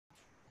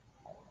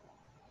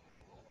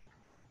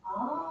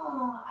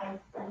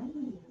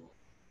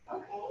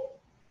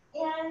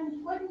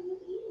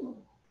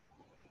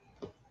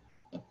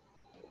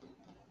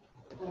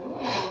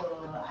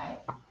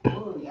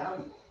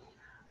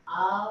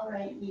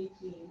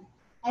YouTube.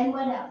 And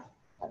what else?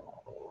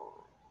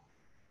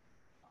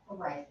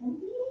 Rice and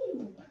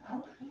beans.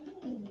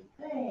 Okay,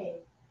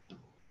 good.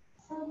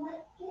 So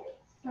let's get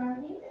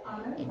started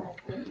on our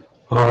lesson.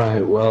 All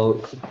right,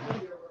 well,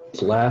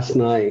 last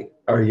night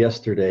or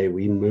yesterday,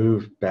 we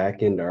moved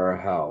back into our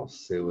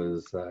house. It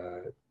was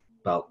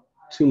about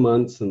 2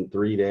 months and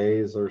 3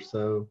 days or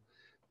so,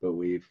 but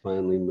we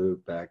finally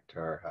moved back to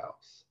our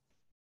house.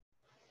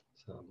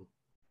 So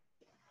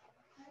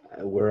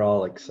we're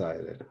all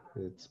excited.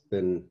 It's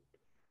been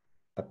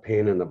a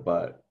pain in the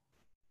butt.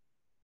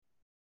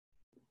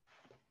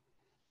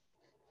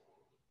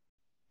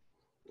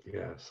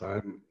 Yes,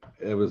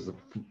 it was the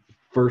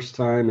first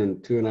time in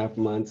 2.5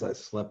 months I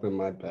slept in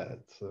my bed.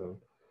 So,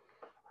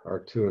 or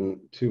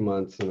 2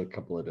 months and a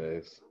couple of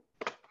days.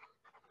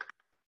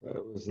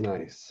 It was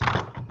nice.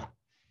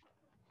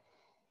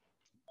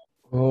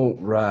 All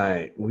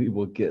right, we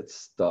will get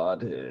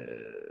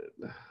started.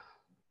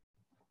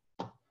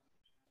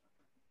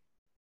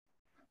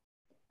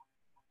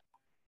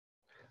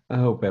 I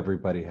hope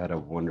everybody had a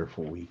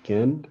wonderful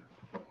weekend.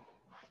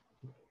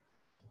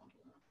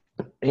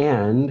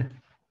 And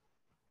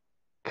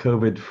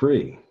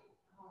COVID-free.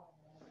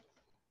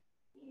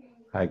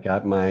 I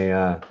got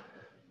my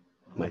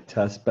my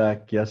test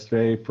back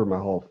yesterday for my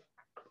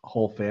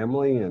whole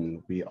family,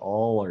 and we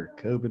all are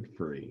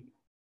COVID-free.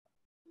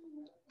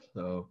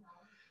 So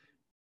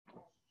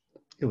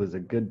it was a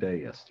good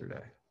day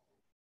yesterday.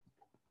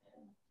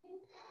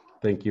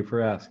 Thank you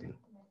for asking.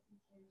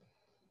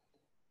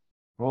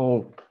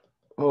 Oh,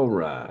 all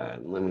right,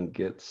 let me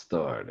get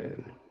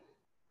started.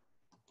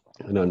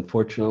 And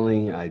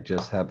unfortunately, I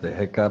just have the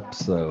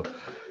hiccups, so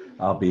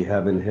I'll be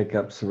having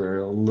hiccups for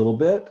a little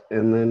bit,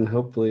 and then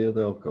hopefully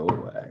they'll go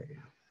away.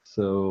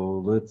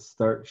 So let's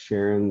start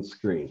sharing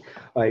screen.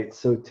 All right,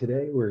 so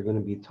today we're going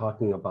to be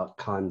talking about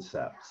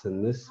concepts,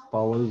 and this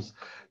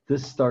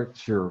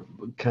starts your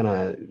kind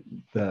of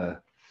the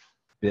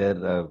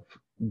bit of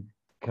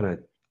kind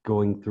of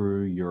going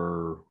through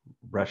your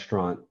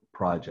restaurant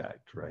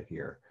project right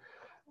here.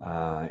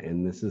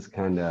 And this is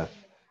kind of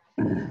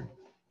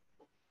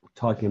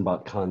talking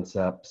about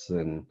concepts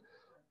and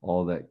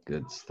all that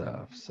good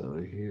stuff. So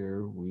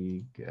here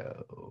we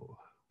go.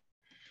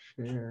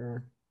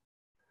 Share.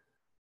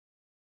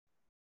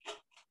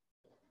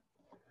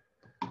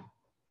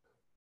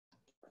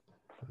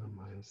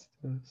 Minimize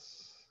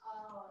this.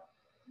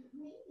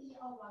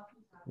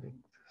 Make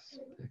this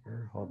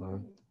bigger. Hold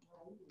on.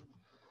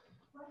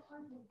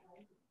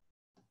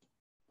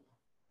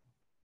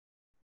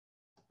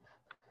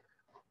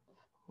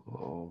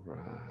 All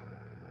right.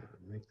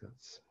 Make that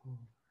small.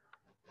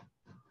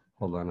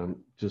 Hold on. I'm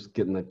just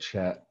getting the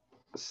chat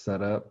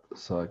set up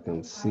so I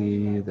can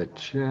see the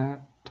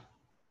chat.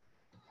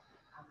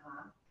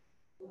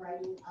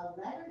 Writing a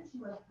letter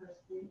to a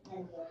person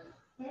and then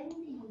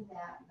sending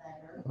that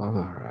letter. All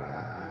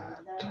right.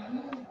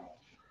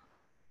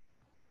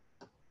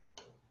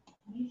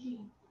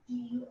 Do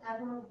you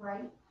ever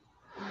write?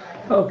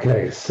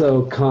 Okay,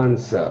 so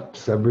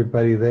concepts.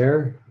 Everybody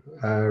there?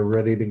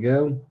 Ready to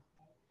go?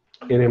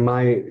 And am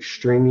I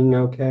streaming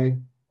okay?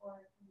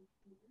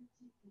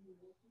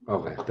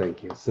 Okay,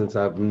 thank you. Since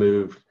I've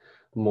moved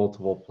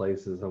multiple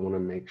places, I want to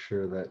make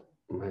sure that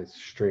my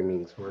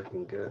streaming's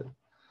working good.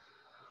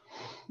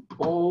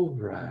 All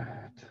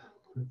right,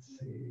 let's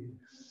see.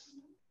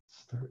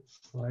 Start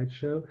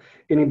slideshow.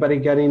 Anybody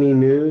got any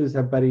news?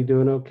 Everybody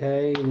doing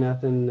okay?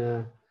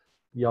 Nothing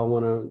y'all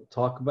want to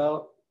talk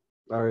about?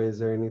 Or is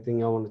there anything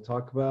y'all want to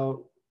talk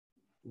about?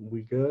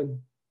 We good?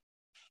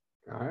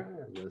 All right,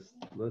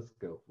 let's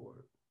go for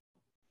it.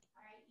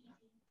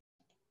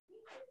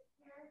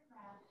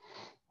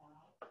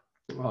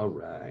 All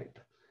right,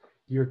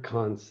 your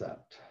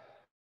concept.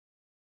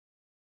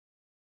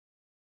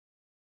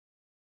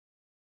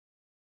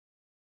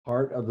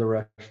 Part of the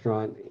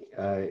restaurant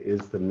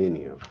is the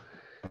menu.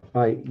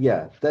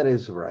 Yeah, that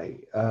is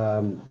right.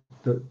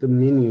 The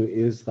menu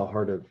is the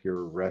heart of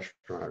your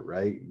restaurant,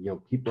 right? You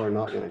know, people are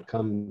not going to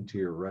come to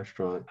your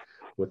restaurant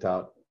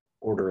without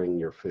ordering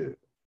your food.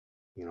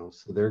 You know,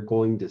 so they're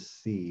going to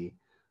see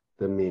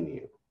the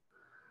menu.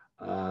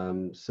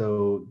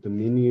 So the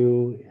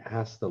menu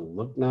has to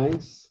look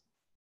nice,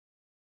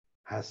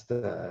 has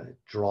to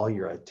draw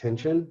your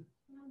attention.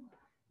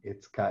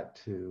 It's got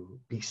to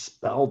be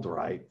spelled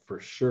right for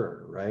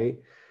sure, right?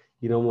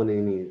 You don't want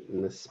any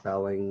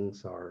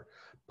misspellings or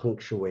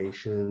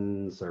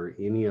punctuations or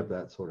any of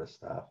that sort of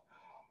stuff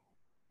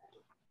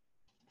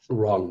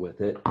wrong with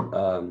it.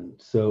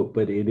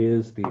 But it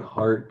is the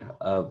heart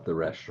of the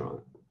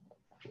restaurant.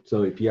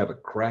 So if you have a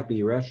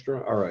crappy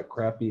restaurant or a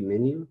crappy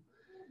menu,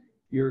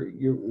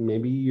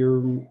 maybe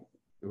your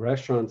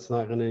restaurant's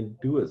not going to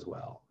do as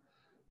well.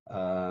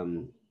 I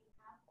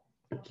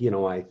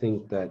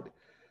think that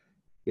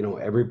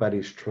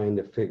everybody's trying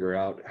to figure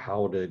out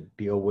how to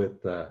deal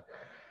with the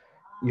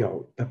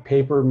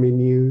paper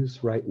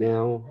menus right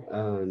now,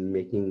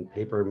 making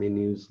paper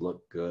menus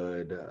look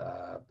good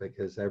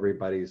because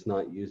everybody's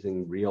not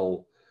using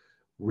real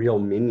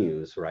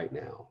menus right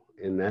now.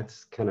 And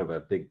that's kind of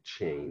a big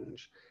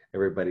change.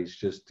 everybody's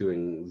just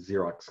doing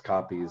Xerox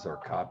copies or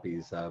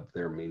copies of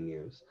their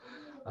menus.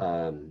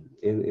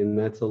 And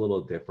that's a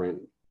little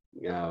different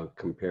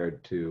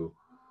compared to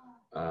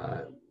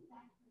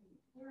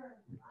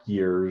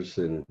years.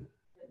 And,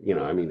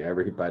 I mean,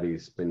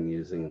 everybody's been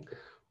using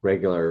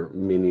regular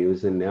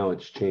menus and now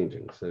it's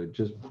changing. So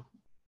just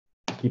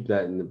keep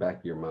that in the back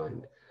of your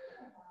mind.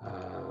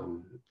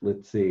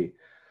 Let's see.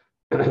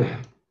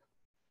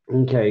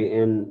 Okay,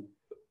 and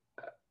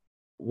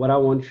what I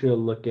want you to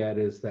look at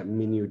is that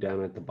menu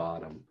down at the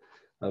bottom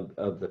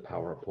of the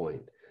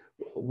PowerPoint.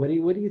 What do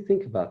you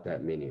think about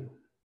that menu?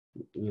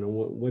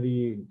 What do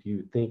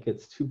you think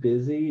it's too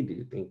busy? Do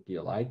you think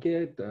you like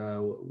it?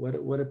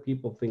 What do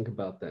people think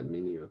about that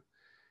menu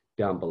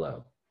down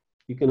below?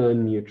 You can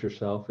unmute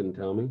yourself and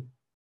tell me.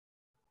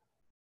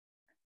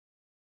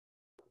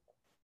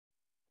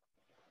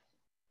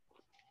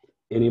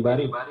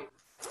 Anybody?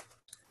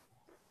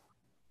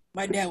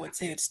 My dad would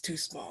say it's too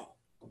small.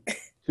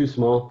 Too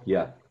small?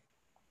 Yeah.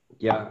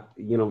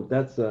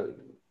 That's the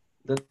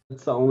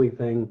only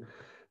thing.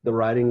 The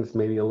writing's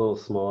maybe a little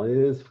small. It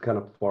is kind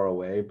of far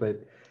away,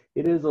 but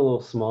it is a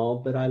little small.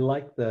 But I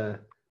like the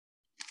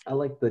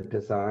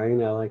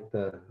design. I like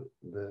the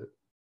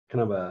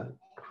kind of a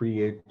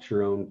create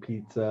your own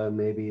pizza,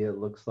 maybe it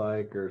looks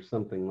like, or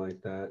something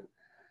like that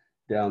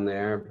down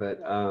there. But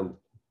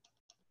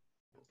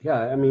yeah,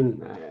 I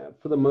mean,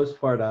 for the most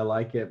part, I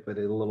like it, but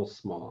it's a little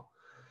small.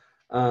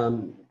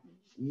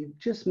 You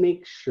just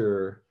make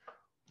sure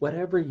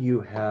whatever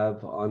you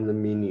have on the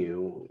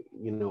menu,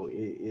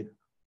 it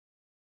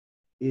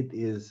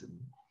is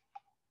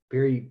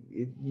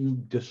you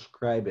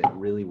describe it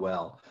really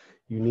well.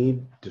 You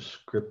need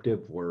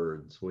descriptive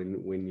words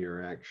when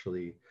you're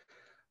actually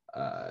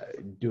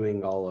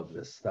doing all of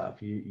this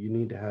stuff. You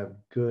need to have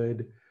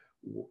good,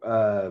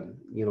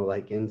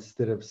 like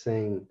instead of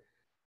saying,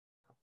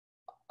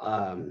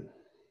 I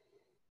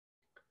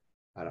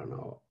don't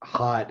know,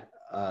 hot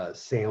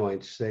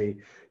sandwich, say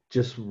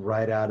just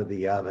right out of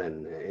the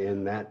oven,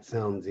 and that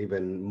sounds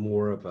even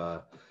more of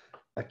a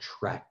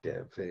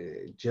attractive,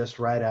 just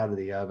right out of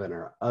the oven,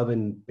 or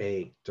oven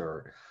baked,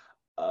 or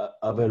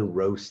oven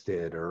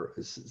roasted, or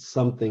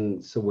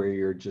something, so where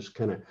you're just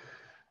kind of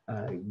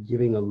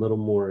giving a little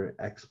more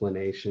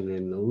explanation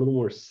and a little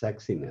more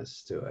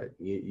sexiness to it.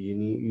 You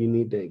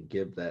need to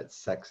give that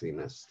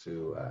sexiness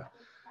to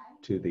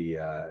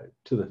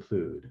the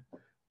food,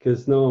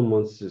 because no one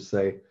wants to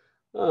say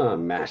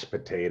mashed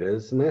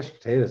potatoes. Mashed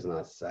potatoes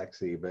not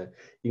sexy, but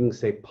you can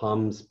say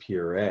Pommes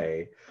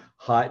puree,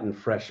 hot and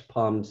fresh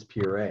Pommes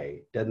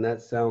puree. Doesn't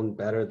that sound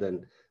better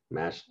than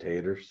mashed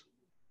taters,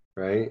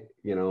 right?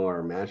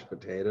 Or mashed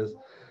potatoes.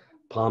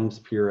 Pommes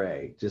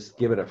puree. Just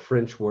give it a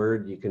French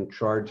word. You can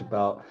charge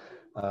about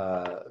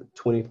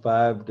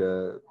 25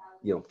 to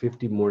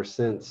 50 more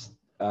cents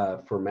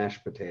for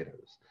mashed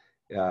potatoes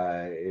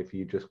if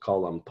you just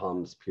call them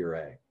Pommes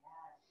puree.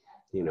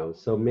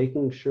 So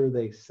making sure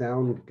they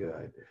sound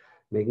good,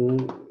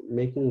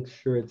 making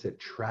sure it's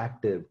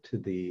attractive to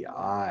the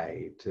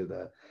eye, to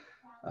the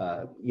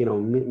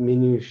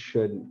menus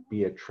should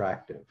be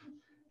attractive,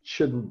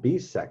 shouldn't be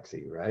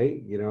sexy,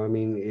 right? I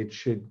mean, it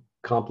should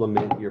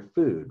complement your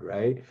food,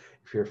 right?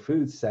 If your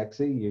food's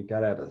sexy, you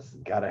gotta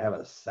have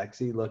a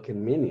sexy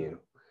looking menu.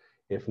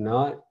 If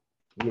not,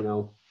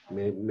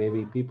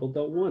 maybe people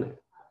don't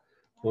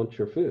want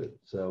your food.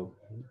 So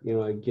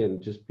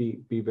again, just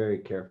be very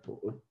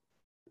careful.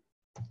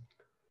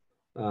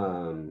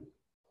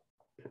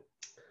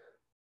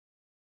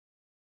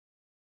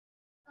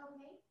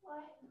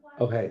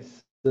 Okay,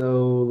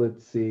 so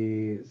let's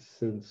see,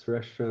 since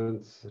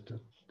restaurants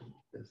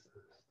business.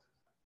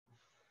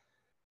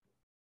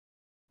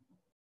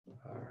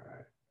 All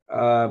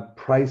right.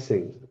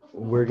 Pricing.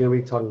 We're going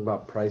to be talking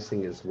about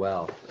pricing as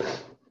well.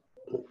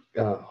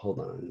 Hold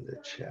on, the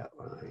chat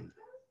line.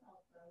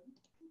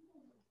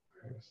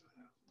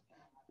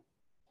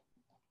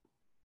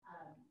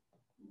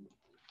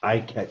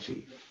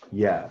 Eye-catchy.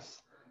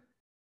 Yes.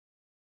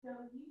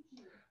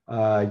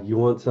 You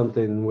want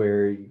something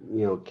where,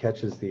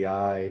 catches the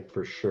eye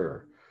for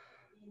sure.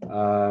 Come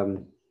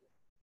on,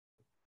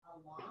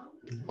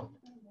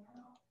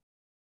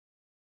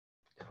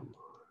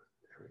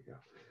 there we go.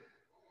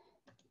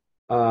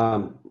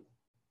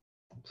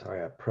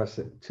 Sorry, I press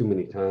it too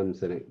many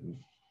times and it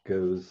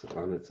goes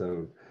on its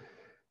own.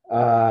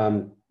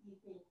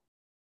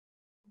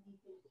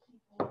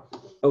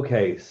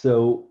 Okay,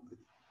 so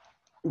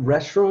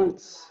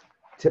restaurants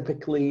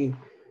typically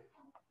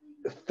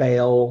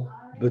fail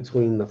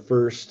between the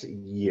first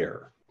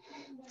year.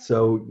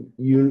 So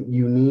you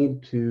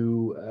need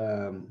to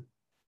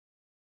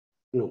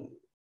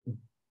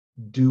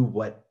do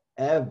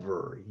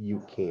whatever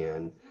you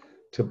can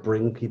to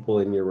bring people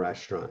in your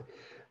restaurant.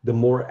 The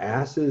more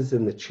asses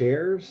in the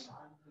chairs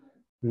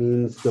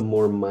means the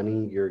more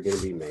money you're going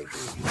to be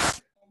making,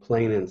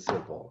 plain and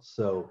simple.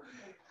 So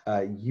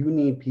you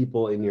need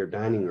people in your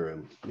dining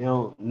room.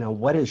 Now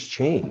what has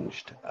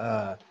changed?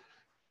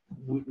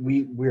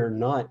 We're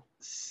not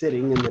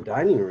sitting in the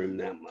dining room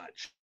that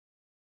much.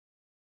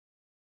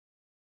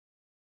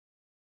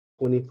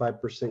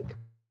 25%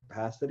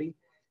 capacity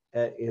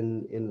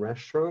in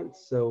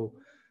restaurants. So,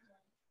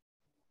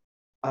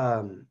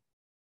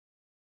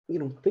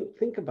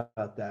 think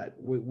about that.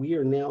 We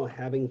are now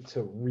having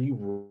to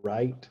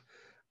rewrite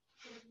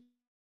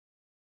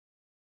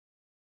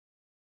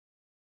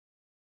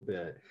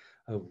bit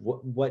of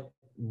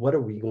what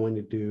are we going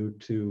to do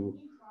to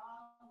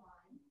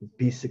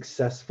be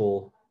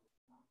successful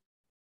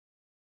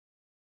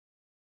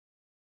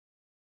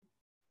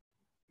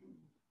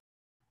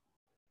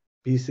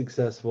in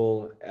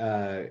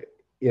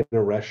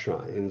a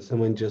restaurant, and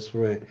someone just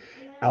went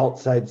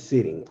outside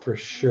seating for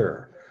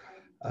sure.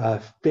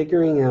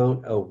 Figuring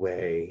out a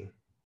way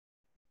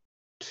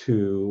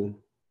to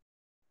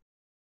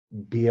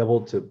be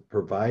able to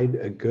provide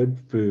a good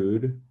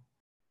food,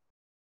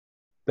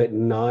 but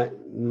not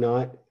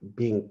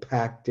being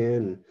packed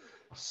in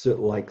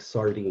like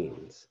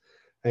sardines.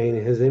 I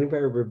mean, has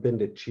anybody ever been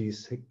to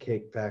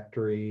Cheesecake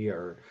Factory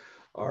or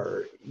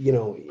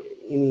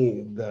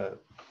any of the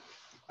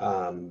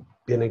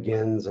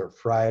Bennigan's or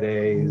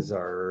Fridays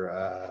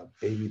or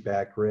baby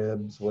back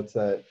ribs? What's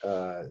that?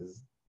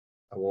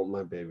 I want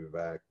my baby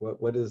back.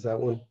 What is that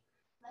one?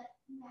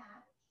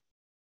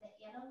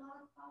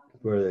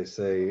 Where they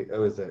say,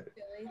 oh, is it?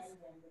 Chili's.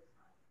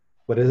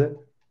 What is it?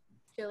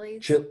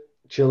 Chili's.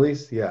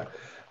 Chili's, yeah.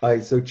 All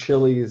right, so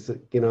Chili's,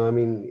 I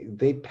mean,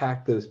 they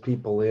pack those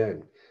people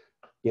in.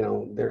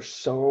 There's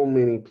so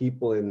many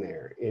people in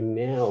there, and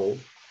now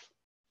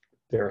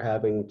they're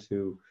having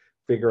to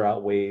figure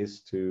out ways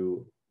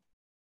to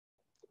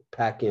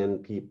pack in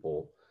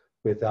people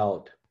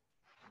without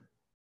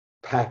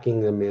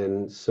packing them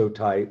in so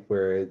tight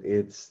where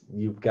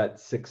you've got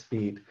 6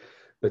 feet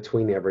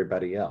between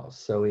everybody else.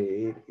 So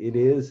it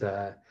is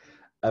a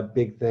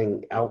big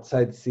thing.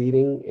 Outside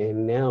seating,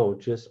 and now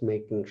just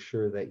making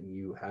sure that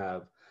you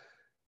have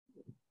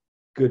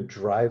good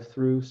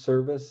drive-through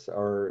service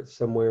or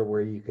somewhere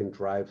where you can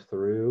drive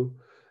through.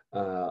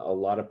 A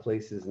lot of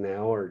places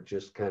now are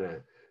just kind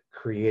of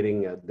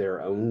creating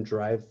their own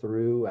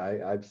drive-through.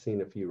 I've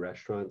seen a few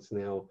restaurants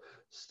now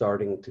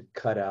starting to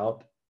cut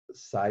out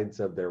sides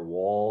of their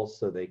walls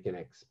so they can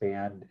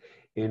expand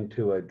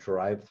into a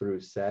drive-through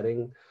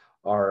setting.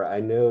 Or I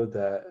know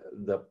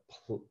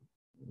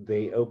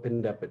they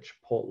opened up a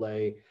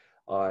Chipotle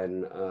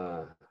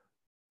on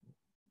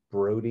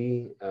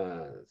Brody,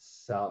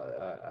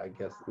 I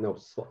guess, no,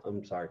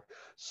 I'm sorry,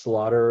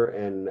 Slaughter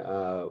and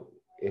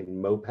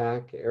in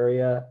Mopac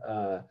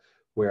area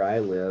where I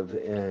live,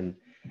 and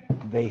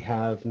they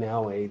have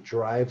now a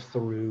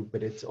drive-through,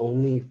 but it's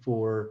only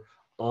for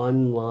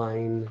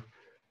online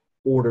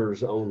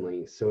orders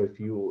only. So if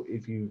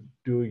you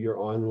do your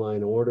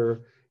online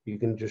order, you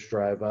can just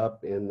drive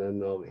up and then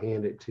they'll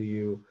hand it to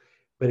you,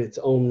 but it's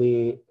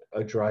only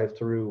a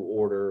drive-through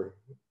order,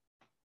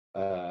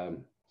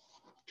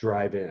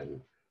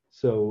 drive-in.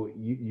 So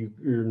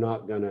you're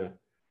not gonna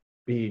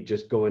be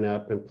just going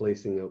up and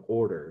placing an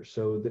order.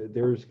 So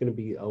there's going to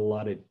be a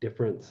lot of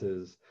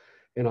differences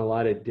and a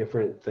lot of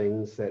different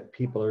things that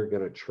people are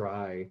going to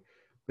try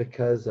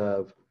because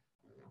of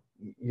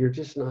you're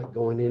just not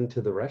going into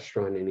the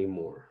restaurant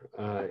anymore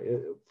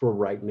for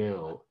right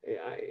now.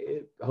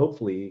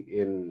 Hopefully,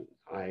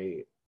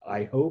 I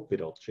hope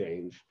it'll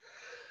change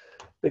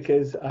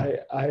because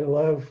I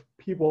love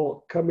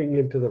people coming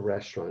into the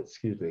restaurant,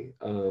 excuse me.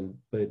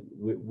 But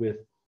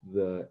with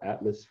the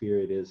atmosphere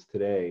it is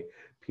today,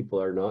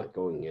 people are not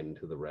going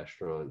into the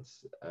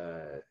restaurants.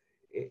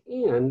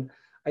 And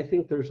I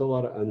think there's a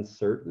lot of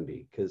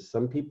uncertainty because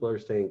some people are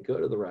saying, go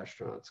to the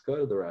restaurants.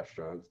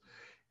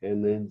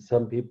 And then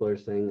some people are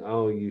saying,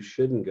 oh, you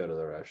shouldn't go to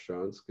the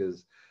restaurants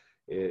because,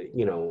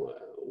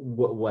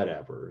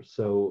 whatever.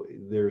 So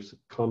there's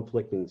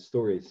conflicting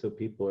stories. So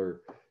people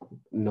are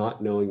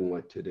not knowing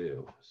what to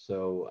do.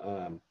 So,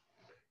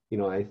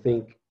 I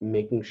think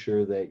making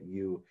sure that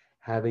you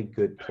have a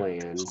good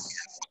plan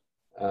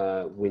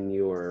when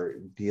you're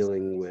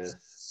dealing with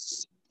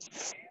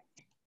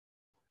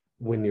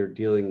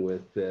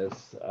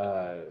this,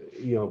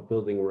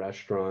 building a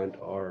restaurant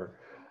or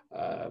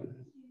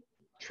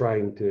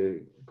trying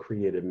to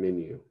create a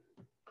menu.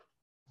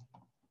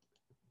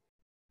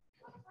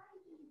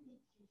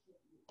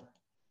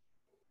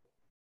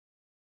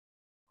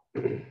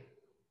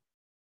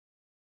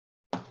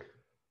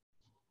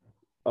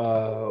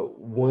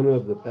 One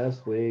of the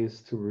best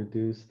ways to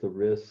reduce the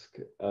risk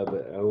of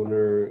an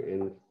owner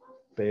in a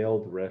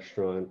failed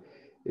restaurant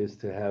is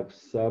to have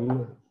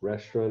some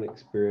restaurant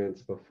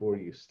experience before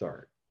you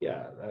start.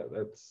 Yeah,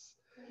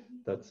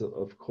 that's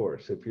of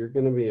course. If you're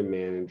going to be a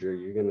manager,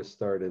 you're going to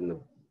start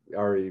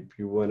or if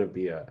you want to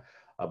be a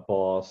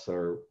boss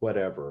or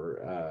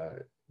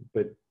whatever,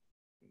 but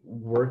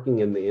working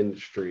in the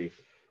industry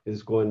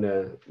is going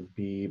to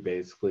be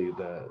basically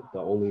the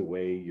only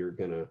way you're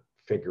going to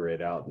figure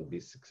it out and be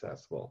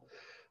successful.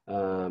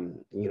 I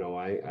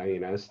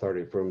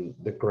started from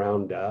the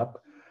ground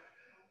up.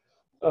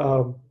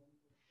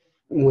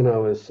 When I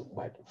was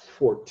like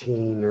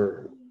 14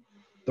 or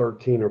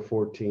 13 or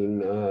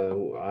 14,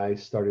 I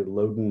started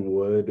loading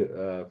wood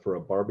for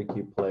a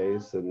barbecue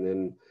place, and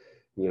then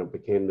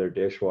became their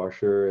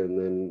dishwasher and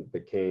then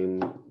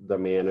became the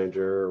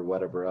manager or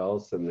whatever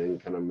else, and then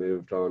kind of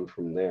moved on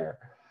from there.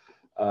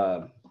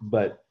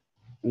 But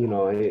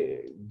I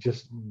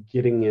just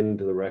getting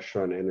into the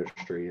restaurant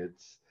industry,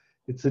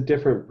 it's a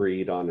different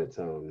breed on its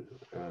own.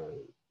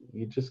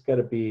 You just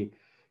you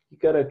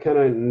got to kind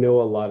of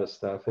know a lot of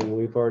stuff, and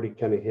we've already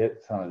kind of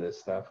hit some of this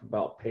stuff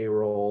about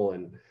payroll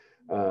and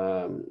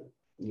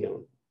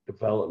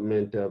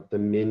development of the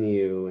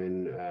menu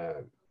and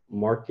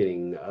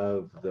marketing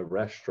of the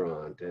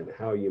restaurant and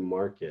how you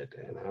market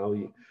and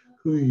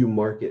who you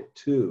market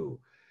to,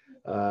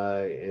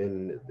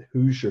 and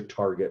who's your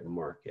target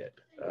market.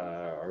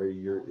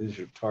 Is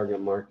your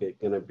target market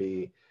going to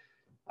be,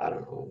 I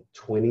don't know,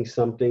 20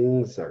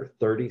 somethings or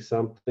 30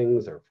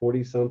 somethings or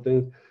 40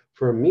 something?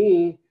 For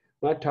me,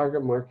 my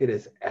target market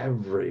is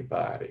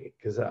everybody,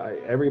 because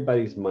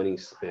everybody's money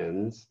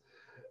spends.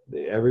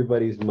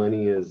 Everybody's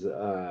money is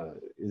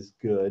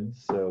good.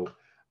 So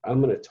I'm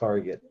going to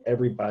target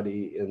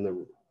everybody in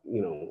the,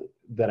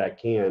 that I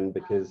can,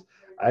 because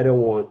I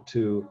don't want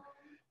to,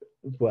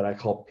 what I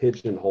call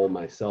pigeonhole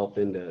myself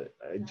into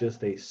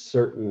just a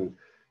certain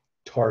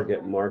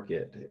target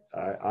market.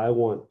 I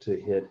want to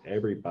hit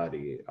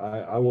everybody.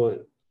 I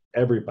want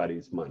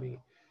everybody's money,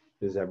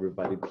 because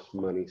everybody's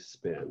money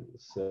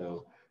spends.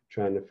 So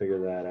trying to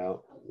figure that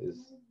out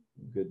is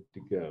good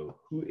to go.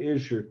 Who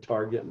is your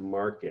target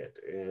market?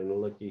 And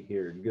looky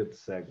here, good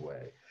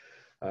segue.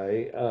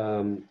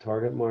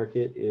 Target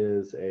market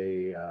is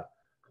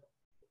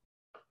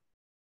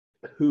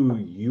who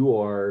you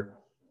are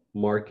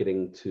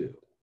marketing to.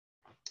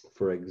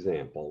 For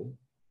example,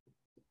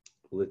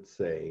 let's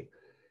say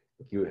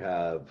you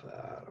have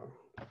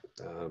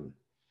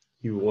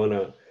you want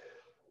to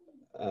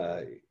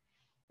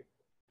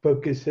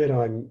focus in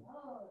on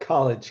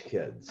college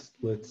kids.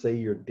 Let's say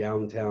you're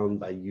downtown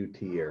by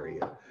UT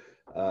area,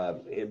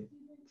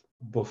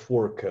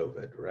 before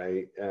COVID,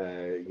 right?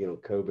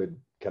 COVID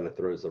kind of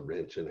throws a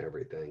wrench in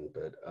everything,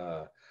 but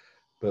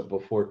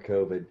before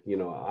COVID,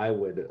 I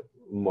would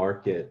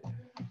market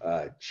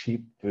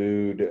cheap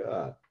food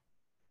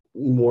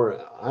more.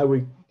 I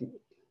would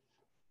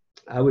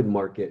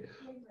market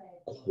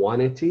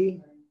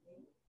quantity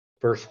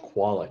versus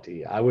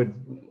quality. I would,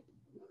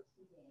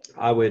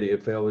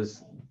 if I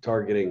was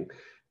targeting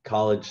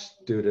college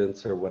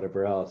students or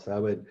whatever else, I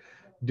would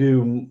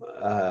do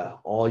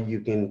all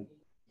you can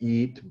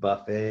eat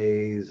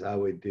buffets. I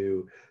would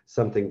do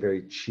something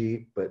very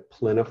cheap but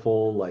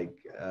plentiful, like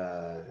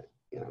a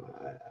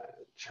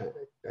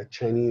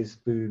Chinese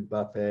food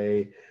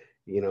buffet.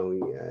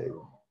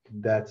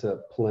 That's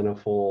a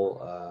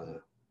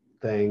plentiful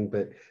thing,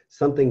 but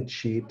something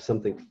cheap,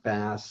 something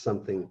fast,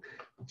 something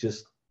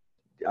just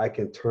I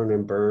can turn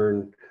and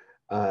burn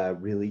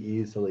really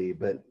easily.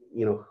 But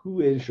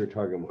who is your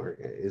target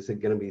market? Is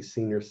it going to be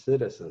senior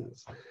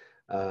citizens?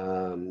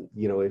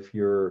 If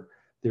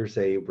there's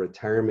a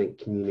retirement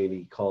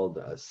community called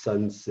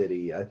Sun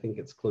City, I think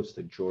it's close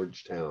to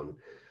Georgetown.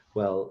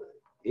 Well,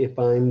 if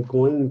I'm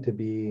going to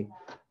be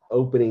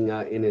opening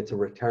and it's a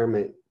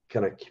retirement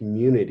kind of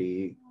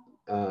community,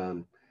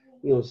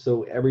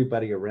 so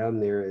everybody around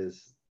there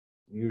is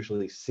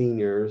usually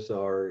seniors,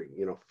 or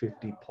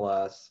 50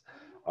 plus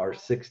or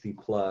 60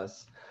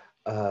 plus.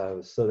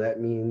 So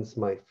that means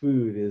my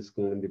food is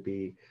going to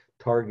be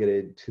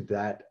targeted to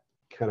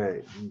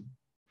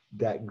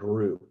that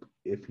group,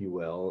 if you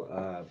will.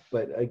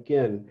 But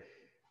again,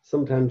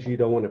 sometimes you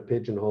don't want to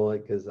pigeonhole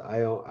it, because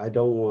I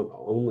don't want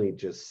only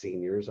just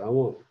seniors. I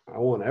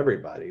want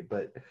everybody.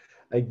 But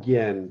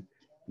again,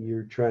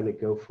 you're trying to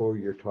go for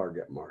your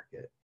target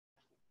market.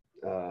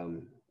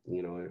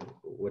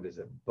 What is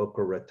it,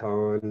 Boca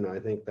Raton? I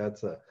think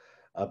that's a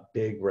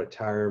big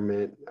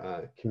retirement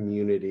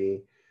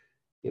community.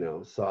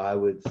 So I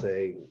would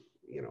say,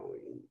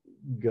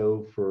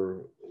 go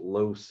for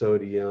low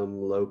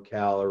sodium, low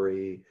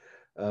calorie,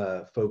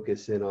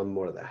 focus in on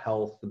more of the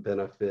health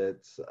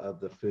benefits of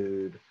the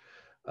food,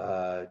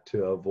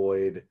 to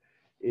avoid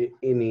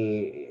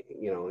any,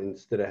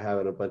 instead of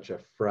having a bunch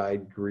of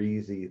fried,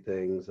 greasy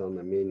things on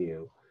the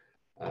menu.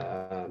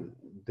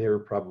 They're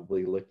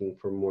probably looking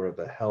for more of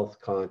a health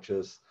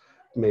conscious,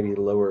 maybe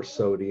lower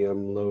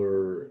sodium,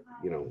 lower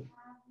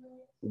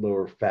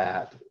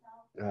fat,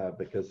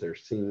 because they're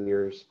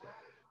seniors.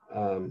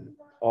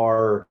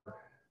 Or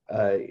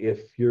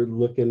if you're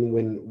looking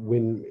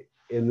when,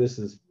 and this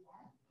is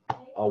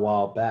a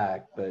while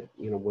back, but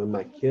when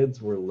my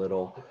kids were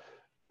little,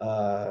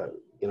 I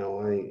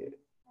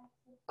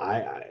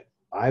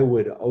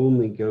would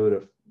only go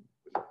to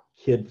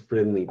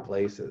kid-friendly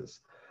places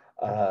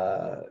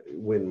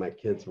when my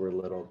kids were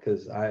little,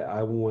 because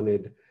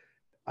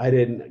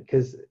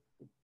because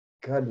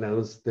God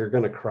knows they're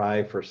going to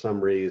cry for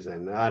some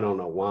reason. I don't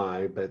know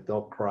why, but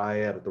they'll cry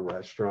at the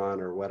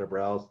restaurant or whatever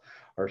else,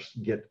 or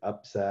get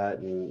upset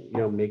and,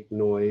 make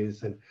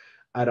noise. And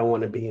I don't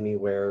want to be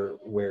anywhere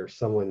where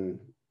someone,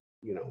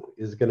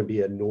 is going to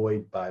be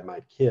annoyed by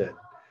my kid.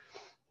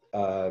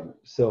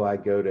 So I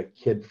go to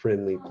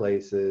kid-friendly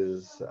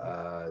places,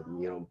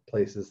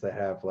 places that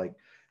have like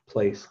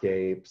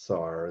playscapes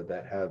or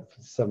that have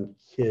some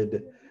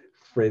kid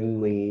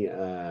friendly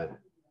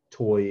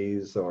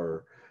toys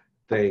or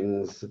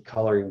things,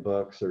 coloring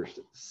books or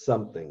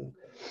something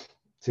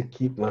to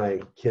keep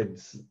my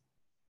kids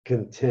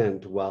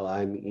content while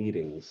I'm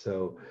eating.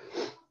 So,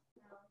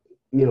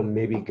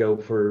 maybe go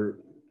for,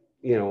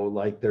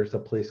 like there's a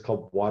place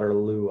called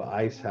Waterloo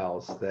Ice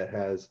House that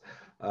has,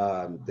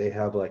 they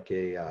have like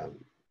a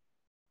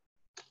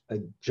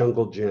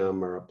jungle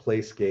gym or a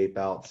playscape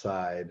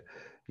outside,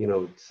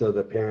 so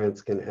the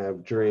parents can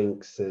have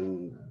drinks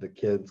and the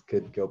kids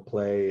could go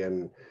play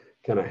and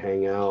kind of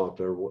hang out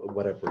or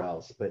whatever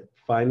else. But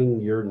finding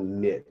your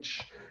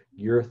niche,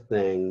 your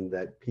thing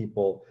that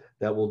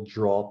will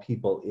draw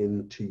people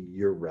into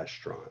your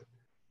restaurant.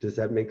 Does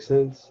that make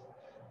sense?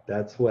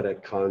 That's what a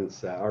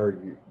concept or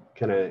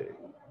kind of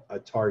a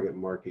target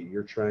market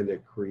you're trying to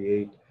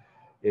create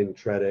and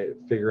try to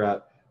figure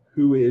out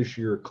who is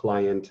your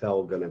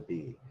clientele going to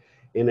be.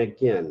 And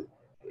again,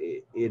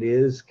 it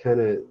is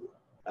kind of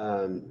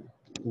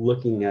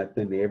looking at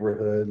the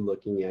neighborhood,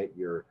 looking at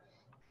your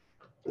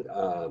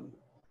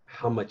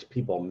how much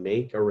people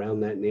make around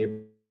that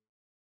neighborhood,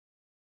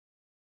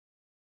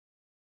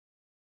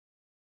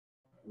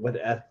 what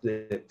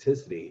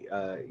ethnicity,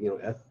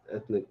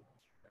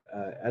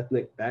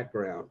 ethnic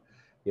background.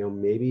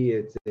 Maybe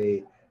it's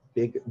a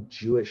big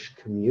Jewish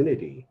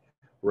community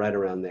right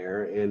around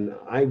there, and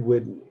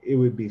it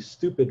would be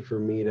stupid for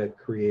me to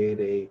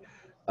create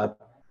a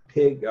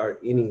pig or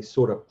any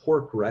sort of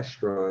pork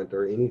restaurant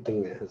or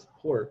anything that has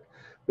pork,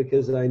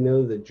 because I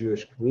know the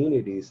Jewish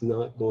community is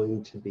not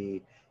going to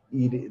be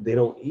eating. They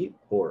don't eat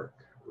pork,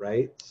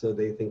 right? So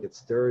they think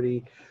it's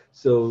dirty,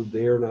 so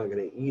they're not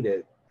going to eat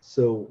it.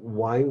 So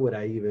why would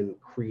I even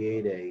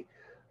create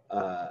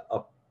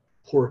a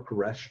pork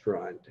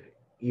restaurant,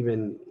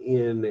 even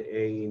in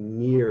a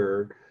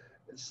near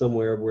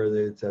somewhere where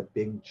it's a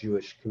big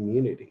Jewish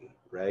community,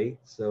 right?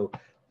 So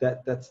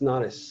that's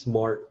not a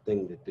smart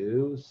thing to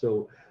do.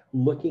 So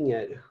looking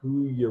at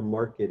who your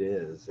market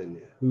is and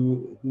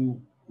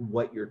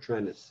what you're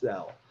trying to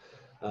sell,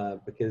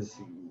 because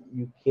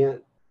you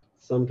can't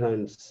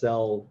sometimes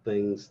sell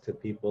things to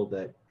people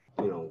that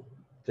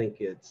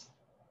think it's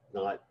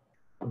not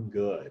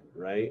good,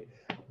 right?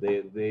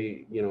 They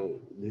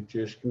the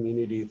Jewish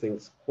community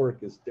thinks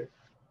pork is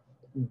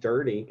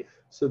dirty,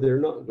 so they're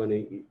not going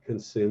to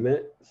consume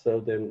it. So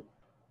then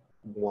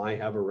why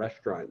have a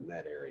restaurant in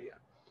that area?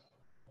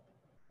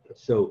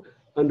 So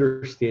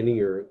understanding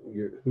your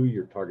who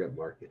your target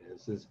market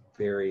is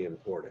very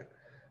important.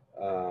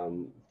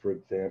 For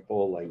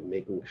example, like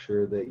making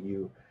sure that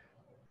you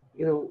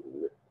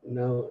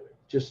know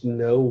just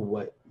know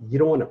what you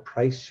don't want to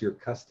price your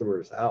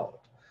customers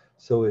out.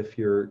 So if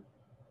your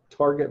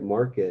target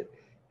market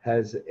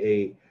has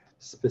a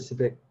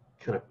specific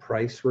kind of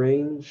price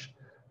range,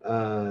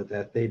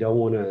 that they don't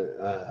want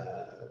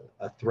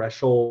a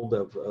threshold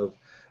of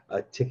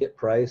a ticket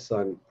price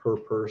on per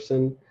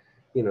person,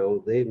 they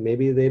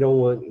don't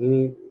want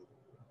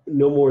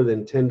no more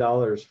than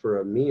 $10 for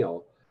a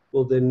meal.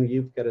 Well, then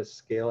you've got to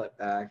scale it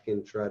back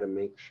and try to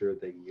make sure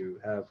that you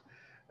have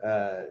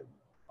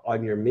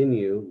on your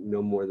menu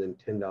no more than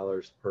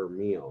 $10 per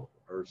meal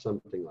or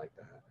something like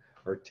that,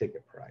 or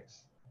ticket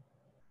price.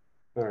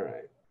 All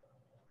right,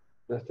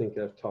 I think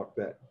I've talked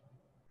that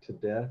to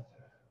death.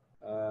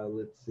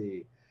 Let's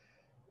see,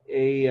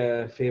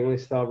 a family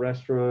style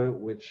restaurant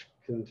which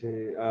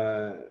contain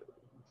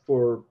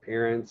for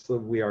parents. So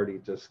we already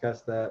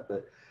discussed that,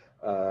 but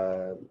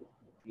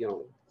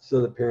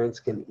so the parents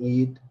can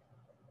eat,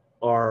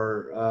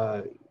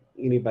 or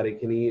anybody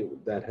can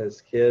eat that has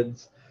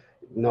kids,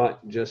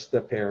 not just the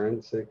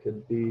parents. It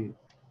could be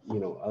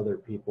other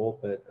people,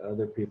 but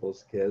other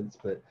people's kids.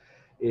 But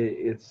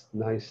it's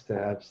nice to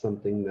have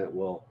something that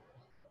will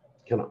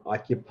kind of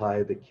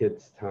occupy the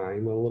kids'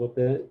 time a little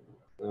bit.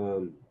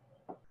 On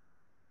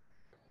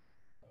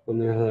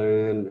the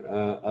other hand,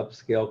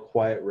 upscale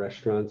quiet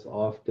restaurants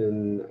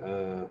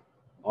often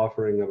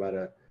offering about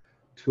a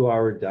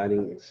 2-hour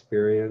dining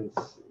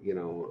experience,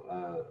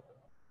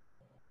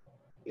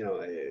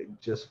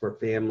 just for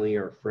family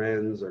or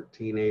friends or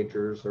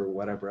teenagers or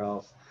whatever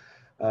else.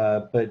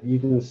 But you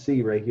can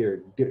see right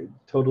here,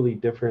 totally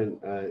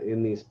different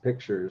in these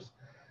pictures,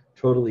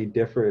 totally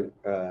different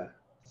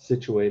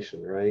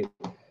situation, right?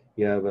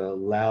 You have a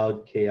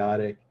loud,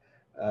 chaotic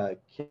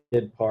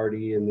kid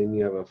party, and then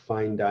you have a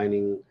fine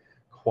dining,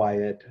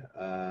 quiet,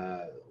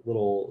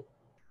 little,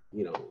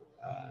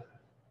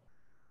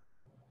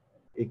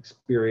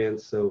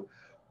 experience. So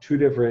two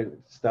different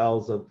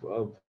styles of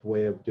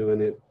way of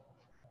doing it,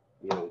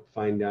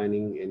 fine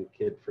dining and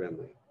kid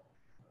friendly.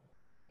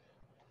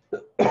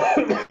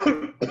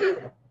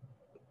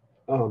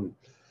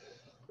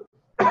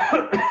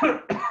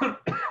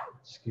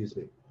 Excuse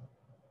me.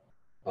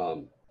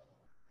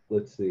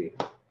 Let's see.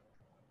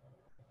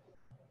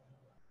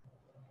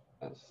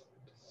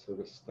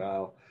 Service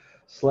style.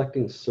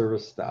 Selecting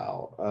service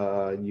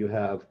style. You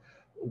have,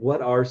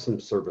 what are some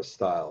service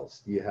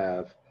styles? You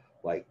have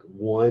like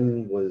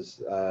one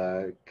was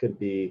could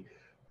be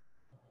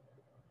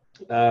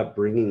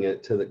Bringing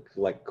it to the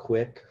like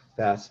quick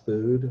fast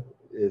food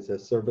is a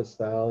service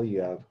style.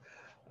 You have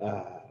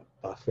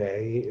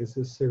buffet is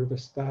a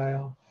service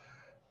style.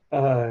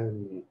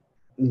 Um,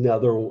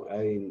 another,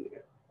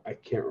 I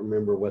can't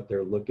remember what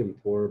they're looking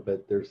for,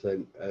 but there's a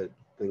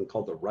thing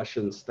called the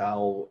Russian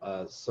style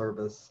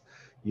service.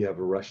 You have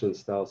a Russian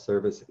style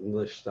service,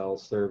 English style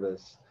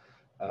service,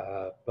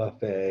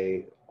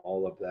 buffet,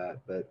 all of that.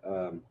 But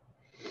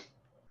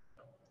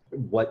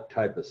what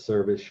type of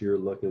service you're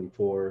looking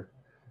for?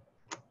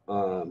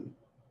 Um,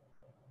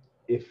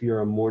 if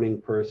you're a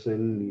morning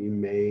person, you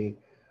may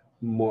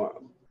more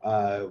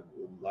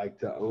like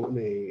to own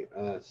a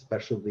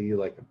specialty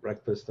like a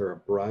breakfast or a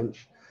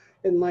brunch.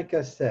 And like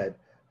I said,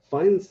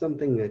 find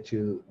something that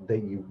you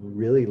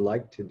really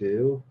like to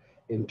do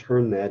and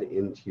turn that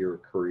into your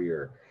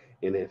career.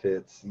 And if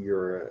it's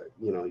you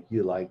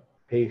like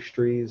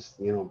pastries,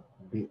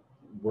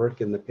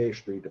 work in the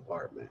pastry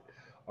department.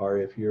 Or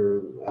if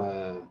you're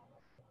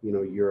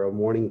a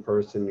morning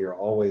person, you're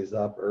always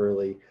up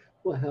early.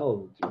 Well,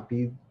 hell,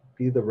 be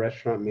the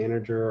restaurant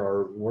manager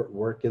or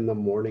work in the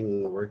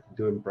morning, work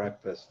doing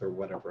breakfast or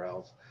whatever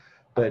else.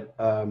 But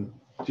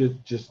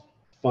just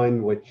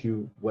find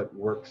what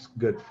works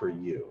good for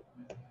you.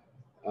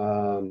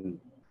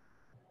 Um,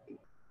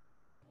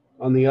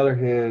 on the other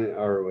hand,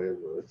 or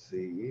let's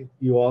see,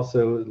 you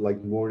also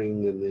like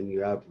morning, and then you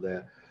have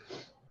the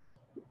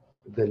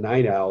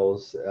night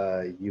owls.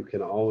 You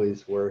can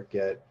always work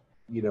at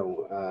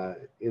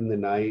in the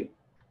night,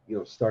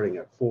 starting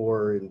at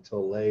 4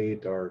 until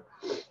late, or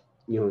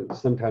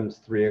sometimes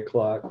 3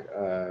 o'clock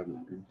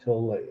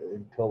until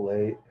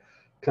late.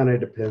 Kind of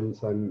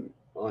depends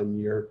on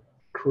your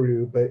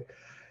crew, but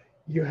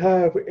you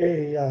have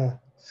a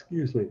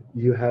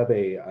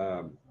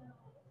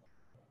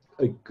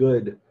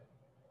good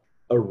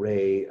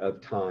array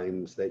of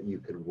times that you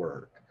could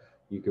work.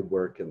 You could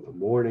work in the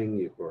morning,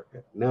 you could work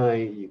at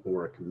night, you can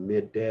work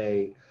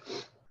midday.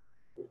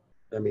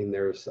 I mean,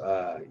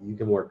 you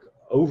can work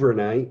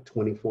overnight,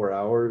 24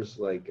 hours,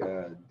 like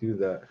do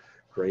the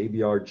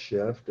graveyard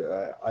shift.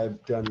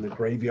 I've done the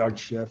graveyard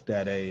shift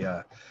at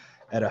a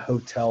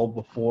hotel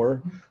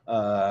before,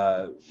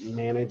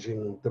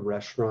 managing the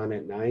restaurant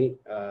at night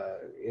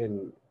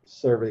and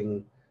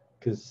serving,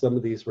 because some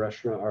of these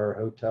restaurant or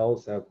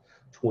hotels have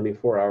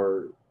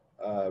 24-hour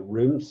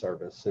room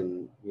service,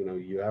 and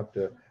you have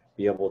to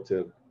be able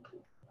to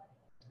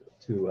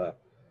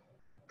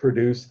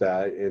produce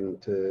that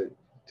and to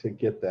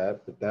get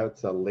that. But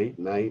that's a late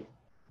night,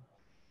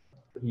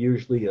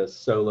 usually a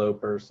solo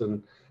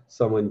person,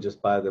 someone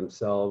just by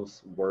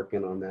themselves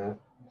working on that.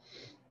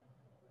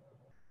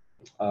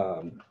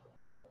 Um,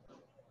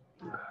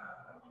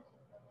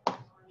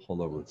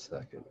 hold on one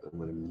second. I'm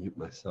going to mute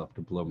myself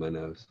to blow my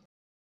nose.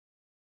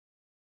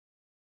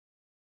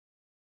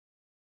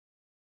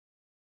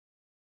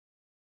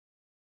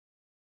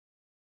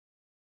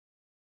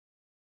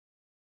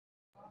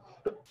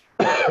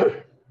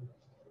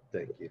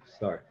 Thank you.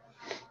 Sorry.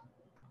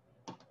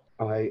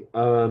 All right.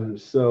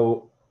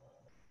 So,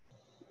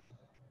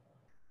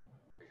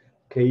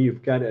 okay,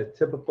 you've got a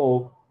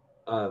typical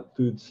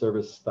food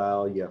service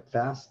style. You have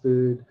fast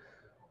food,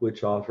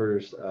 which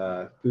offers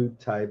food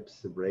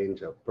types, a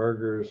range of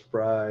burgers,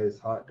 fries,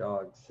 hot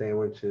dogs,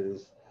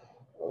 sandwiches,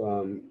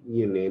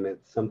 you name it,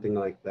 something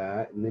like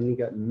that. And then you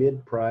got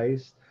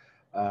mid-price.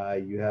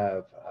 You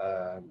have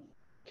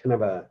kind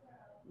of a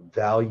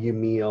value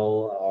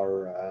meal,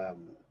 or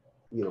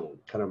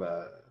kind of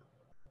a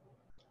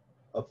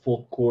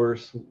full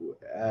course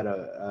at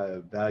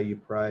a value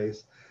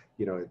price.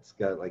 It's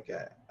got like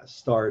a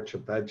starch, a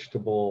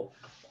vegetable,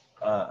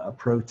 a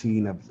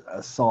protein,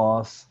 a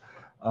sauce,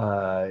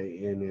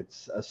 and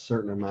it's a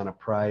certain amount of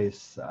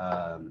price.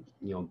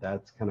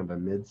 That's kind of a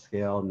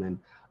mid-scale, and then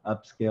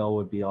upscale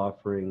would be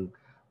offering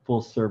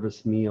full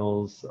service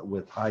meals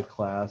with high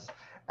class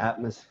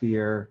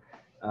atmosphere.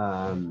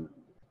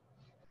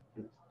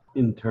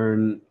 In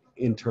turn,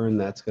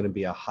 that's going to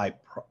be a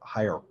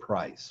higher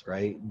price,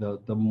 right?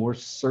 The more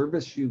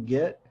service you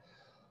get,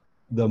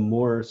 the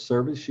more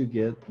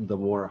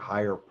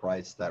higher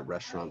price that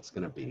restaurant's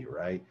going to be,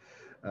 right?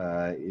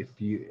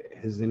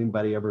 Has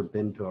anybody ever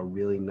been to a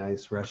really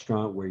nice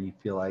restaurant where you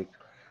feel like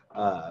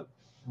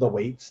the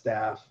wait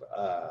staff,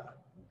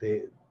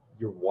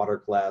 your water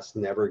glass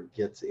never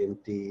gets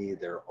empty,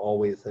 they're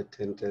always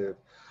attentive.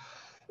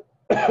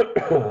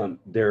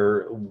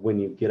 When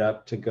you get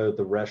up to go to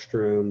the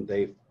restroom,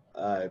 they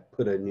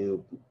put a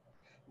new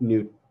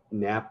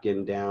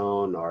napkin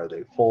down, or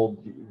they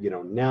fold.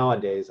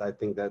 Nowadays I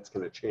think that's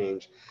going to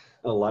change.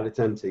 A lot of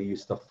times they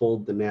used to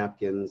fold the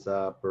napkins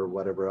up or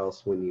whatever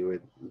else when you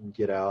would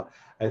get out.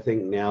 I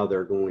think now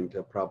they're going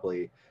to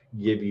probably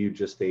give you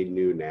just a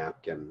new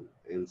napkin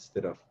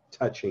instead of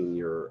touching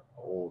your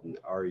old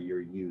or your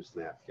used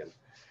napkin.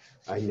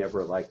 I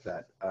never liked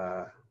that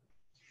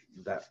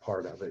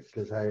part of it,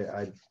 because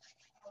I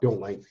don't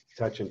like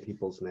touching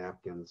people's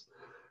napkins.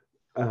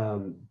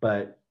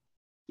 But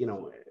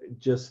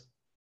just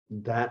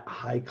that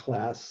high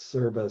class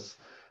service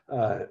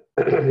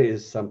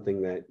is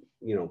something that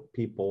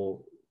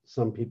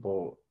some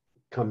people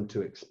come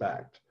to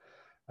expect,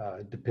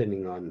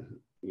 depending on,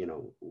 you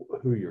know,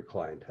 who your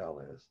clientele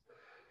is.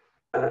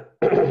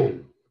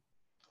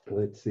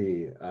 Let's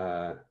see.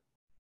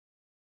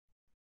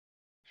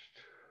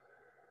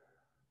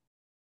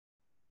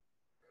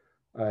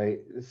 All right,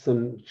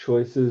 some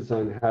choices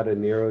on how to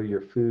narrow your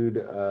food.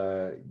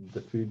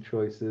 The food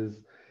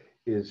choices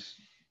is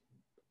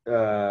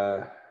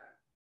the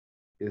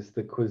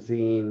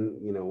cuisine.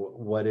 You know,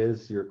 what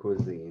is your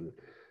cuisine?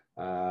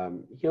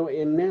 You know,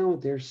 and now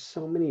there's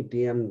so many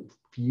damn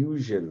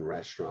fusion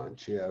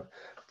restaurants. You have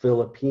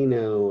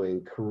Filipino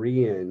and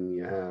Korean.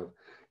 You have,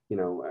 you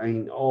know, I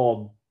mean,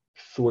 all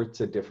sorts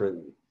of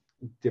different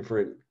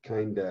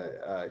kind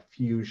of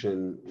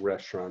fusion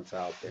restaurants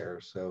out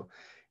there. So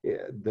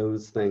yeah,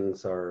 those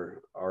things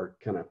are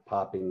kind of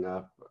popping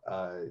up,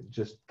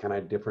 just kind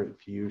of different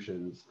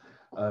fusions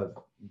of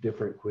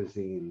different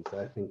cuisines.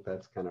 I think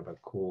that's kind of a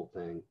cool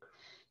thing.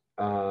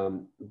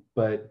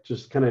 But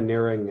just kind of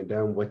narrowing it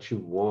down what you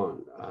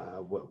want.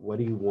 What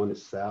do you want to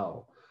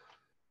sell?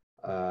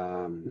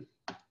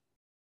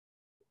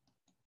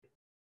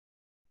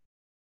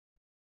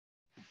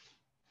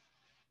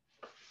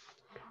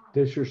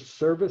 Does your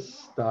service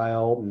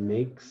style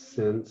make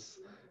sense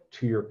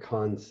to your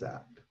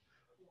concept?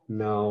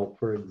 Now,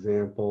 for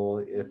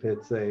example,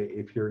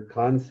 if your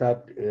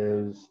concept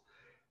is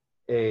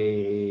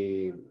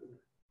a,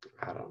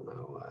 I don't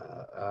know,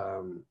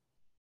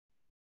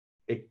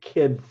 a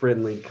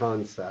kid-friendly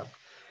concept,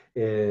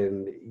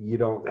 and you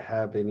don't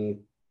have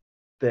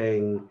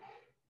anything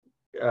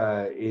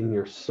in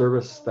your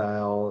service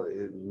style,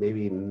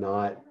 maybe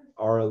not,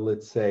 or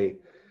let's say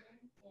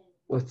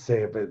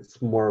if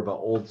it's more of an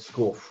old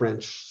school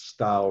French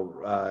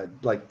style,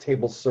 like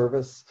table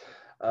service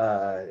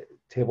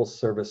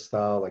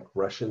style, like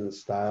Russian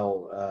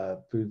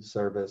style food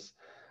service.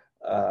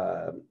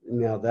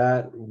 Now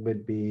that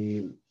would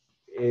be,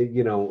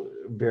 you know,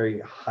 very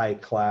high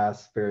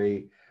class,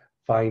 very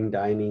fine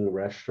dining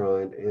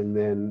restaurant, and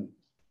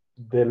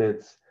then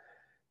it's,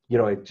 you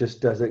know, it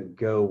just doesn't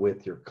go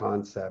with your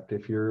concept.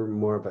 If you're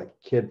more of a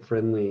kid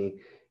friendly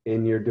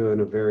and you're doing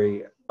a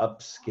very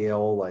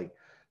upscale, like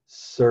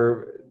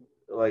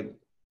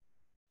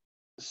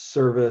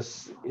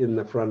service in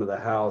the front of the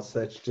house,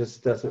 that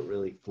just doesn't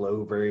really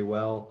flow very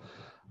well.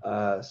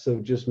 So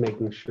just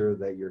making sure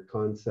that your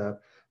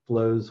concept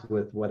flows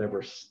with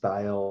whatever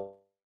style.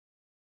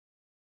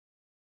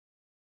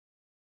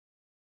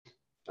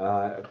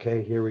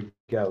 Okay, here we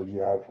go.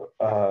 You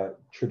have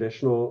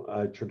traditional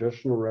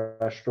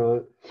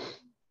restaurant.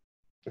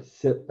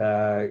 Sit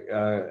back.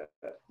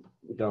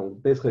 You know,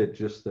 basically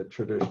just a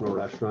traditional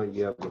restaurant.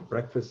 You have a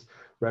breakfast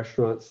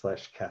restaurant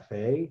 /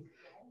 cafe,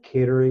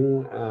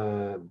 catering,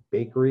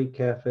 bakery,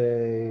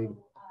 cafe,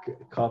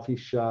 coffee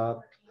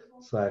shop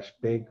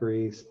 /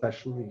 bakery,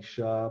 specialty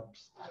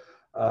shops.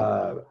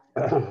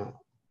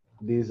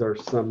 These are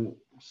some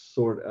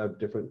sort of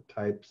different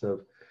types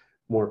of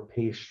more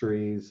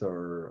pastries,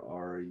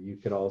 or you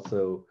could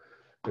also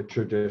a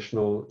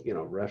traditional, you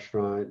know,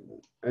 restaurant.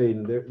 I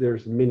mean,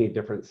 there's many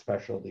different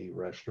specialty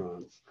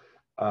restaurants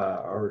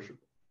or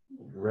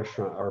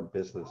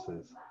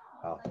businesses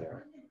out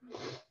there.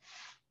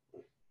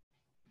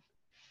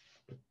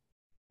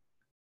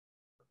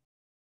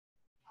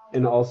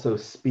 And also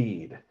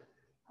speed.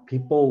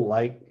 People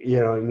like, you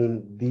know, I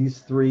mean, these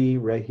three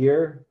right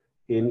here,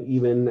 and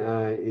even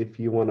if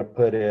you want to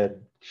put a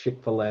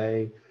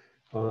Chick-fil-A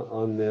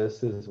on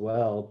this as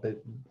well,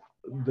 but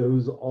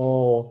those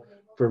all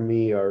for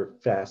me are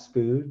fast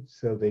food,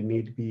 so they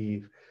need to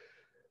be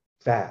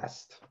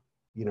fast.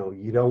 You know,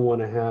 you don't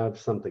want to have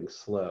something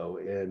slow.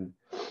 And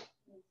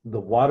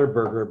the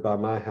Whataburger by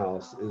my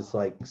house is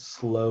like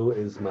slow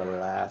as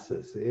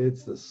molasses.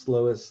 It's the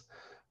slowest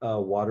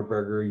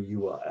Whataburger you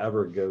will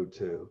ever go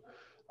to.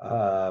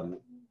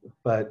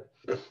 But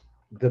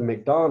the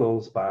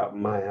McDonald's by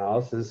my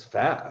house is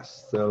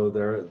fast. So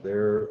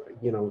they're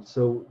you know,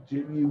 so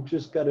you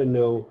just got to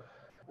know,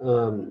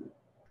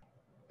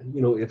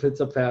 you know, if it's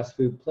a fast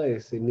food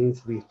place, it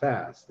needs to be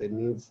fast.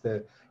 You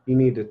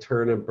need to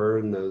turn and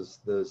burn those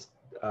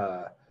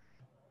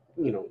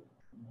you know,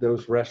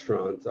 those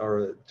restaurants,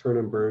 or turn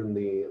and burn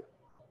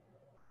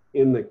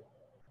in the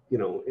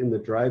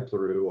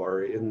drive-through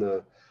or in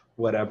the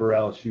whatever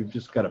else. You've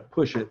just got to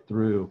push it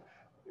through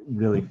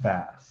really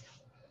fast.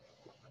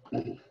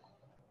 We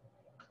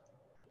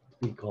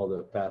call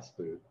it fast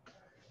food.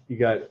 You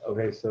got,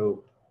 okay,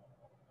 so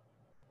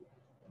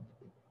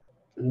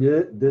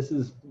this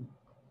is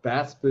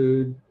fast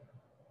food,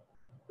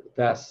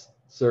 fast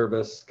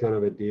service kind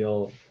of a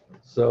deal.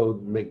 So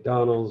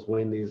McDonald's,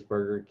 Wendy's,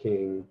 Burger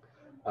King,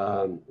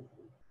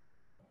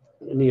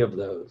 any of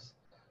those.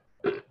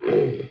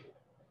 Then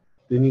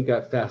you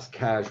got fast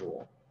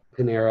casual,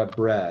 Panera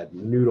Bread,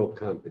 Noodle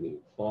Company,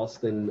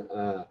 Boston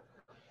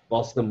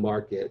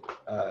Market.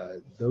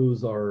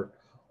 Those are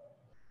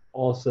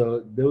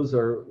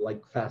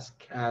like fast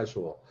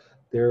casual.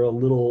 They're a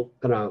little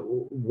kind of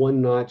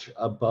one notch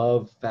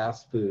above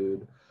fast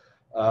food,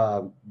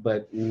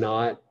 but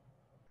not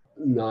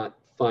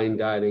fine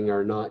dining,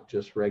 or not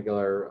just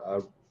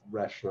regular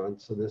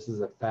restaurant. So this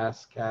is a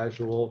fast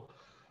casual.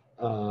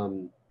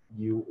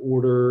 You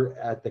order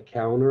at the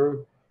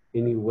counter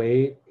and you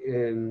wait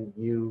and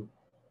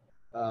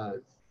uh,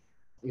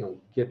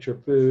 get your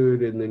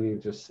food, and then you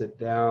just sit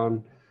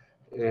down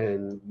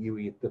and you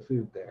eat the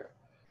food there.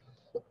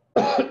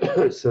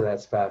 So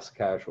that's fast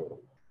casual.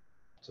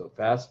 So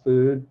fast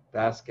food,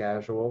 fast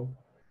casual,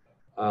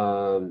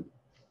 um,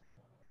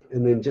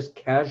 and then just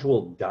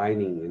casual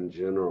dining in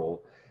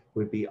general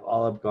would be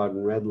Olive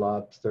Garden, Red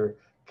Lobster,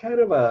 kind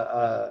of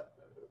a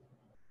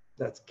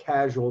that's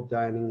casual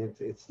dining.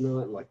 It's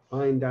not like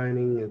fine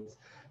dining.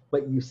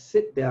 But you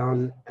sit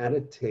down at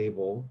a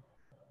table.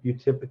 You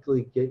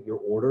typically get your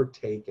order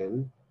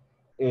taken,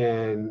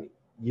 and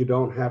you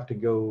don't have to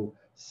go,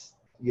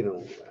 you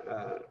know,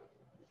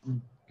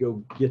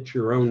 go get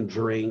your own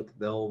drink.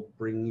 They'll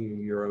bring you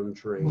your own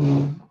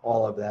drink.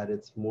 All of that.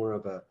 It's more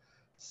of a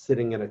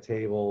sitting at a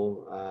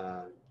table,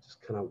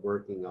 just kind of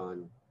working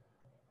on.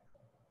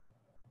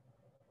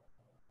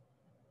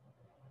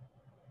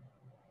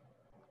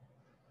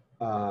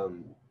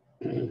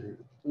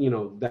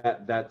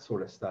 That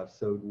sort of stuff.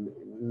 So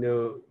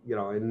no,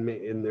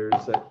 and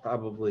there's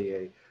probably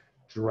a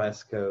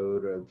dress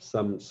code of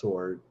some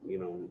sort.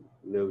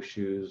 No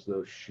shoes,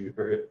 no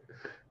shirt,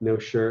 no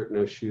shirt,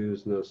 no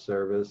shoes, no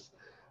service.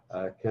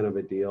 Kind of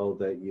a deal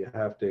that you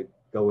have to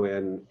go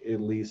in at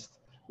least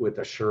with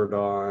a shirt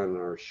on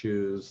or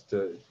shoes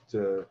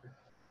to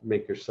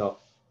make yourself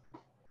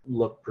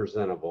look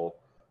presentable.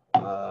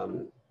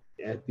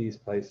 At these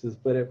places,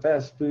 but at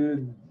fast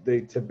food, they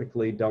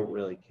typically don't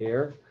really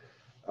care,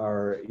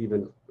 or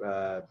even,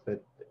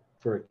 but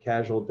for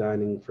casual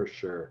dining, for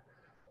sure.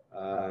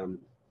 Um,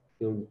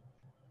 and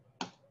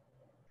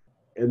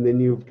then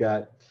you've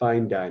got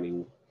fine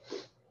dining.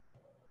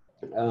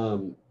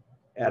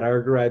 At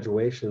our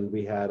graduation,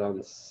 we had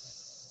on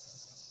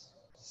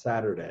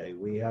Saturday,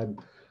 we had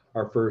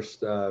our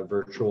first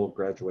virtual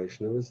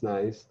graduation. It was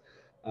nice.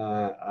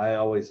 I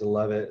always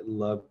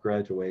love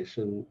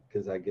graduation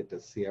because I get to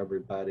see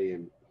everybody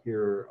and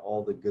hear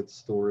all the good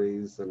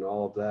stories and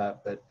all of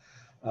that. But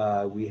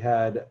we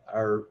had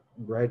our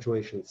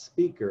graduation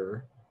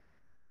speaker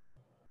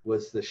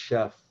was the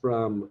chef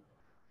from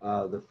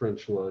the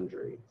French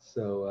Laundry.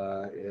 So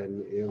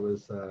and it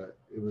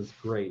was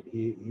great.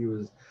 He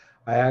was.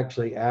 I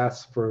actually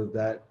asked for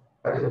that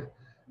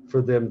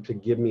for them to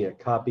give me a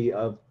copy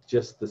of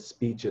just the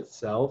speech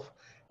itself.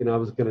 And I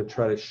was going to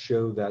try to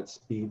show that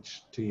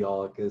speech to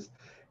y'all because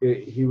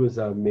he was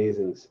an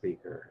amazing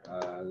speaker.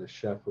 The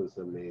chef was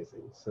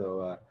amazing.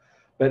 So,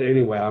 but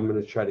anyway, I'm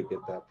going to try to get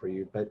that for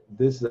you. But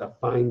this is a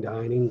fine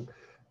dining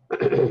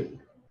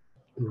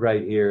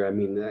right here. I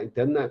mean,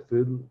 doesn't that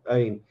food, I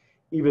mean,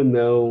 even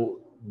though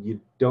you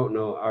don't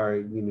know, or,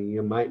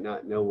 you might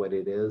not know what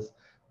it is,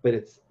 but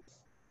it's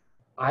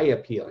eye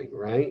appealing,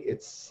 right?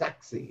 It's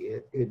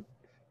sexy. It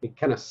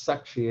kind of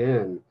sucks you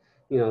in.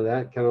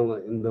 That kind of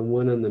like in the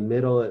one in the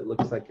middle, it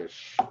looks like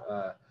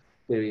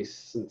maybe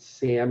some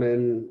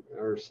salmon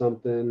or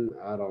something.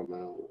 I don't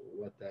know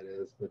what that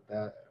is, but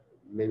that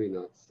maybe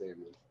not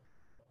salmon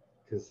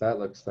because that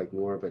looks like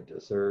more of a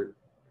dessert.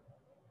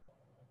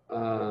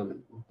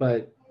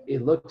 But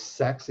it looks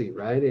sexy,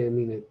 right? I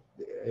mean,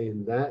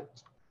 and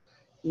that,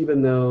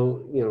 even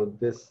though,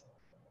 this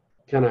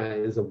kind of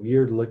is a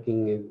weird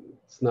looking,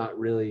 it's not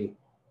really,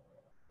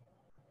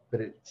 but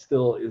it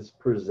still is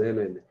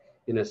presented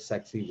in a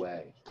sexy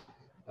way.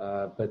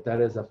 But that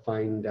is a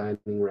fine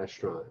dining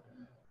restaurant.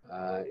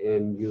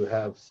 And you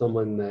have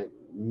someone that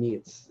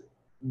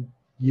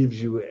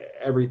gives you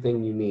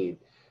everything you need.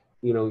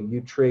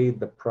 You trade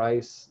the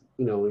price,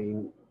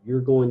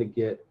 you're going to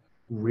get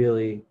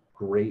really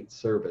great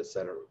service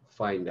at a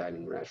fine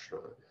dining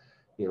restaurant.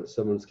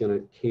 Someone's going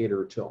to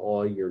cater to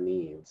all your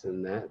needs.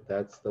 And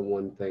that's the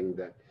one thing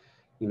that,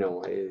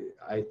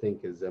 I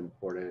think is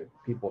important.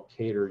 People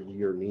cater to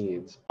your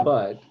needs,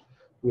 but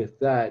with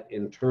that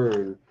in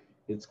turn,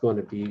 it's going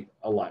to be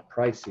a lot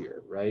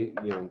pricier, right?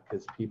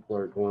 Because people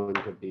are going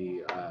to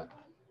be,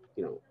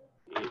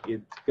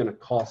 it's going to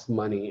cost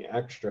money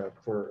extra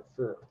for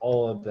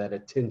all of that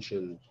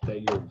attention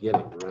that you're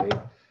getting, right?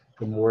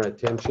 The more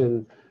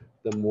attention,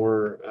 the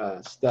more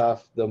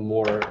stuff, the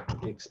more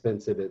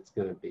expensive it's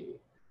going to be.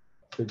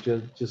 So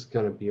just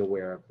kind of be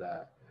aware of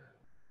that.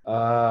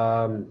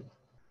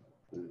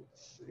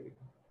 Let's see.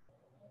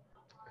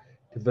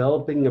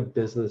 Developing a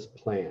business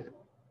plan.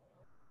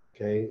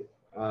 Okay.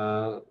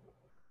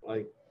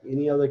 Like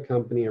any other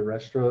company, a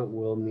restaurant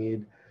will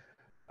need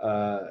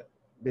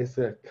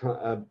basically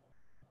a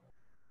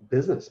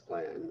business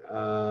plan.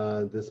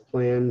 This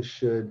plan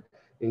should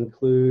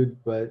include,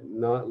 but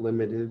not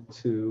limited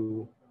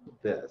to,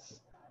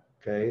 this.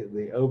 Okay,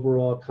 the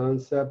overall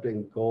concept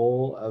and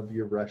goal of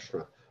your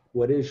restaurant.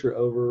 What is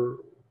your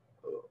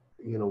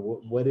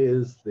what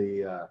is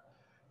the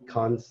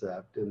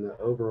concept and the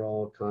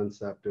overall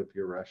concept of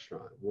your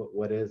restaurant?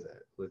 What is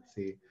it? Let's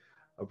see.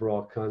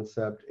 Overall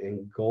concept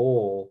and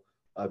goal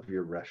of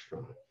your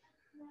restaurant.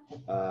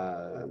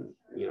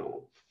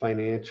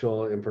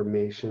 Financial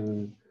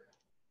information,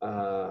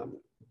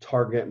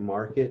 target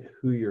market,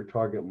 who your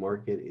target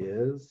market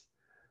is,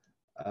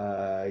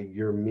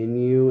 your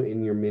menu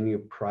and your menu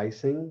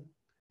pricing,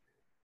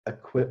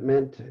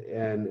 equipment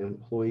and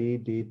employee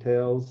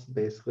details,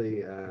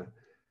 basically,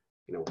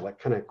 what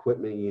kind of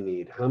equipment you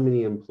need, how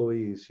many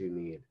employees you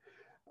need,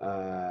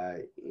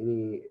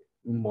 any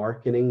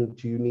marketing,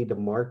 do you need to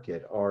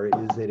market, or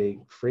is it a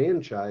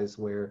franchise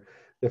where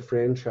the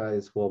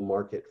franchise will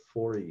market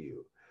for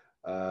you?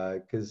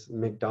 Because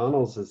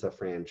McDonald's is a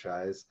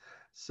franchise,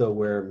 so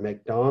where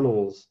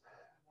McDonald's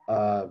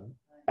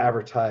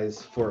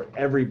advertise for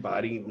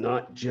everybody,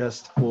 not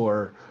just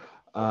for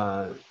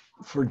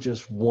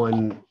just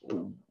one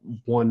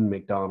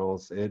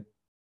McDonald's. It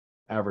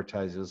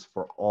advertises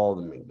for all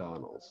the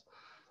McDonald's.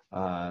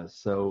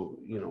 So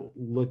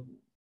look,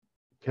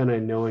 kind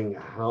of knowing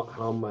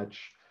how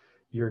much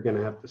you're going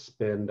to have to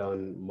spend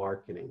on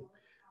marketing,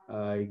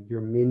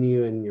 your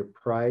menu and your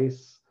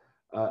price,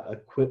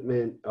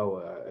 equipment,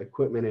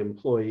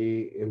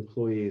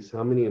 employees.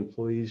 How many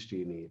employees do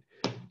you need?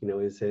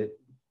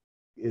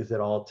 Is it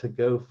all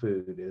to-go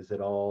food? Is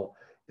it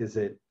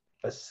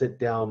a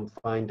sit-down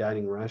fine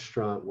dining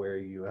restaurant where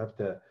you have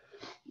to,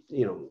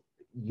 you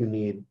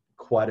need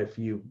quite a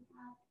few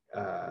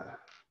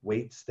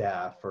wait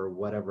staff or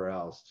whatever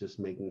else, just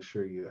making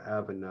sure you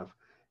have enough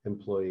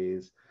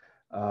employees.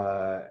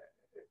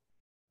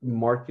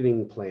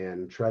 Marketing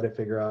plan, try to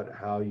figure out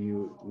how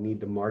you need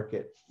to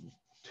market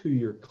to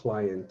your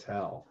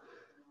clientele.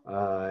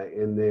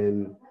 And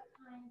then,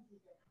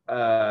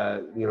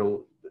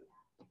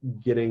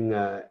 getting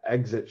an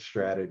exit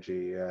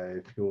strategy,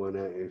 if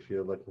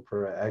you're looking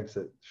for an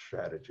exit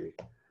strategy.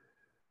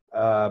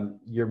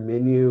 Your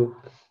menu,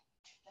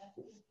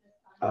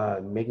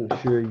 making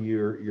sure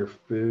your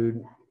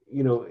food,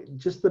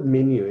 just the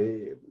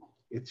menu,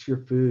 it's your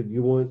food.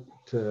 You want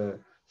to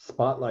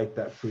spotlight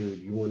that food.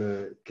 You want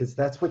to, because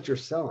that's what you're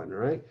selling,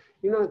 right?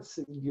 Yes,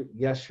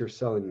 you're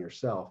selling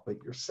yourself, but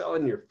you're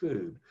selling your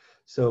food.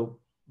 So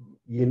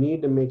you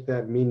need to make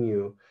that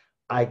menu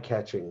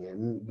eye-catching,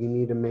 and you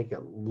need to make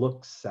it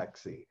look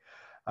sexy.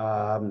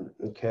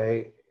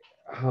 Okay,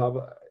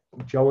 do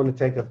y'all want to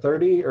take a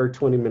 30 or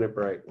 20-minute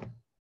break?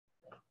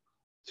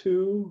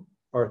 2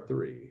 or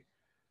 3?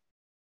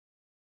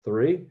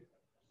 3?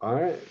 All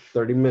right,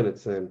 30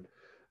 minutes then.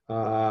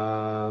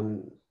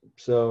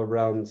 So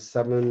around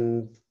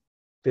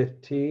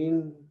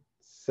 7:15,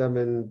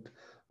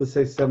 let's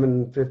say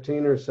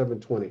 7:15 or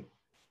 7:20.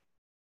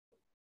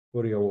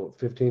 What do y'all want,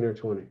 15 or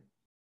 20?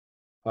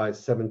 All right,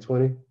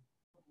 7:20.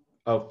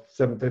 Oh,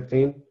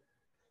 7:15.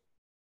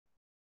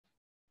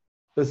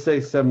 Let's say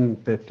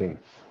 7:15.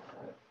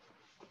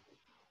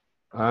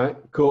 All right,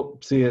 cool.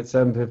 See you at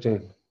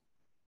 7:15.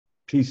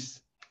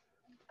 Peace.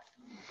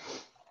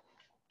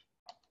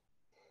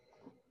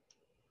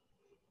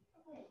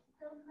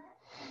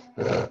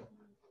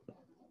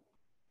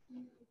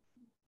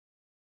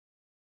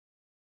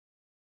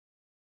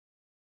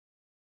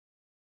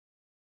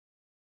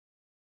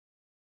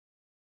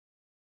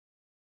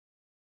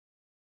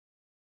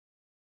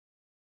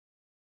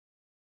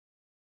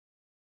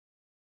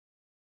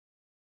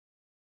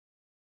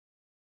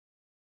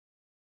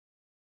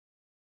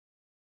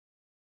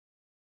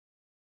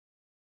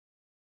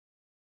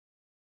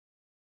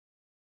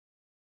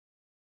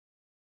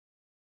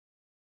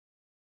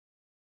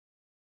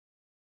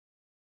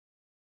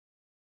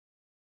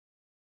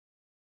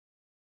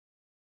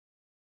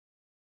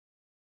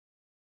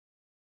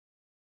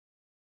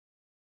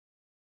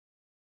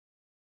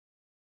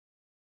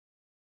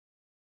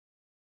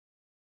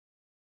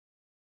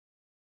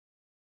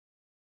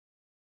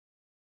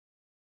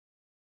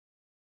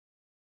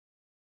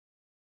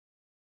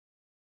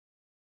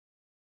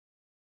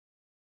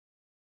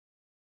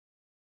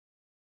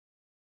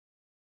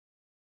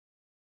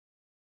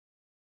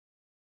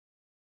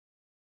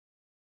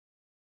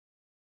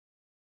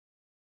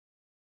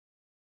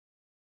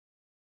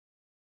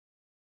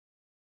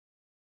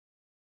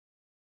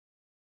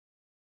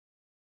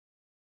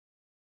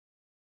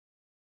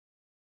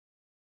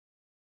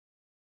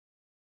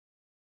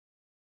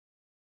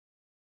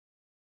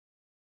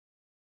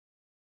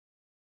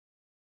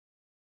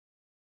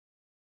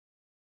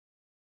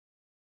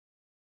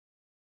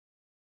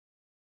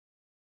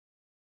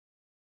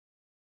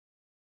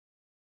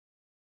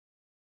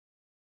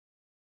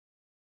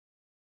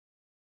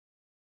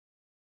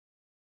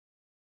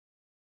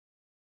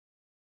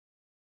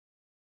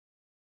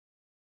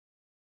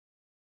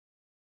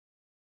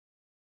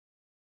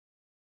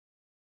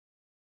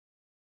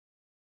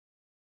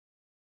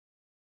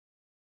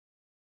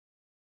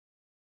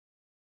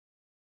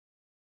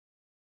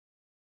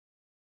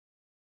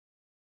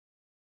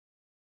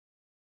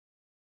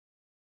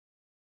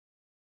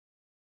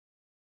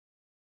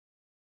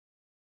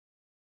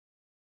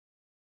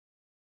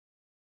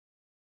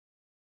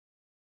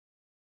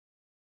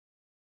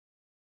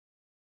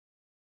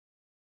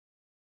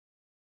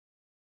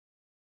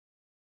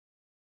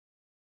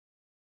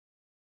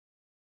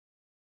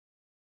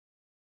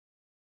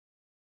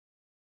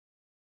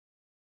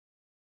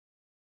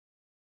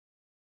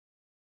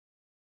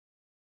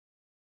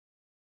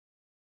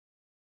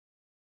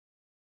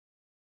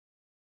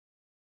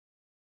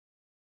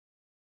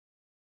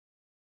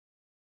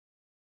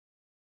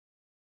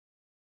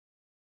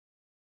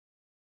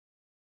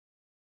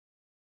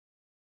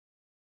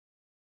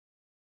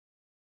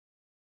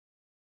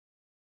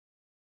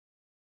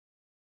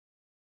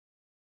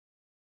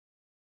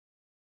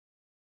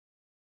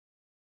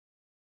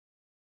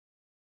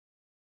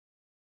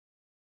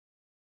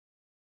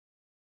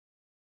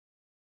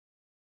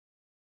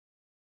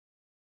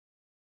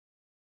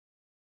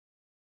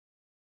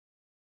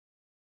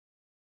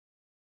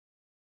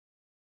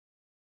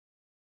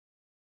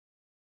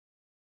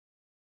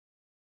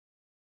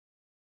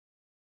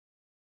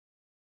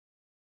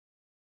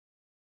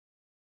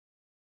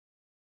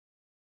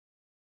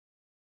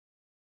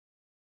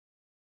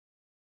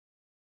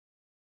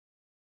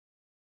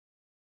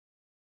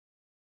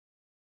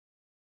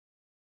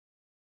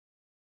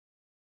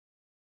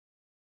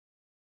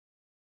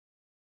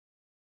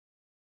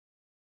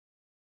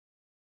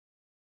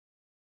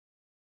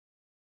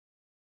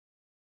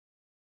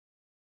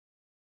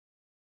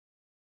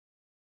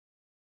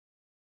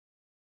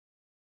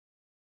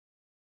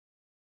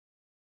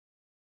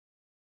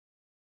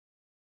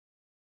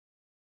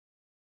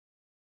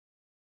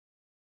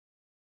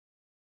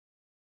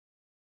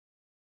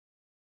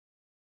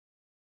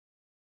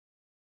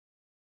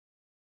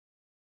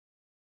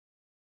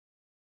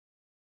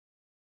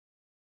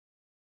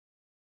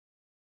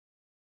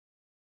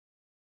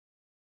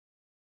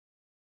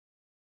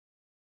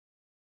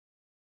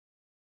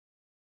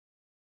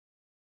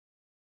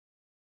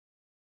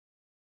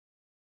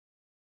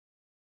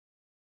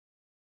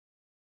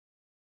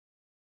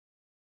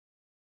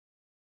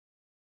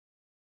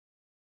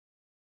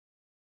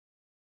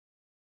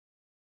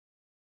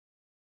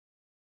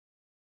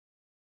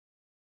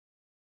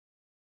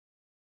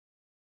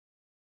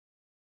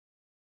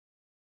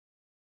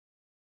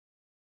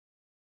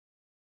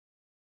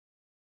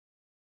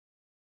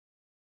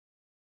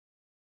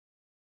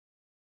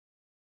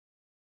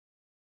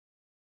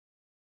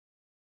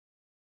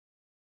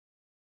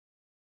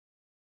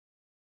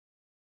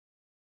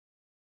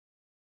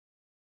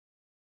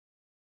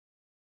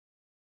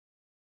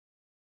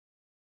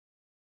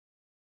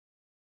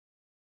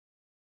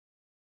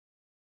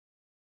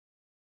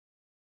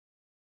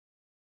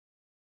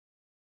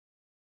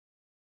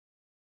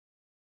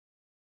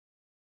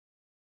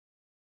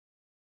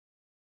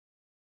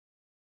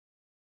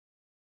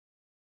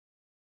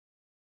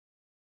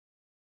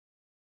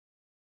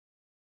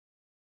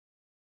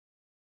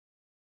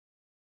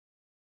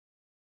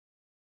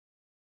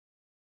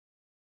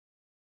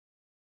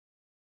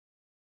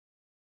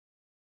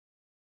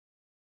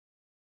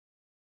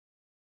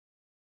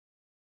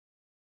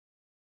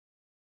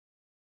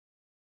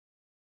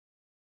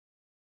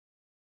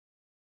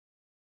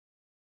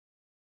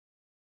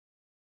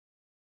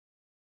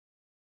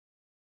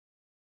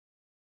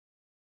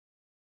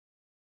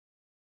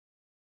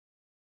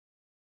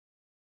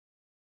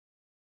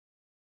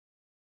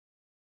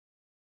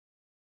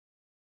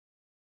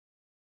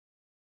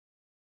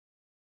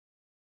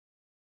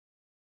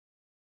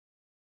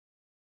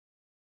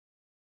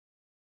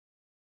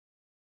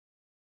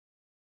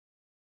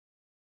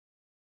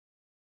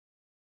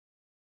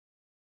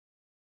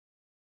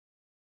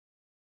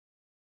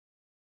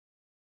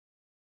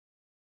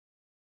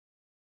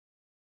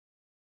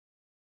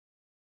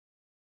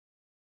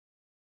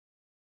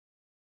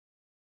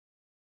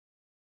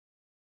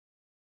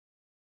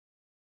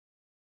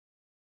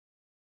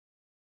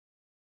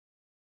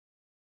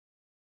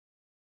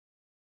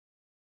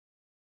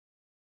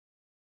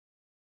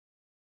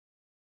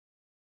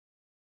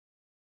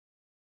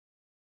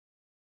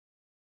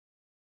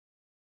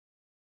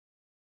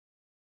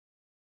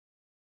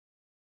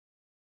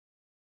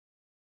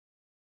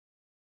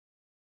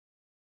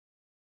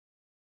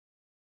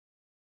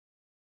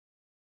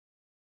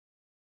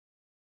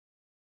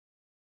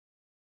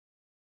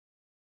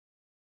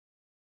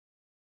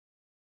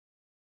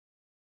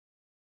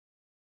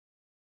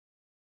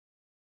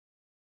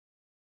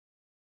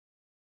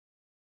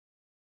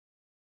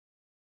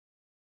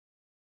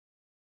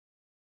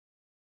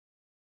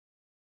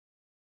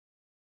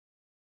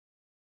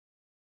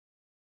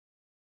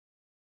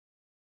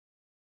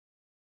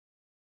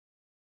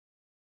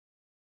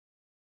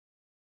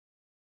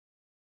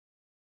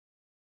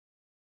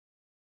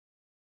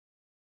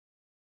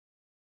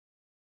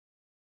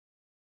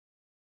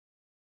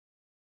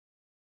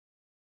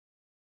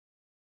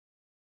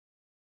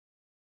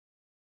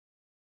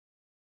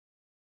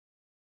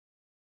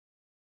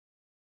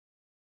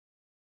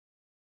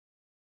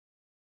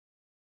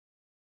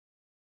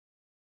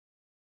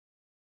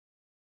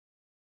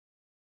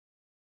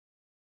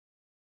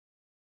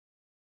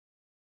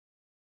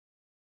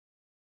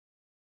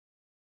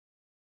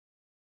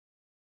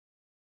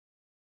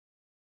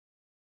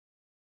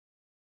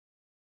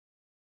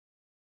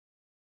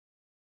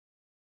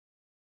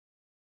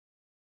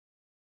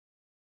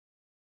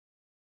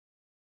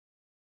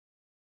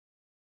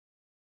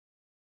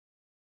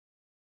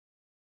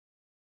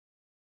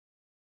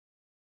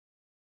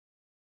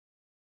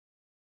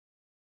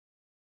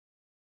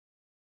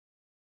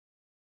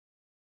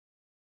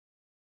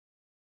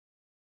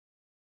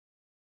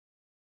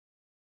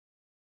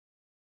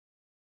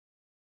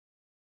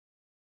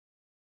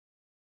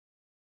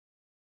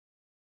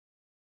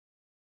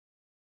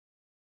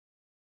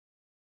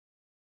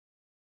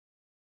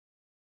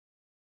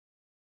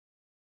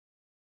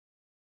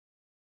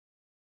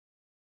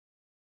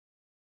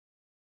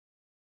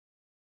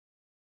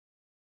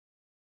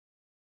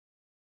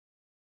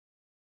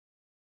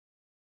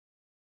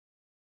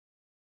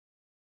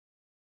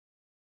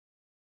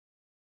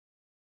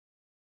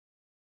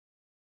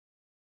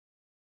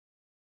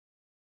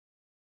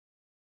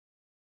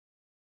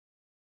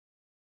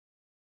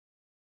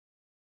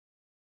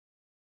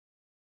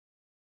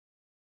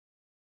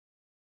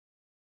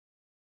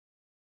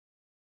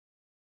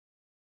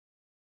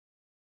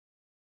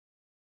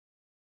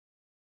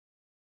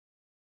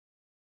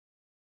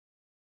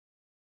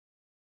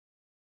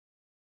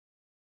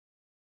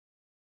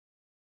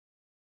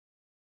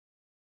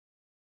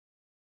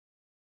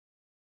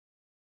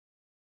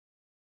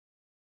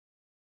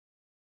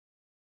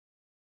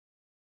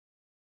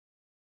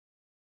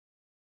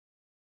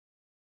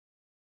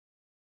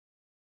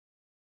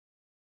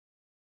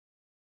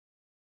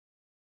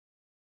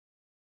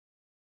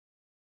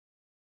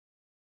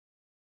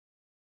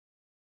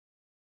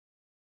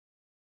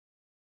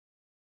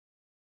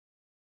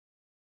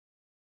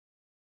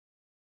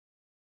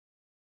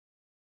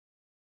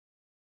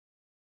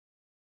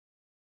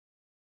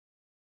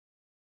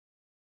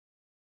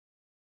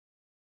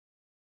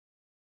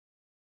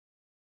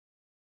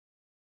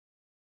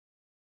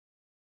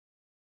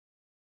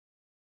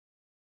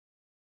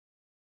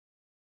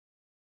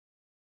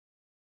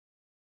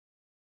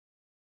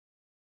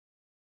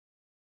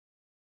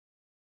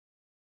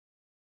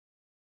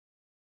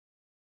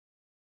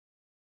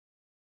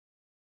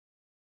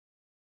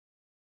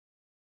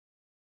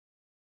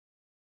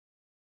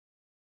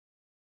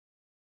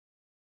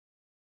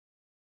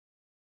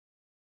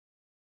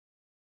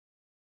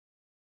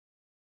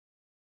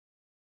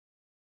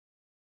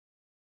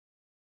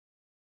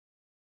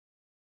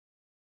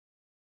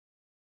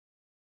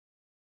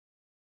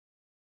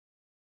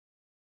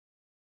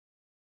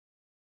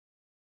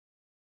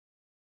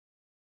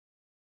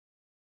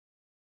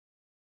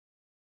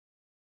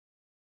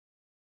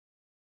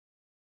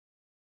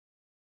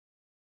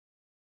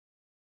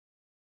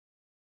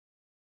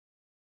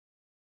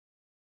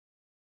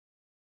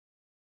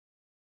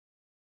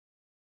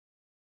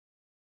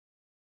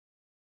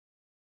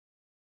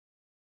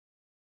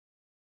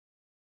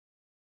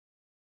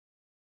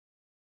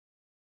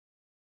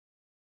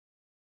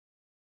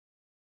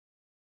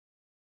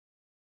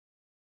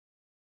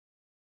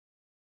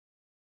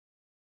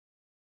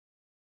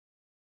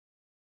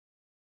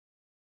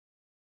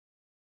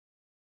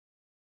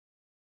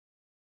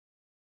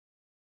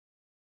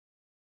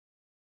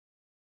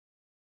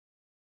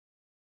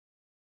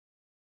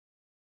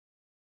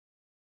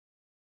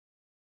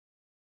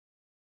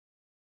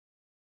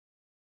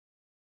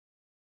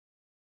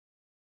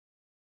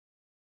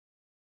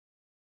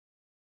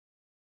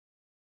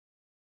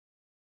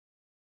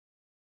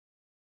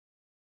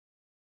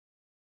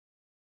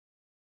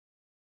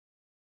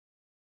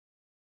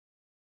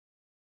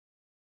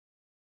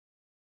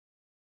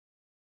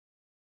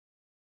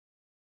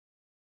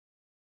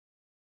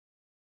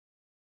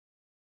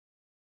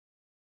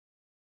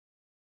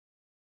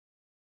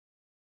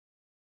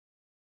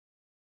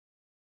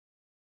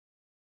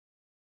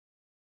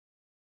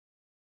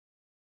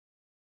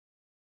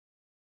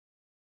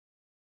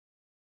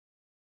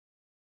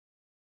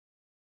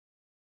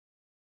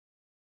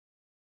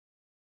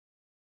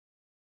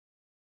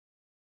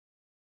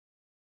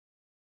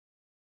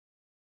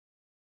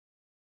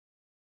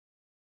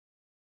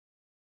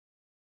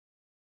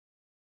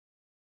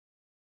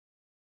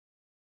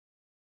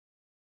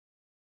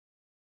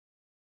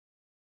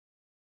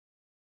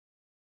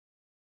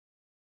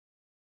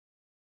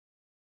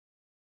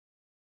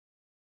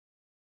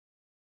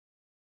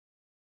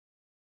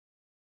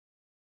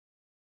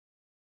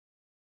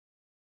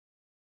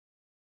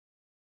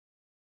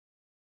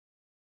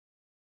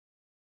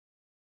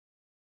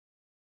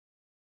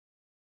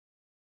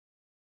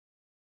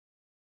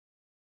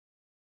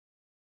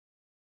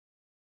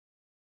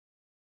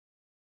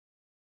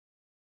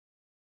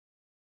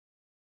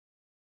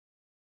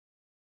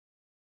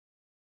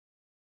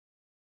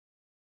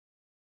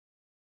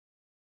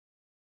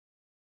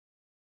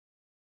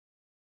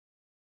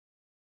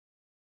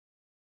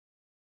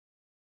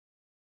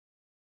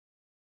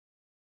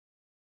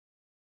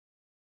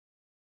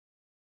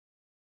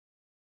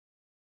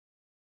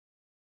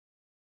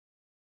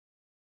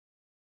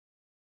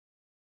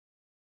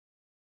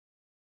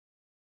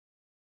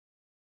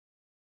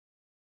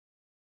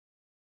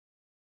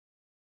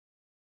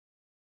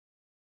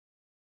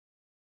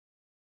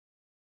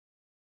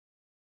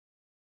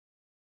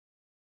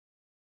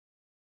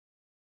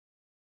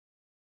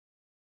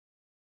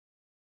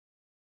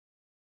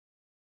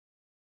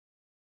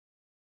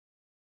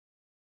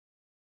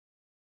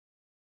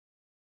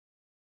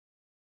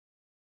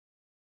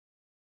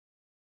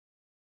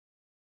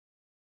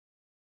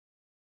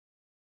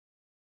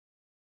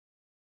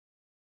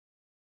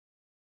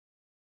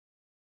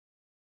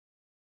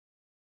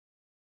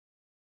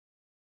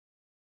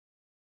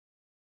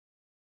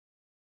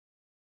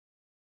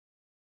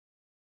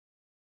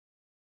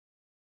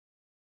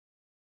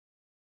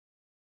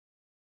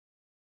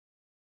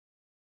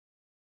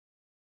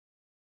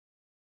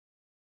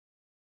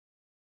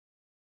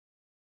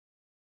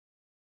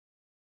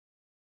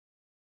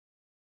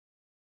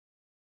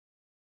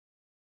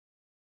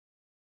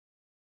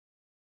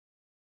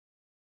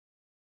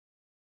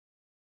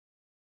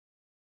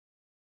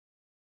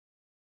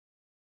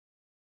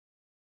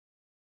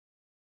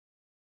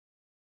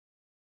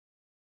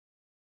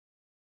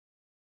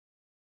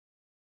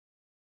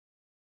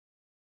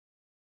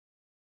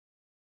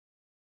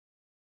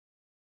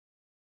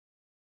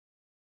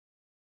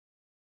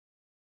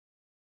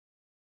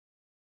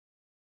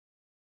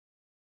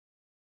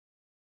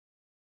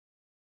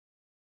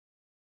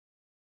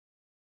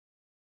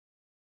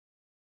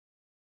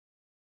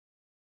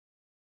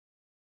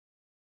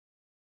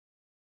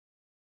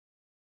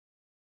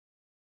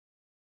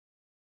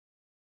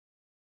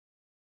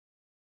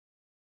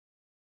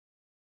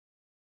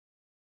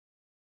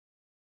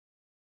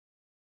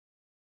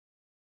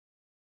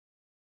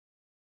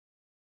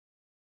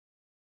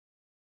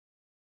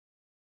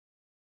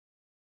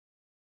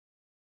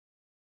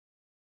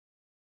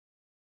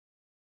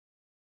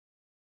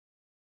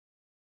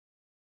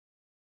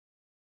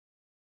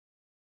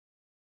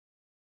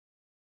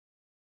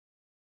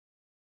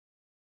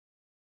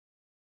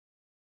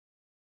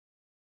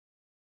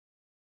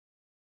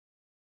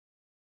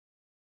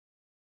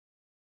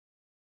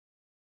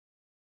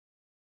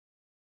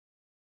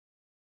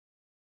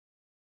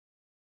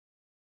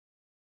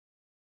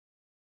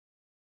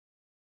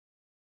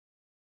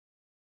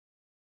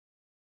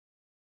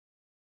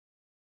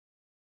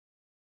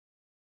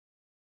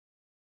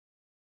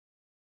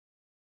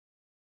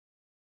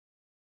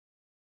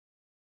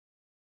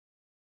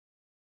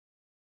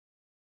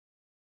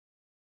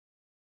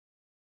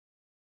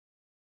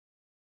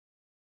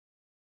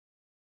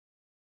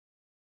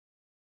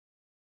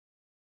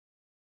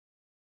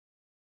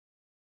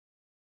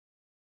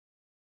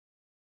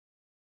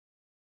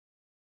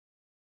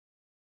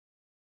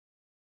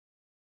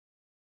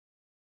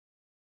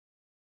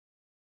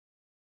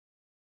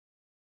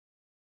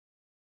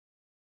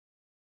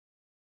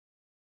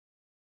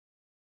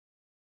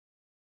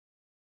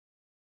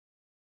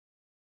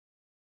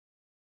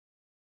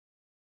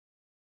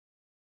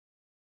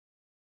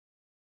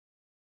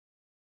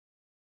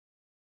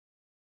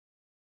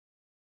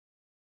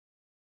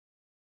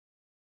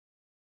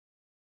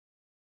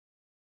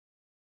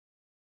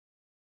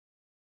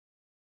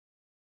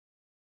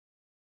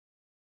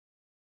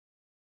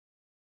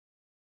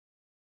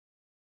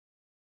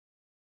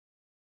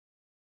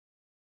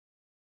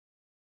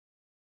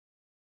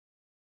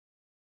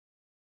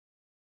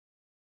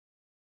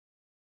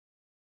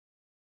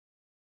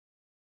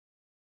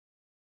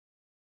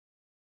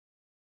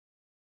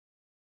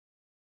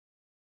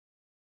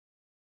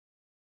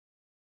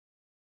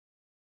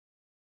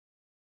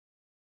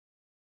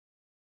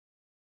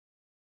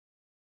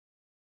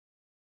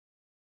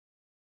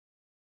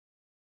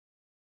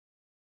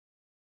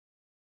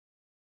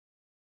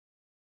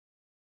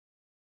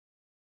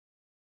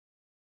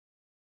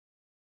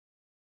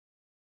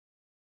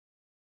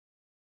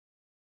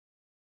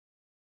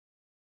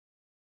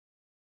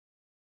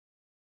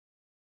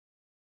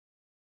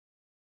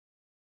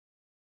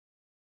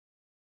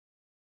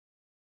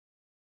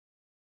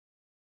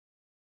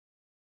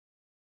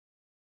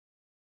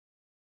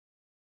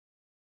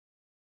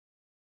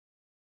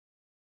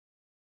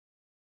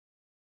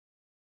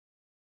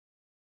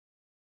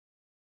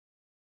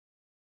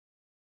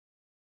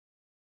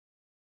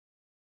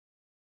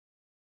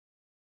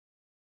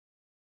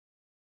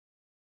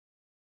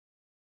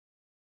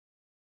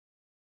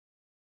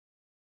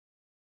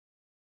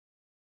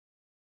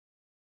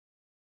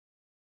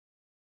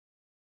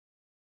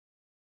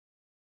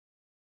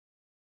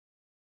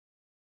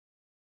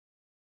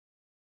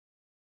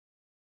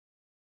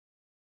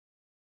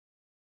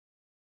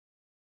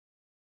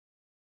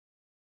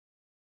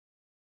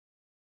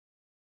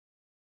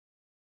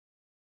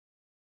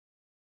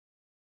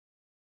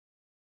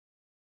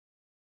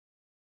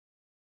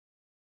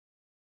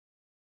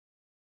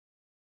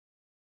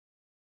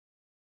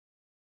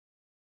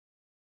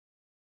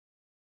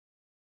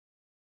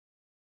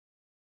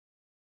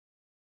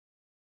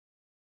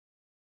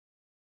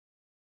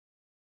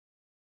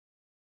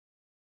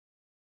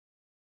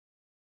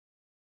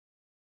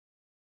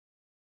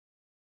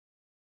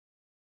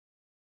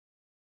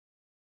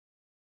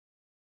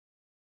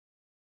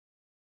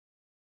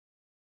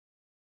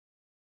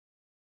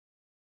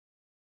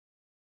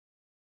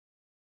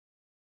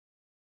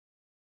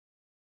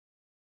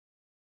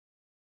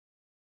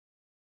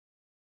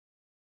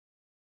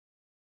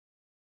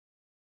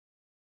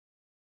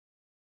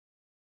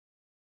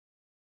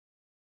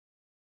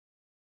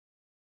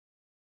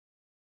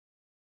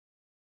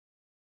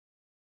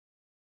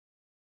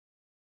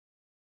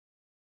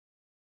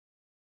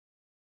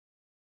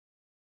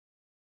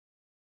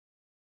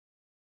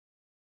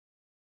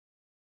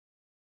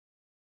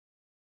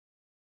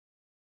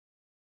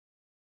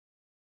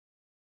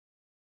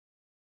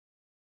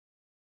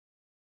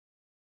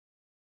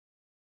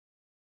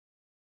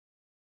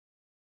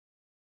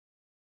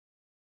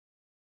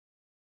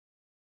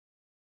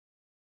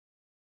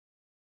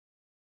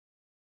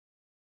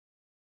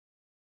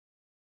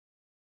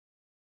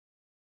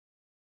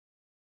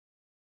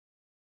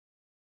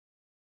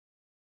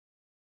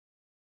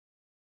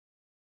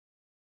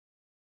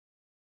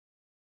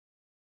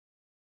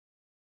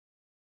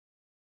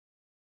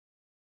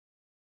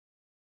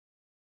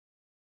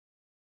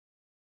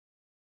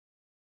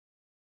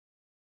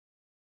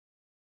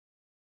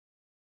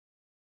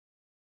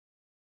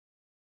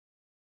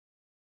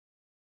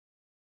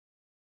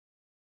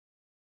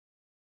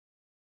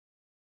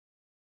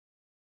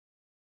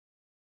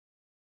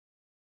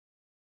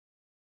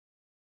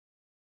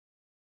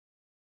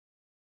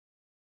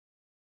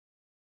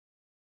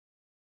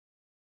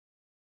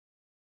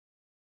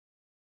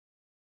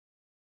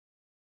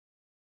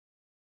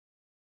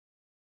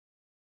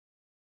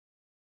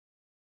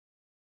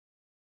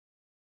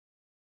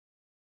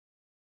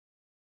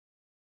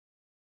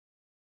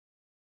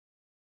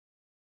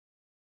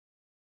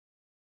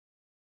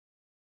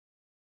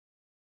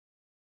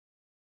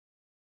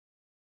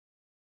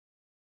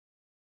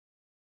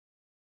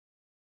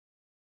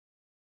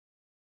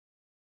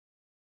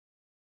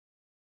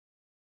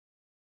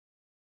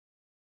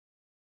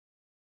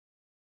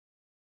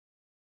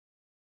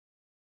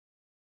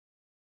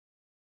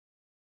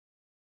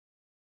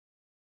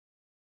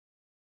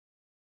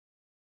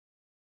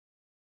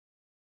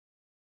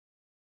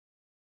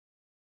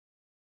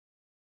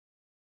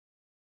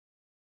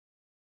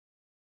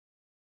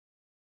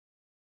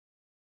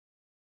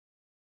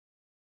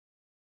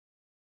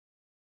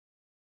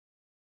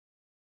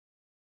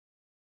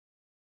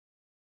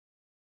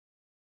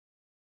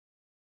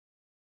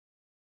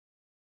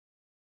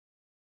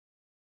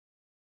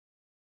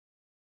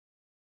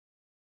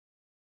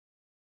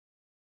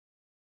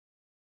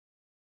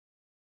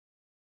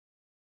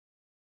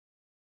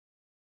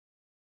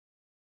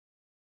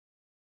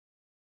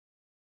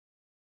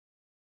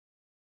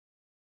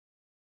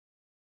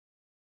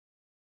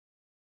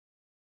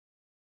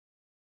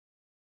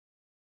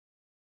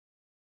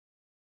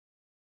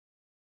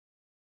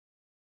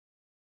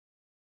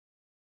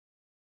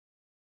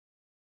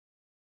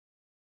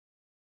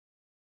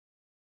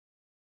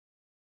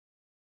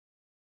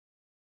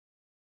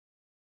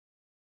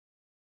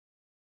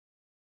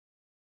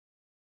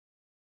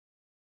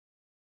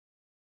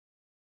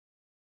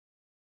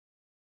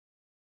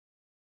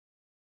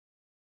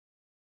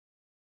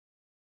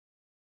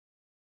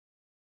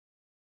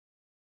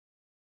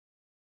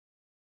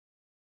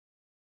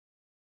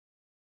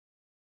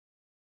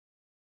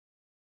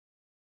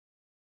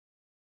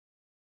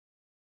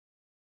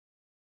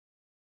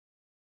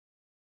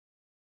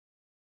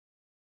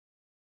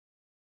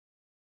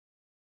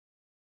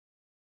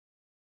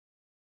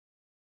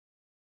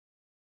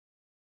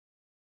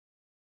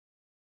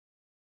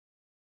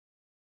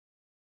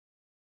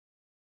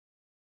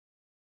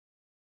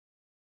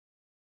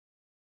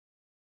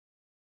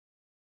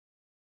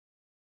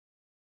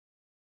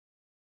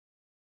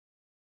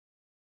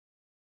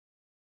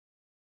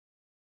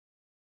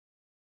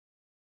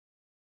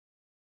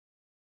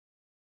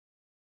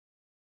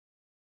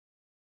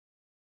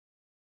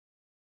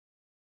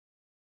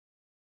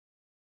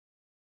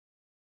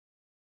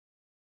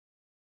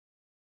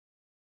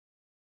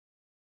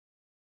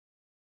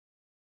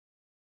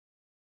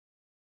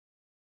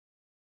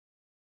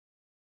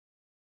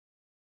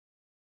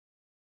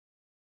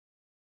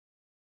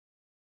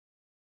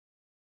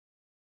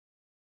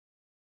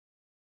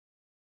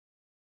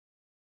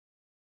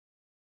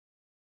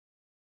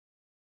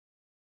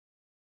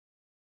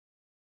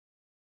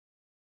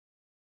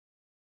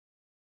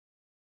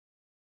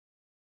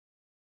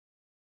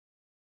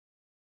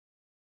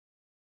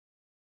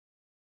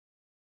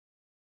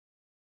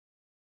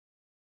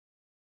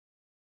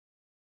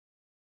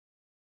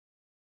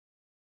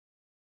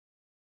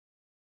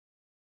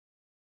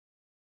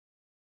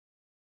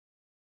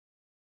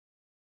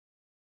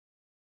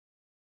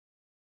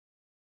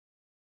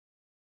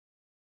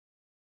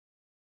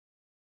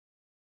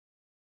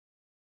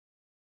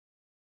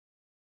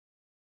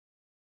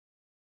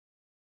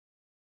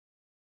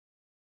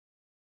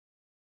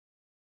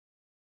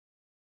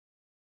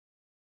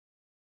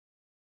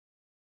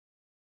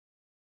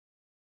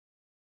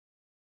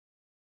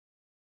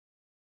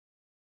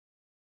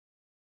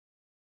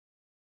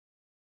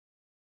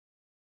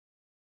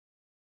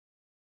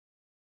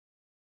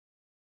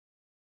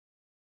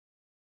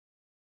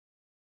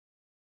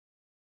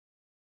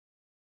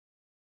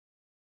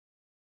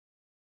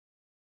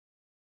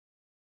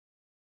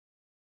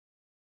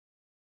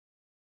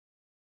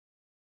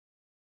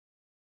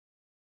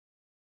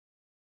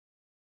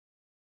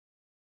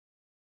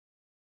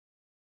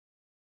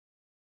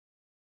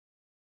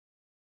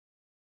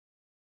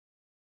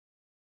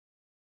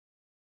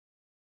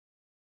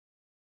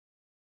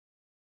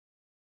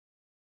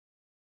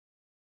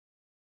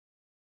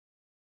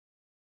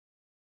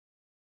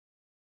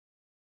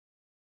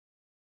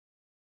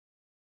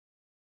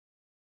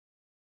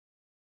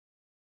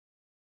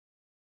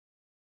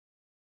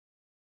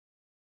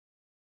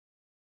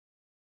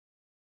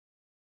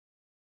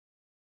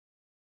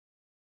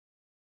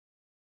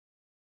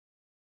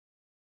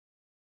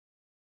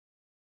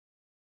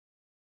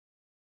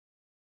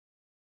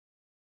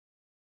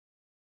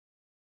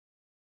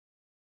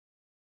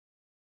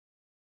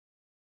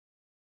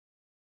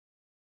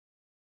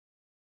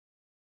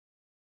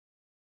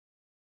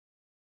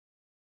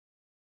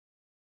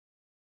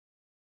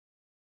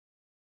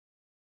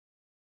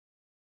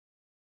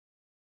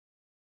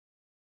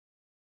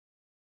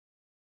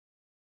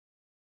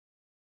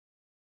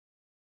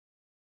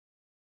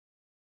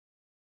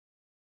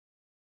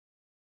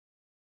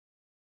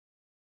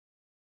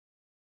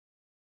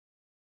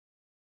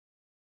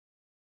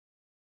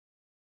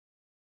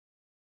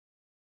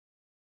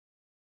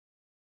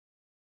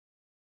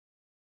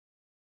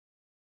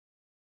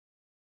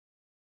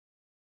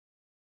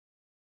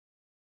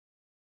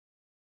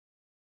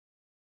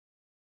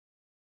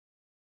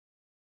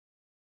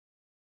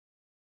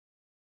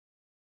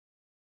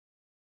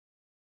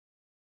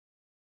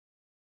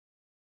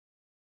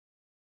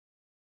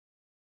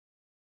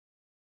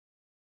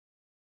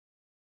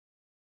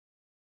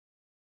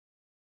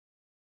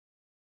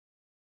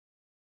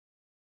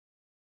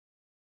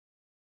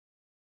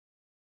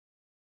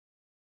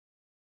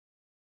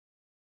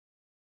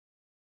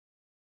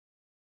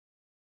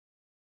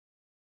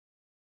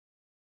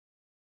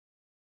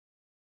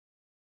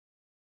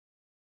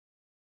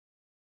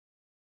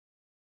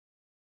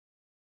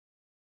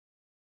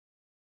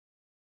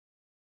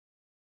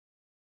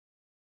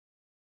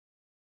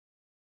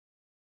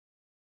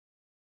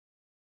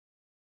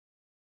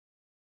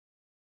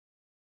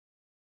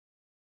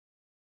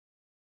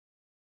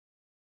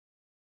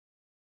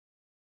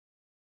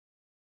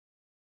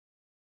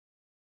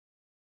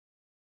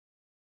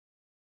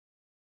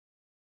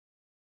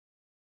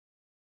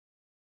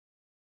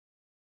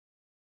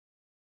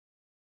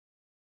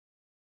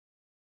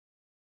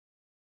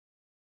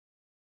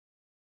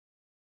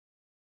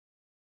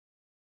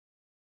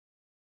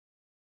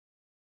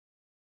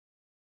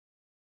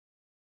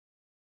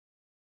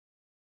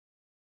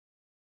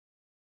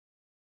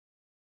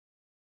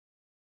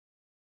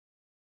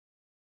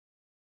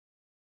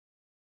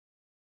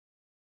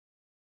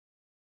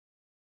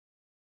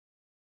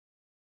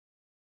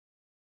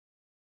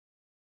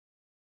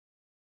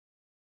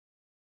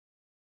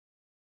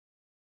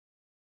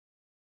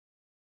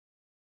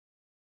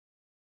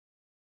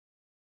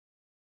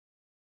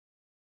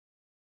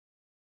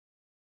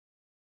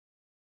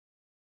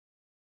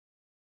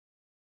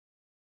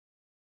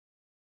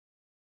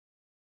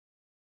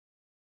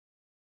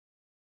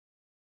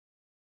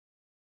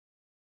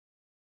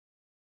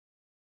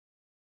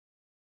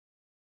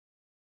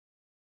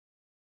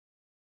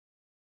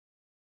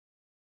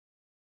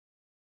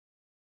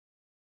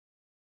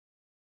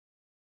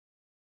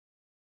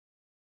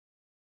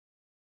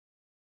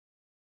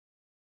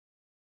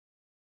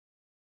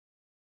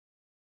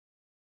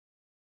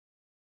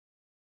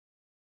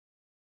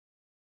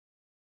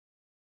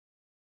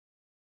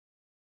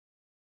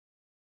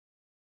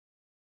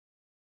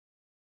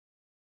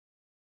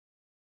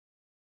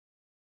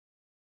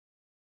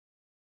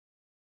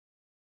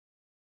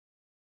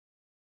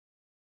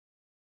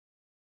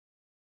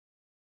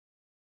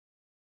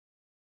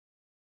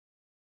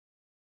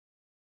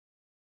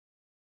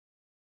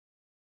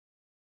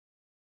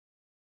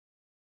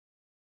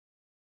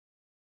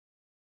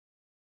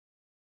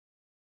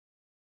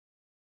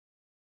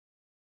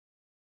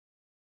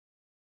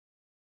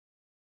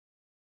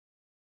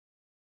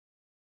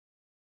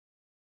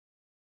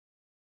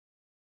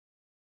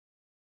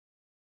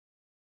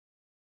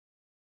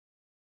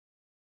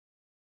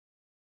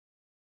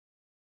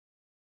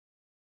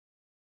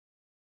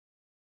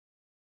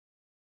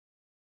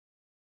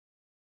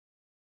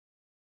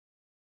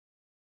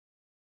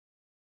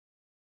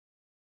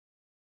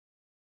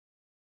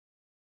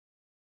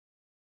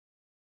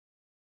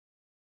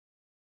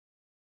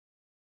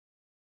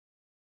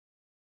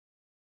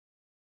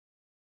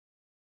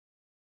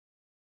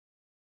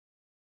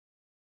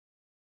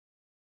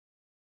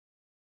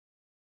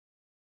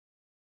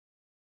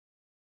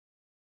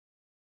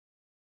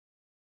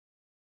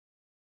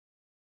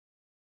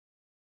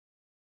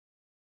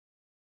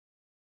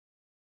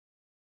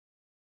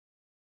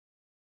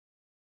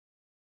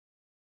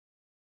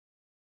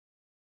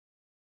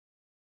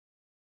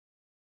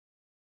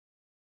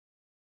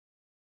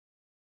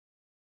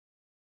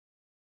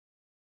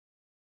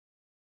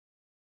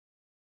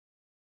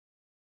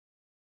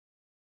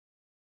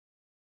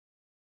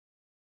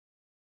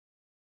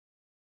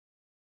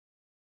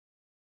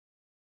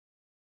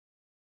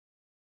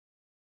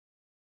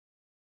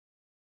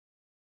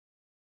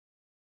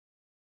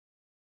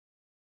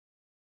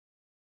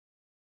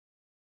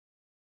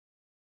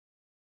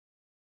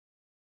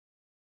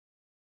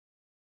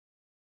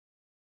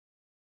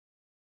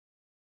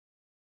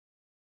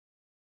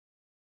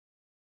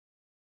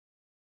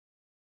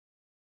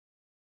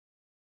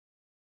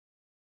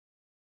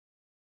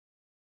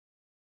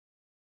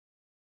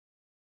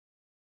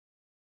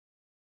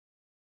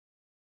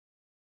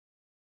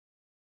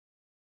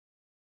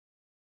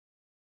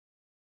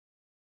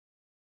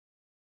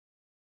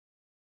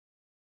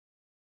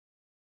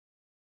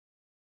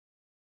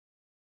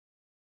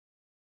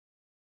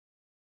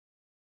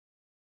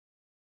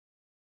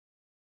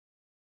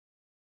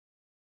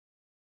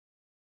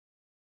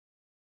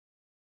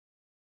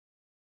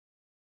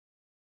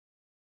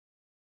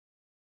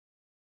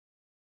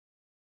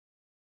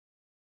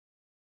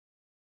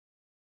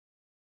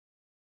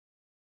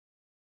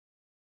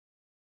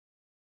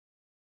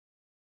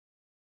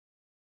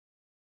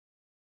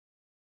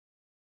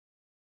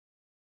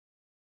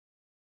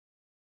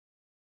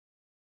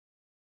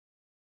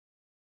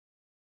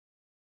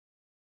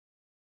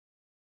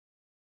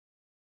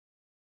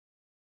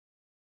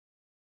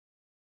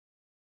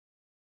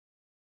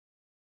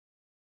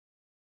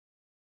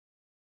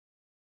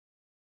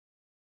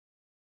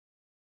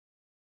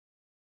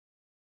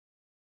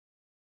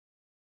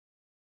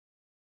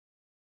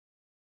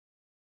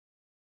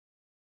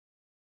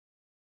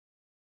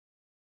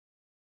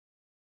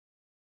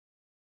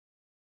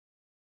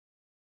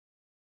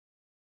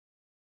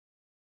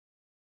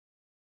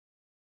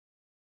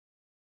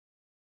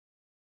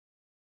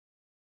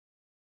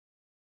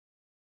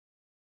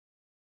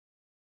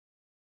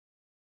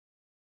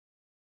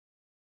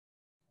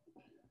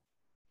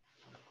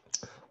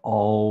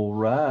 All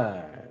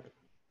right.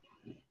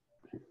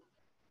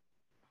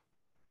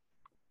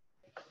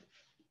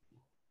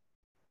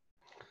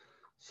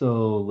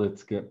 So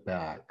let's get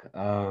back.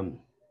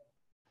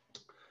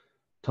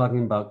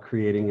 Talking about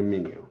creating a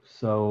menu.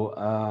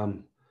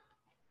 So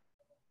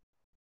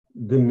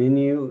the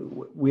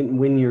menu,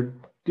 when you're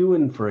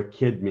doing for a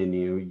kid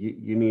menu,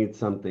 you need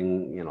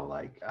something, you know,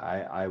 like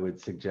I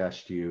would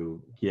suggest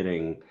you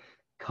getting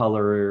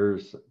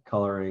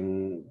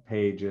coloring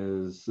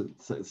pages,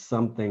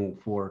 something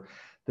for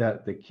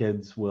that the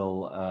kids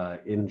will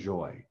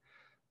enjoy,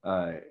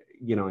 uh,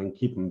 you know, and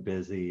keep them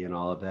busy and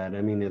all of that.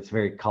 I mean, it's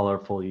very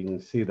colorful. You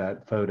can see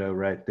that photo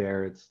right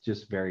there. It's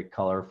just very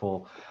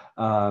colorful.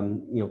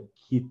 You know,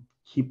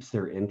 keeps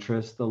their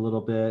interest a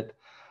little bit.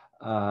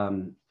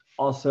 Um,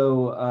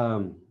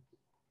 also,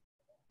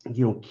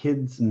 you know,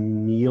 kids'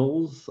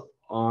 meals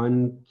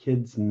on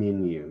kids'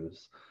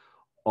 menus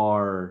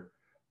are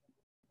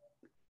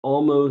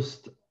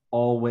almost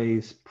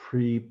always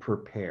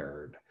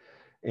pre-prepared.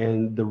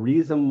 And the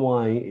reason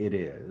why it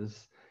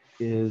is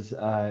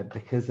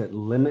because it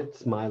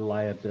limits my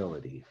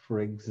liability.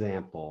 For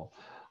example,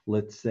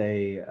 let's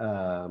say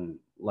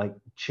like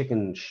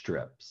chicken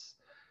strips.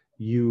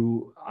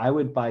 I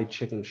would buy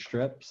chicken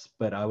strips,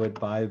 but I would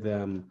buy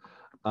them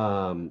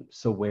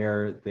so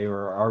where they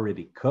were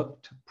already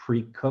cooked,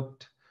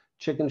 pre-cooked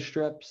chicken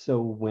strips.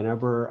 So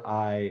whenever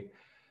I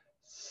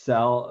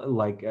sell,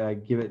 like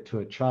give it to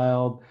a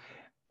child,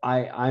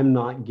 I'm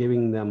not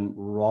giving them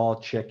raw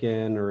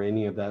chicken or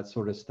any of that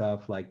sort of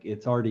stuff. Like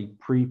it's already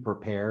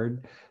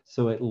pre-prepared.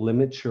 So it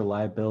limits your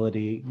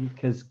liability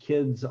because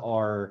kids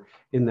are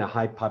in the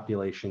high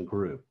population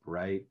group,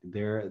 right?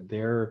 They're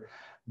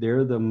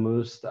the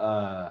most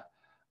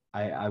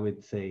I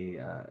would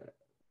say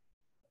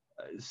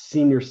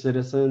senior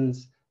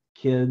citizens,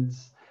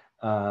 kids,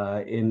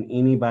 and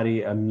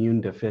anybody immune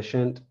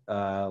deficient,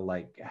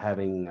 like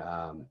having,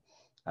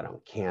 I don't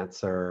know,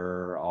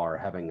 cancer or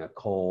having a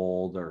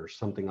cold or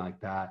something like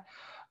that.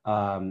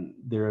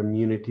 Their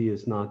immunity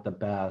is not the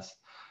best.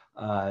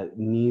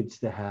 Needs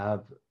to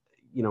have,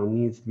 you know,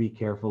 needs to be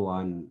careful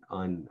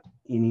on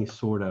any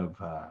sort of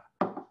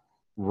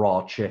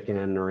raw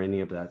chicken or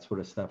any of that sort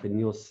of stuff. And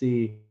you'll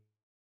see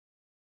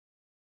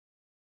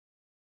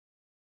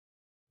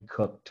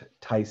cooked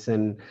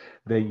Tyson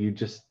that you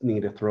just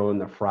need to throw in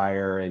the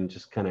fryer and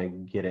just kind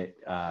of get it,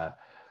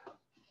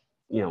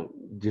 you know,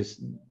 just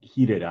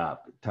heat it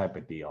up type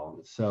of deal.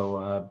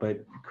 So,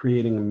 but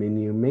creating a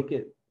menu, make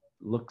it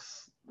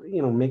looks,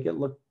 you know, make it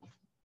look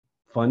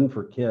fun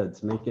for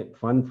kids, make it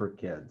fun for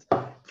kids.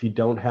 If you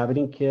don't have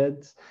any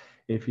kids,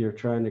 if you're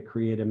trying to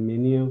create a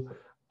menu,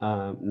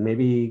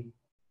 maybe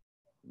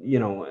you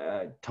know,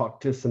 talk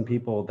to some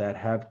people that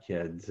have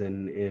kids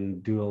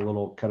and do a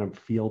little kind of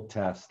field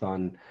test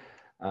on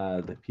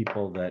the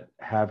people that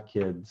have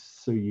kids,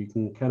 so you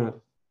can kind of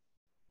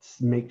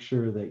make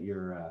sure that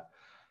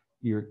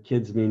your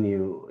kids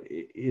menu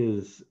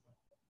is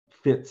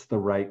fits the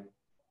right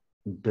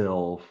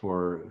bill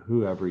for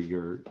whoever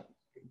you're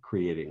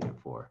creating it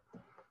for.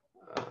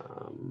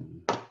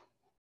 Come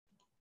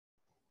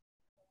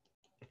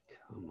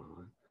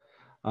on.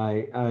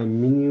 I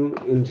menu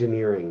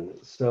engineering.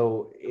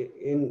 So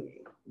you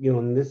know,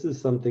 and this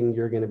is something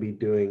you're going to be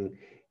doing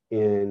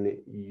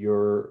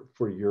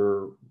for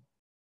your,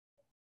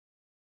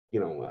 you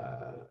know,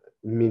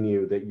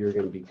 menu that you're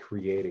going to be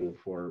creating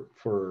for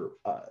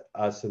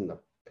us in the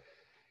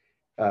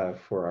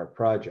for our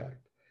project.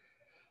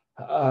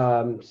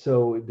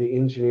 So the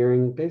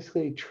engineering,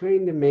 basically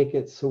trying to make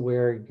it so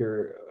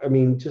where I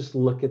mean, just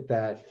look at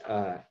that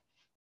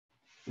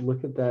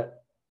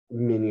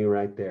menu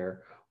right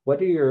there. What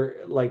are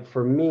your, like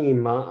for me,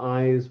 my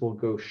eyes will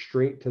go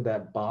straight to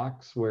that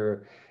box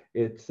where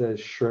it says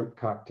shrimp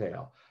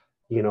cocktail.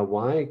 You know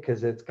why?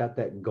 Because it's got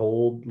that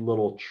gold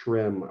little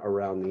trim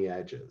around the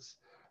edges,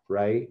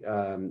 right?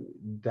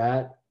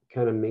 That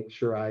kind of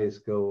makes your eyes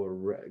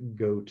go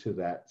to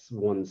that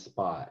one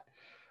spot.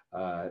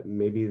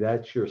 Maybe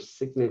that's your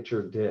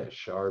signature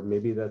dish, or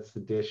maybe that's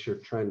the dish you're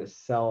trying to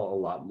sell a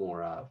lot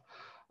more of.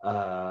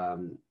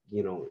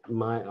 You know,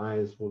 my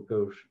eyes will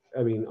go,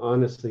 I mean,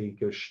 honestly,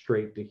 go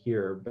straight to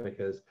here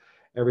because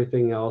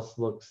everything else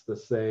looks the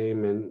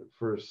same. And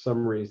for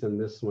some reason,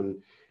 this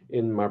one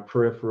in my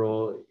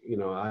peripheral, you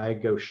know, I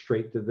go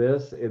straight to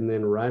this. And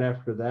then right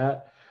after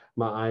that,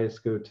 my eyes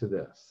go to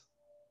this.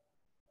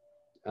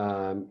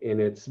 And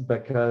it's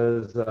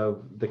because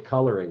of the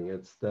coloring.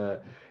 It's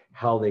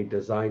how they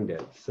designed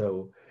it.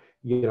 So,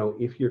 you know,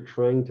 if you're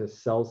trying to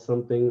sell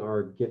something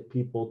or get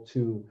people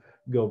to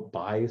go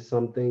buy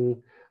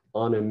something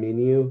on a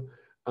menu,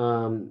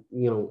 you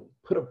know,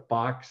 put a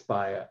box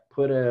by it,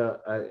 put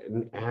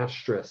an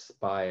asterisk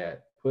by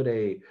it, put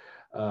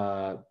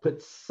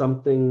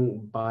something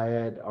by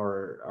it,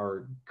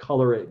 or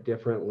color it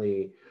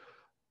differently,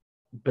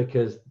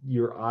 because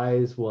your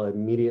eyes will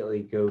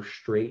immediately go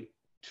straight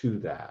to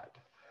that.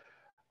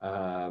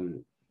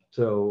 Um,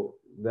 so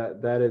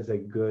that is a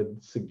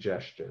good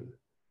suggestion.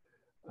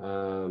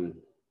 Um,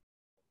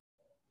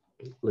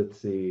 let's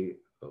see.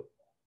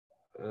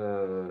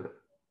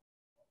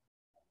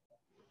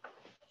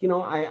 You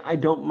know, I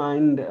don't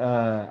mind.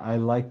 I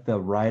like the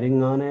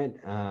writing on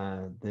it.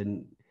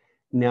 Then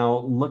now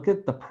look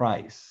at the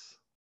price.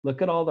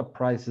 Look at all the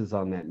prices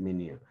on that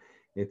menu.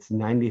 It's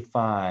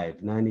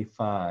 95,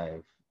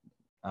 95,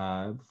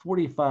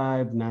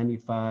 45,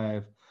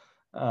 95.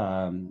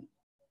 Um,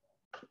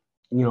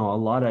 you know, a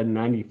lot of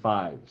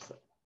 95s,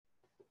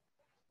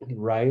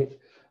 right?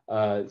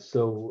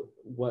 So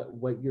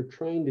what you're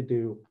trying to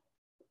do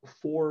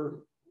for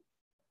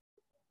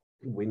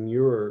when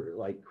you're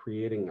like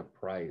creating a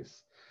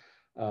price,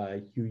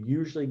 you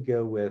usually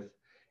go with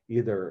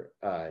either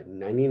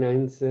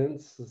 99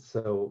 cents,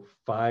 so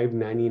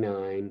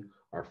 5.99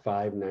 or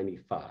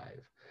 5.95.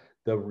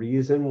 The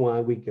reason why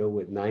we go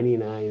with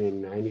 99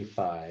 and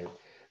 95,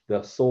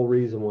 the sole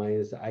reason why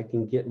is I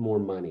can get more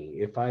money.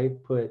 If I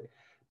put,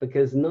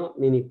 because not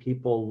many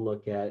people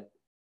look at,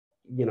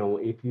 you know,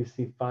 if you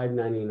see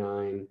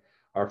 5.99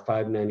 or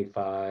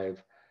 5.95,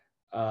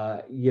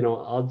 you know,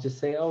 I'll just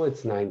say, oh,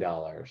 it's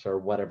 $9 or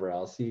whatever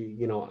else.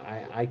 You know,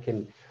 I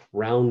can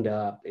round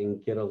up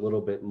and get a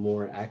little bit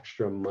more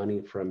extra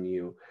money from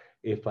you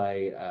if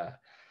I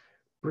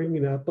bring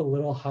it up a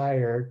little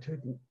higher to,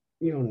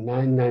 you know,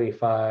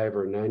 9.95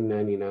 or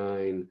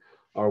 9.99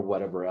 or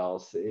whatever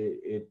else.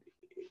 It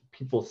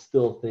people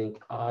still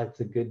think, oh, it's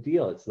a good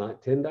deal. It's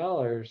not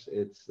 $10.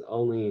 It's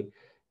only,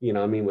 you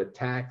know, I mean, with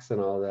tax and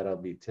all that, it'll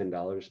be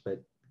 $10,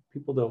 but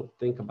people don't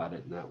think about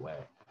it in that way.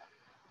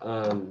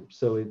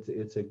 So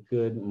it's a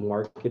good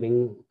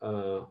marketing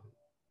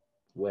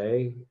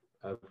way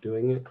of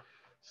doing it.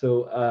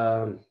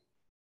 So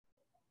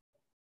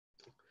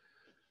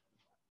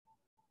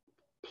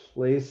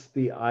place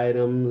the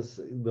items,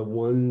 the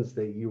ones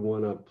that you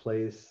want to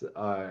place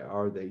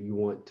or that you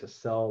want to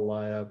sell a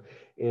lot of,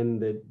 in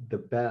the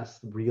best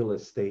real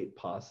estate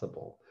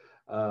possible.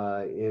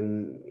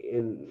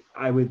 In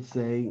I would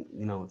say,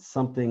 you know,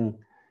 something,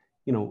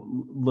 you know,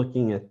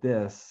 looking at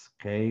this,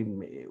 okay,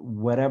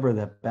 whatever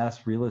the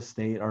best real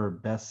estate or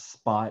best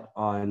spot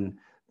on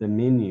the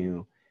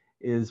menu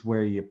is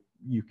where you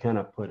kind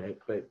of put it,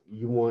 but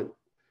you want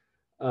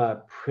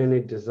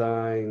printed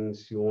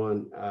designs, you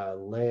want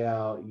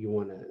layout, you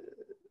want to,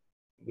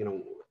 you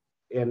know,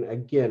 and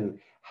again,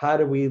 how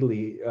do we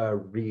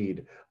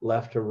read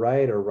left to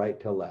right or right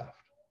to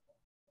left?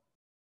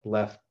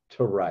 Left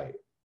to right,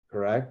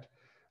 correct?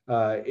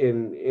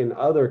 In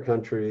other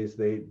countries,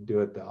 they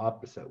do it the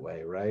opposite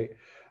way, right?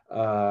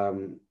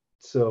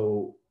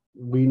 So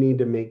we need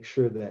to make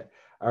sure that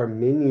our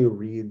menu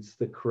reads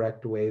the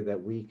correct way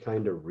that we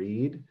kind of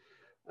read,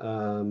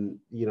 you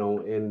know,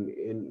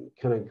 and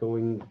kind of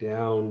going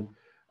down.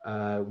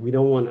 We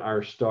don't want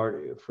our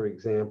start, for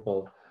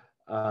example,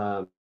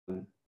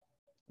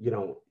 you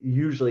know,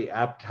 usually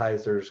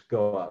appetizers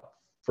go up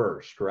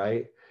first,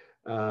 right?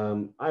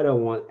 I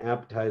don't want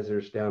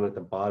appetizers down at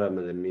the bottom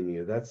of the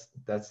menu.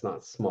 That's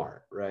not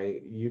smart,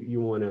 right?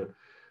 You want to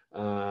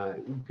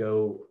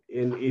go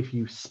in. If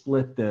you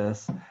split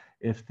this,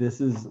 if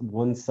this is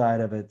one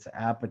side of its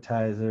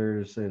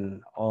appetizers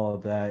and all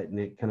of that, and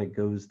it kind of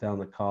goes down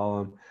the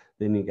column,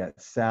 then you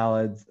got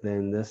salads.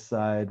 Then this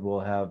side will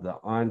have the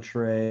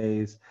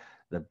entrees,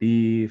 the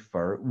beef,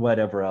 or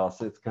whatever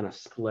else. It's kind of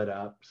split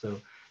up. So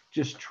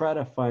just try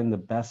to find the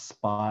best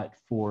spot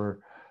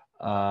for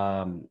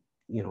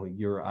you know,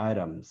 your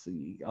items.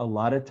 A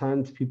lot of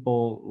times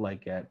people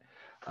like at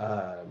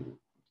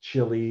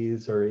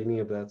Chili's or any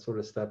of that sort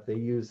of stuff, they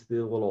use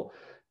the little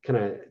kind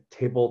of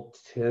table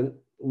tent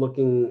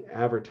looking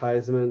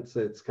advertisements.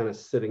 It's kind of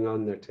sitting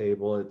on their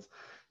table. It's,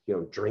 you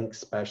know, drink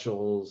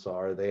specials,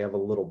 or they have a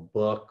little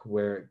book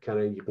where kind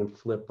of you can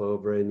flip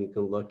over and you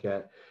can look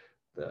at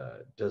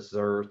the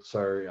desserts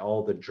or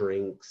all the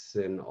drinks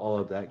and all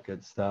of that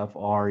good stuff.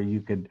 Or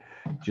you could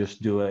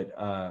just do it,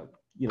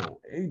 you know,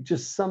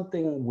 just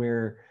something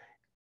where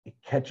it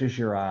catches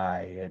your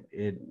eye.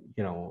 You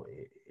know,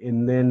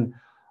 and then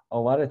a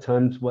lot of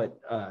times what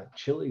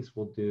Chili's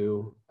will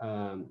do,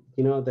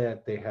 you know,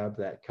 that they have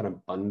that kind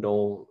of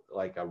bundle,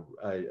 like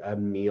a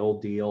meal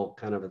deal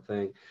kind of a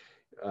thing.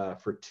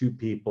 For two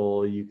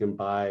people, you can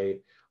buy,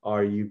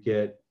 or you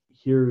get,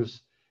 you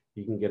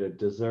can get a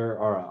dessert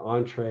or an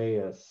entree,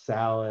 a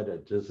salad, a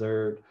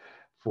dessert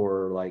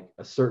for like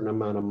a certain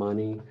amount of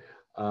money.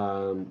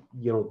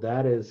 You know,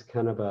 that is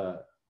kind of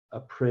a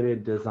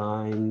printed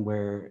design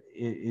where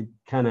it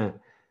kind of,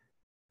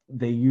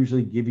 they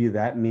usually give you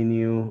that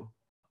menu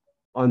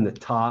on the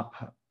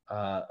top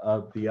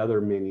of the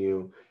other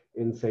menu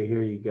and say,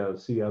 here you go.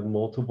 So you have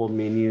multiple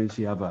menus.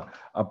 You have a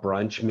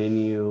brunch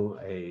menu,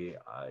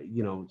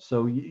 you know,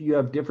 so you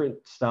have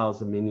different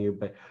styles of menu,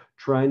 but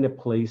trying to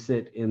place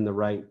it in the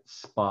right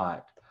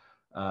spot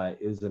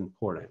is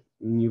important.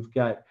 And you've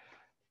got,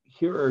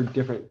 here are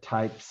different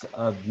types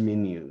of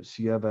menus.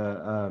 You have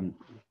a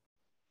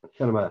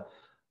kind of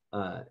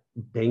a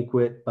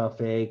banquet,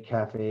 buffet,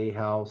 cafe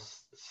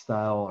house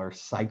style or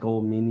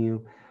cycle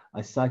menu.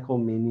 A cycle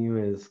menu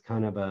is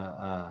kind of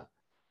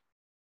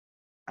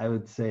I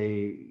would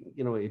say,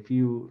 you know, if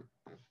you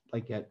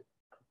like at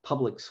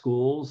public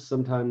schools,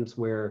 sometimes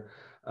where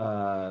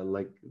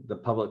like the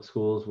public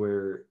schools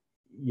where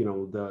you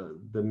know,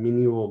 the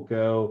menu will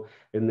go,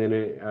 and then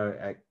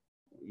at,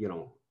 you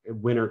know, at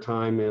winter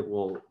time, it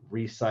will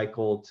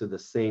recycle to the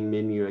same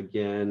menu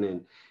again.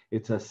 And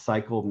it's a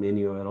cycle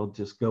menu. It'll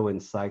just go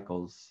in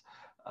cycles.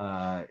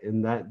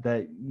 And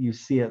that you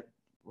see it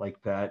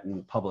like that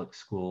in public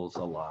schools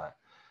a lot.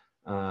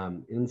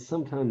 And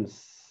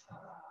sometimes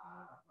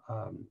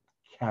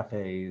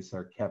cafes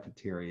or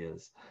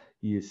cafeterias,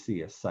 you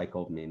see a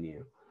cycle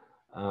menu.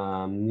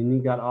 Then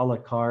you got a la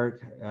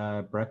carte,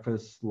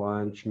 breakfast,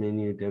 lunch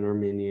menu, dinner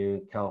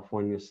menu,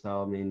 California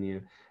style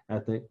menu,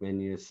 ethnic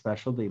menus,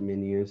 specialty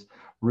menus,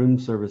 room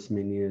service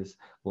menus,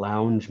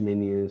 lounge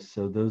menus.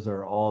 So those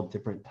are all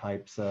different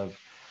types of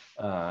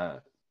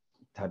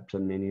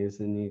menus.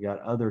 And you got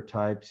other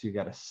types. You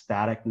got a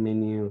static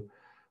menu.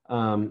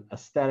 A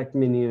static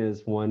menu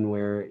is one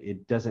where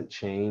it doesn't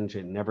change.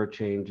 It never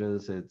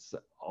changes. It's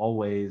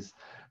always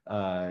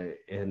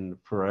and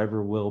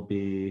forever will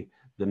be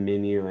the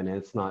menu, and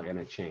it's not going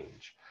to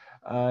change.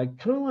 Kind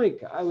of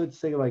like, I would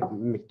say, like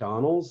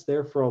McDonald's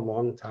there for a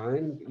long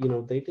time, you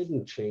know, they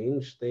didn't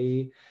change.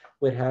 They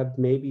would have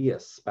maybe a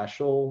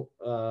special,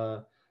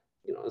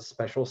 you know, a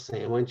special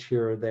sandwich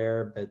here or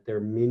there, but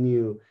their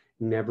menu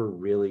never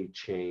really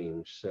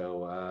changed.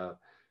 So,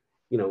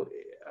 you know,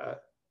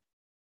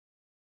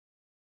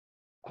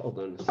 hold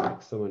on a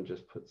sec. Someone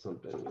just put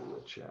something in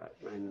the chat,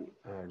 and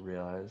I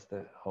realized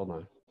that. Hold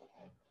on.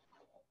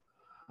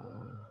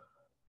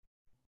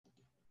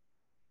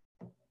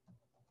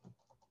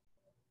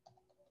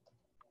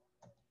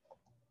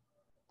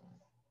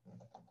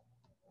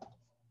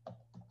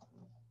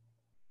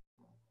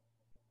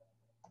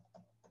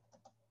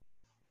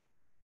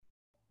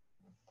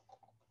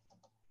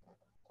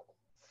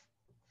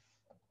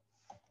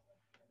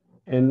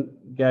 And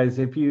guys,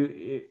 if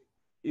you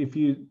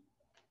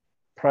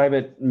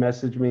private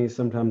message me,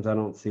 sometimes I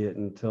don't see it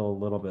until a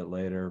little bit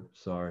later.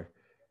 Sorry.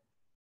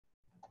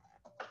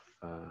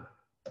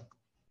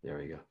 There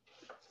we go.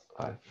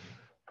 All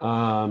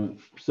right.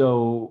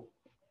 So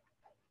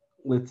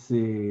let's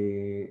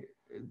see.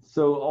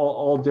 So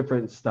all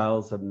different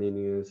styles of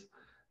menus.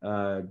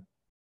 And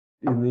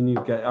then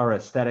you've got our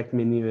aesthetic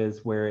menu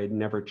is where it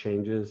never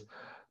changes.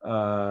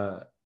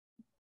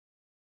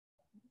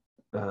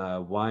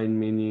 Wine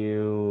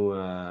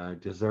menu,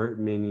 dessert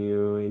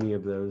menu, any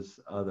of those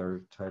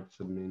other types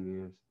of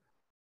menus.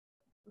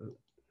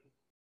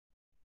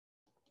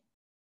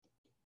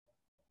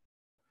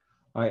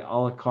 All right, a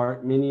la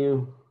carte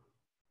menu.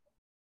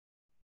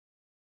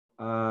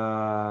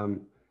 I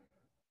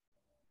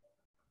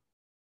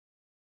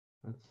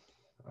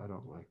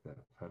don't like that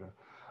photo.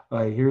 All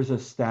right, here's a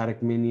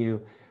static menu.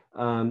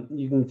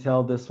 You can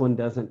tell this one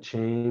doesn't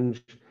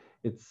change.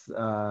 It's, you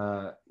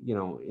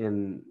know,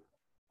 in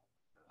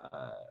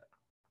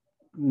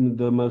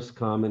the most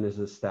common is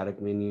a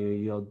static menu.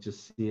 You'll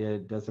just see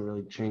it doesn't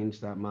really change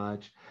that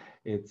much.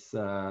 It's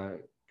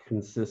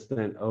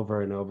consistent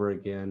over and over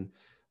again,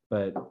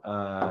 but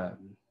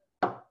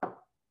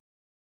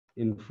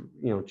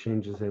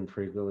changes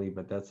infrequently,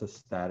 but that's a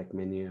static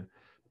menu.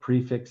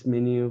 Prefix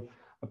menu.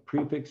 A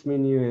prefix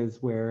menu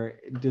is where,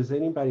 does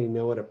anybody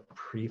know what a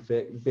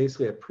prefix,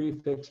 basically a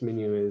prefix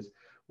menu is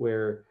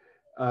where,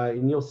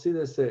 and you'll see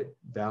this at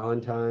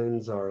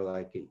Valentine's or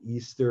like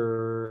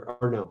Easter,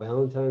 or no,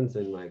 Valentine's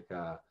and like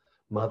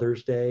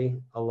Mother's Day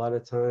a lot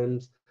of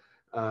times.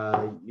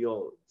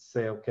 You'll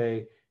say,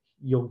 okay,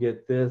 you'll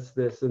get this,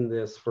 this, and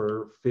this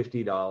for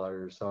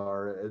 $50.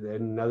 Or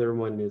another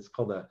one is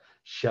called a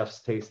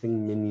chef's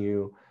tasting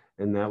menu,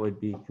 and that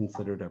would be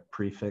considered a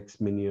prefix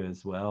menu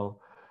as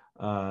well.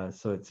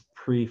 So it's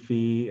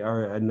pre-fee,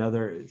 or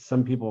another,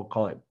 some people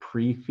call it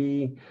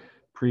pre-fee.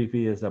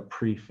 Pre-fee is a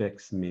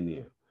prefix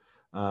menu,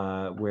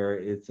 where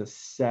it's a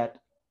set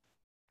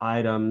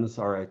items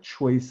or a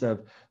choice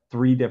of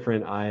 3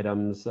 different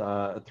items,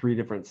 3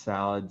 different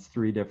salads,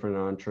 3 different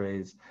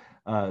entrees.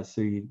 And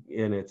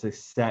it's a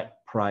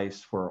set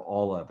price for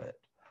all of it.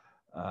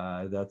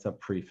 That's a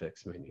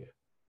prefix menu.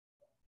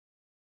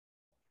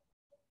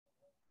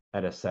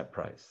 At a set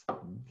price.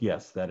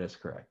 Yes, that is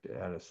correct.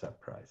 At a set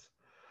price.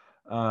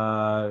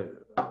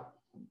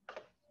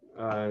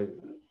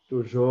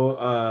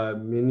 Toujours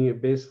menu,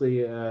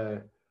 basically,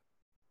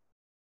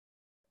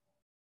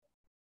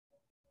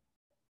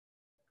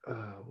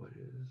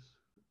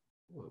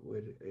 what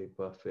would a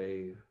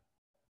buffet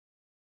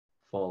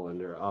fall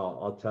under?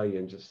 I'll tell you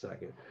in just a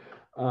second.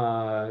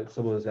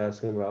 Someone was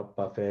asking about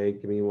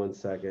buffet. Give me 1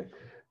 second.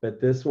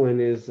 But this one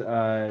is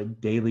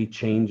daily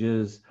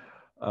changes,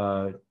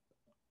 kind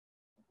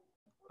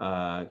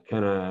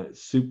of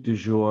soup du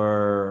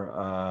jour,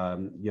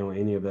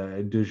 any of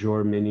the du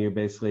jour menu.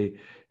 Basically,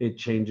 it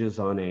changes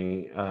on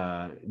a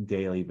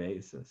daily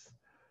basis.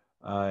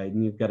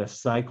 And you've got a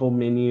cycle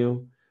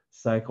menu.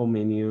 Cycle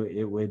menu,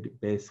 it would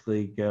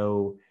basically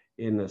go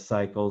in the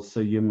cycles. So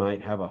you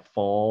might have a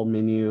fall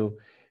menu,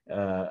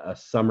 a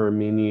summer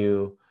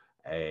menu,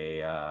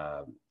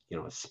 a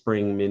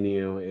spring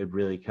menu. It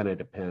really kind of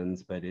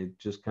depends, but it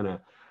just kind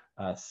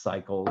of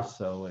cycles.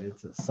 So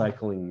it's a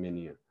cycling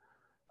menu.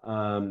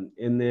 And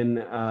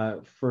then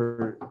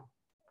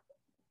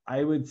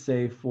I would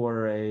say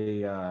for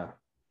a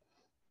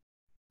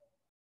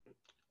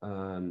hold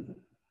on,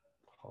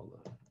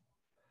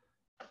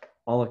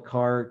 a la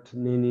carte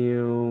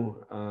menu,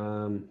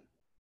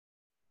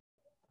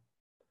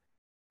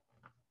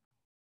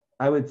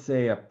 I would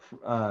say a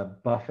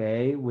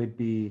buffet would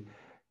be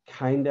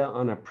kind of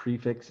on a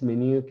prefix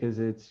menu because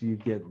it's you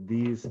get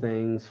these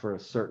things for a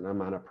certain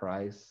amount of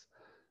price.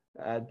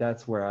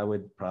 That's where I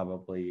would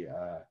probably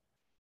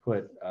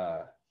put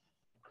a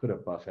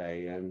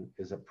buffet in,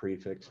 is a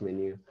prefix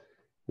menu.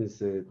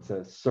 It's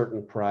a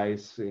certain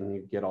price and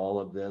you get all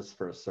of this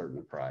for a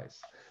certain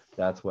price.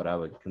 That's what I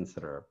would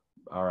consider,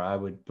 or I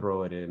would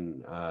throw it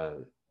in.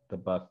 The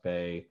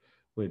buffet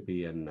would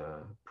be in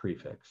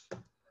prefix.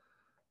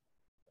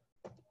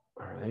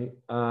 All right.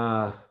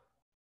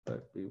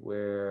 But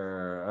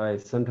beware. All right.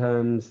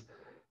 Sometimes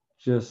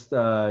just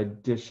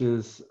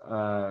dishes,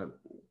 put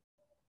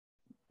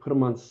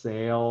them on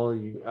sale.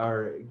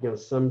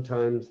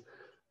 Sometimes.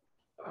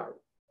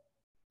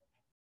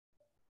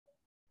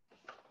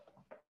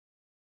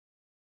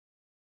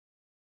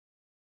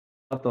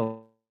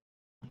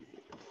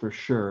 For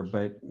sure,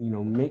 but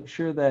make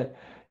sure that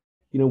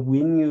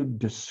when you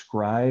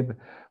describe,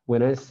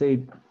 when I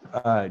say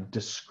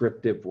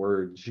descriptive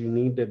words, you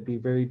need to be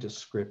very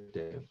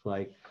descriptive.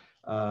 Like,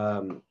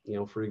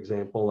 for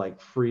example,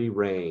 like free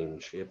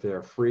range. If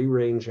they're free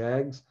range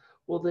eggs,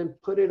 well, then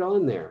put it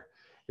on there.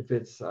 If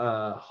it's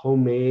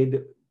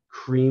homemade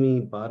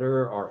creamy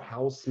butter or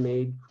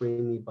house-made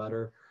creamy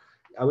butter,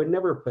 I would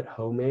never put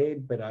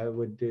homemade, but I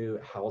would do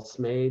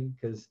house-made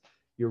because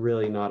you're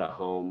really not at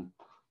home.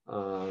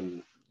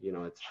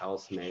 It's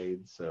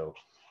house-made, so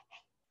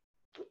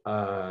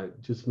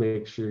just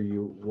make sure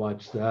you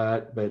watch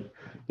that. But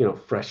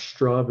fresh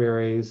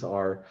strawberries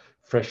are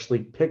freshly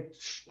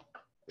picked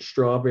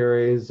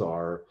strawberries,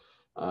 or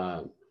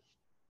vine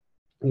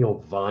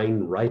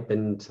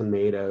ripened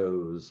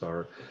tomatoes,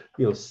 or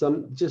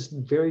some just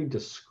very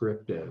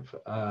descriptive,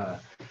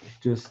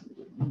 just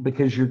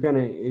because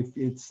if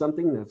it's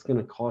something that's going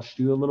to cost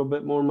you a little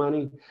bit more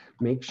money,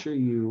 make sure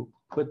you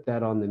put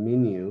that on the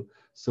menu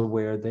so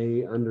where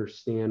they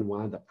understand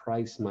why the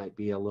price might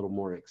be a little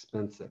more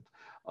expensive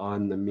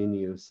on the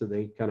menu, so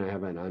they kind of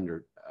have an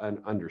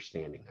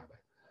understanding of it.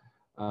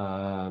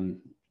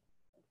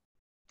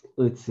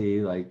 Let's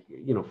see, like,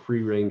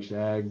 free range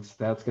eggs,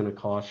 that's going to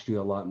cost you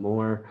a lot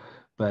more.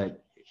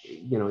 But,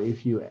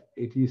 if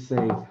you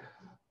say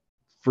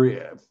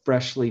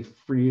freshly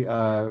free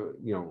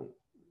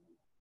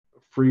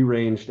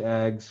ranged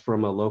eggs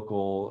from a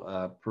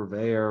local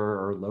purveyor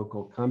or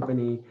local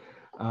company,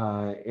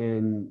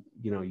 and,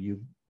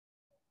 you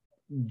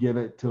give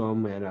it to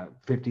them at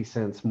 50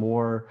 cents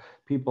more,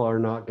 people are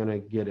not going to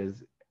get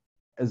as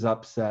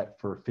upset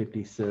for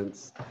 50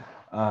 cents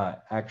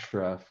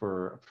extra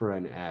for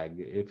an egg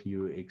if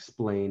you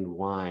explain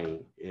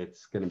why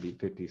it's going to be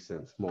 50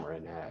 cents more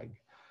an egg.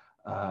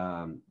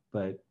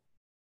 But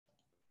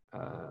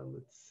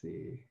let's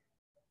see.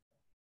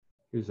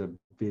 Here's a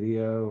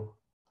video.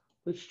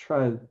 Let's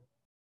try.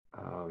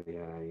 Oh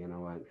yeah, you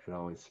know what? It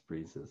always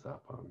freezes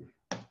up on me.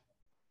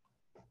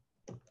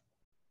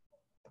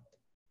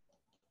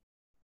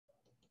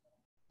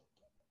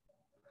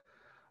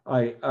 All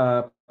right,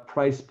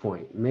 price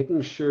point.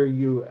 Making sure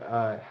you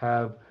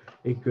have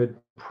a good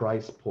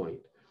price point.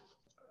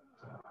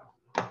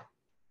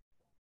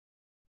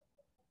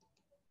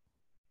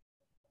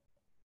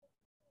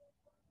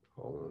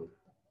 Hold on.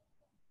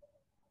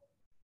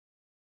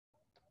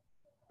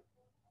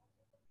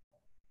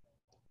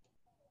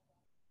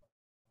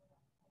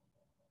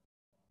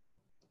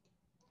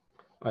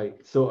 All right,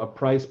 so a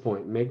price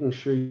point, making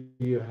sure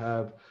you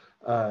have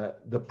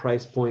the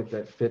price point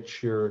that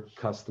fits your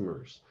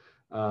customers.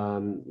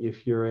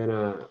 If you're in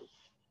a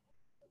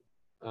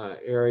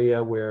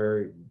area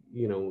where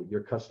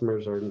your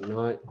customers are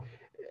not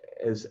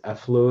as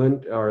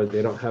affluent or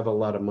they don't have a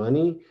lot of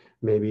money,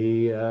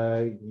 maybe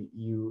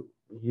you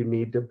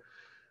need to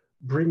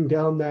bring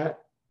down that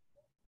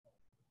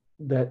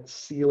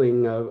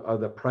ceiling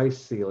of the price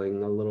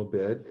ceiling a little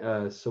bit,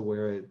 so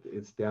where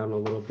it's down a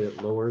little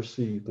bit lower,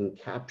 so you can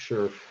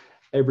capture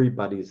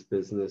everybody's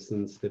business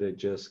instead of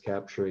just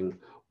capturing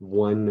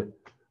one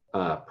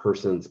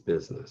person's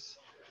business.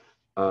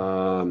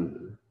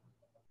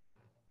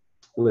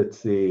 Let's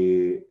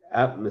see,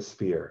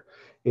 atmosphere.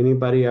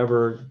 Anybody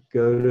ever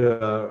go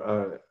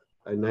to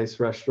a nice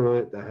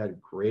restaurant that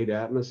had great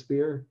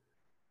atmosphere?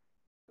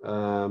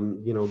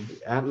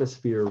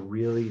 Atmosphere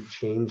really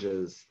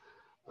changes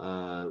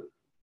a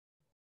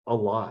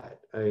lot.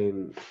 I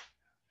mean,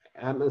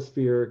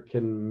 atmosphere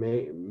can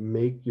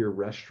make your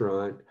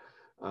restaurant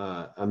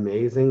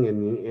amazing,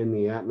 and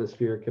the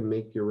atmosphere can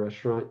make your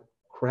restaurant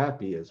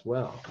crappy as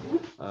well.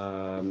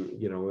 I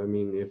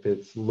mean, if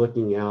it's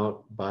looking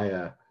out by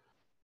a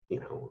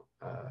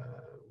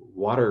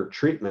water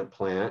treatment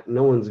plant,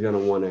 no one's going to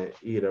want to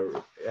eat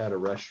at a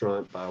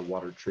restaurant by a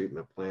water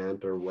treatment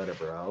plant or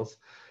whatever else.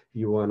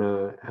 You want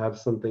to have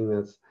something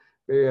that's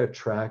very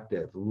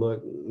attractive,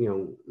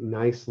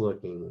 nice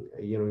looking.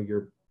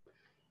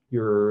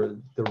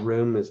 the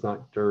room is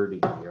not dirty,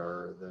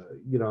 or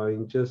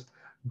and just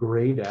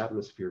great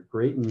atmosphere,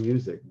 great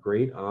music,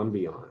 great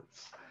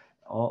ambiance.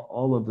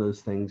 All of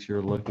those things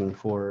you're looking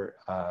for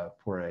a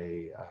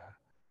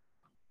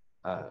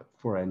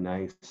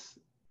nice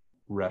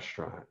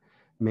restaurant.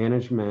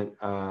 Management,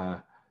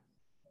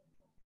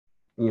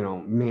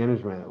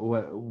 management.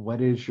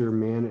 What is your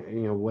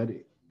what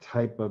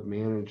type of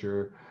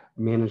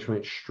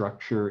management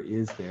structure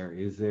is there?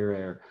 Is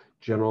there a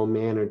general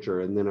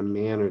manager, and then a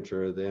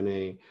manager, then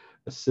a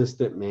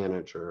assistant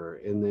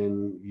manager, and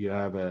then you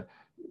have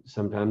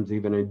sometimes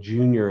even a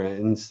junior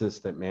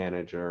assistant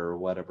manager or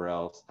whatever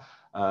else,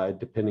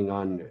 depending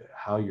on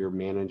how your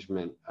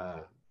management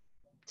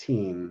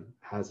team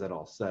has it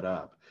all set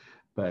up.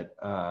 But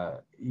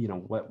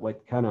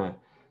what kind of,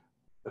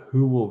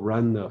 who will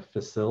run the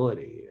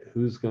facility?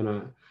 Who's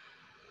gonna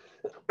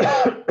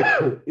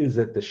is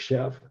it the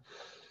chef?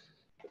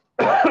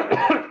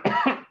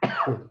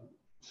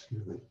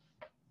 Excuse me.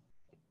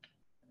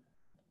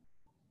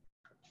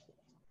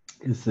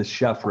 Is the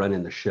chef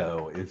running the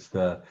show? Is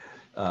the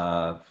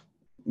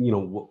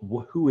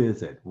who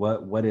is it?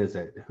 What is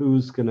it?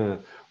 Who's gonna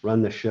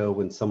run the show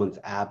when someone's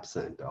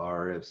absent,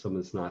 or if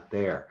someone's not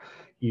there?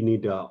 You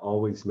need to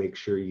always make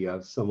sure you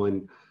have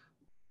someone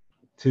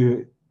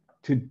to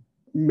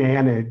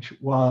manage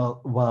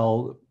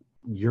while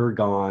you're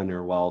gone,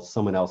 or while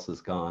someone else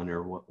is gone,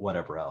 or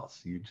whatever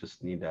else. You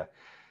just need to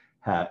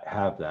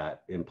have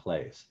that in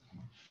place.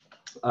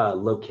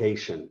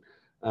 Location.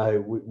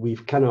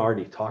 We've kind of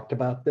already talked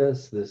about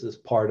this. This is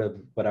part of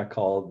what I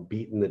call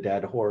beating the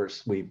dead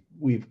horse.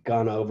 We've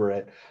gone over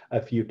it a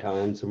few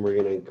times, and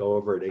we're going to go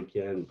over it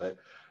again. But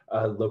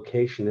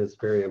location is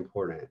very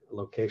important.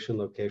 Location,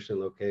 location,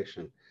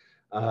 location.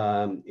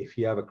 If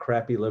you have a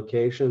crappy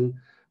location,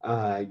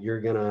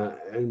 you're gonna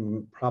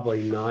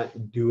probably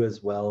not do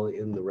as well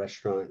in the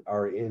restaurant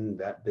or in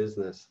that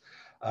business.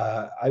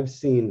 I've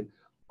seen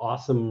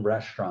awesome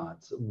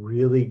restaurants,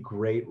 really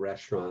great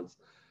restaurants,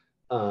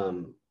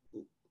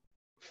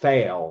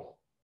 fail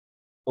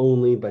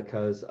only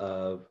because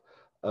of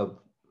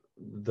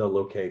the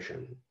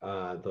location.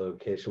 The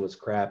location was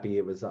crappy.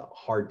 It was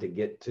hard to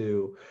get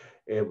to.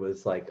 It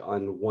was like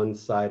on one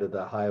side of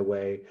the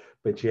highway,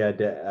 but you had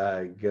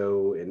to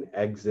go and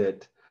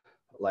exit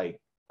like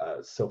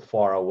so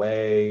far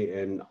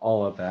away and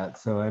all of that.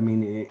 So I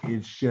mean,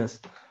 it's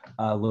just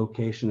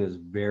location is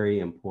very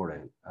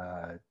important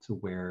to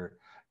where,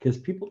 because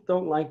people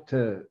don't like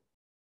to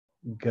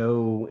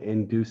go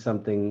and do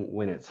something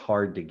when it's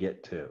hard to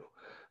get to.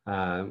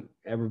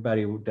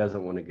 Everybody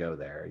doesn't want to go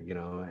there.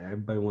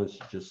 Everybody wants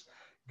to just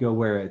go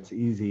where it's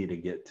easy to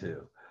get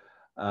to.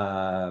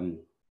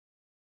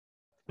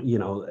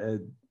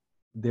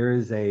 There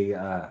is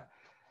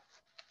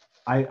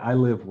I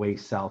live way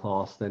south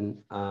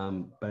Austin,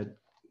 but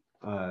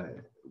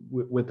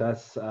with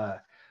us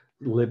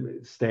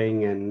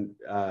staying in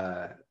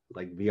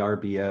like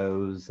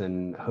VRBOs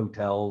and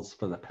hotels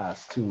for the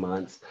past 2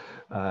 months,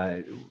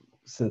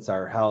 since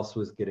our house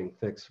was getting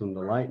fixed from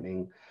the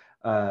lightning,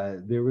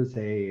 there was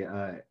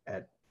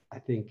at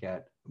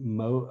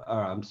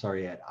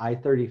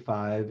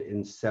I-35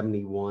 in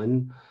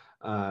 71,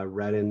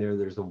 right in there,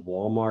 there's a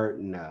Walmart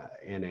and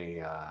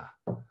a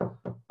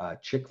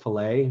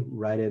Chick-fil-A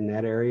right in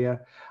that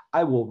area.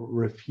 I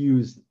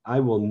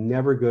will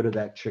never go to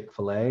that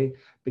Chick-fil-A,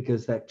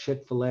 because that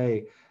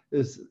Chick-fil-A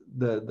is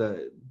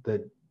the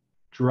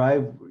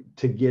drive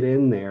to get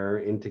in there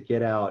and to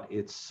get out.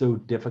 It's so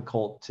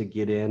difficult to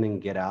get in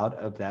and get out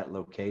of that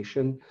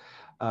location.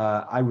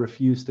 I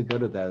refuse to go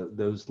to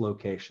those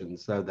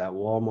locations. So that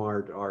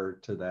Walmart, or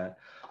to that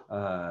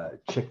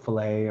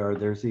Chick-fil-A, or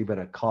there's even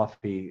a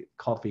coffee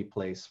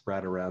place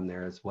right around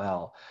there as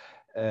well.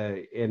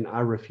 And I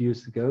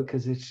refuse to go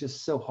because it's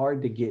just so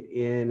hard to get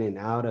in and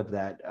out of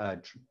that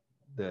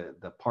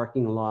the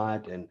parking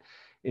lot, and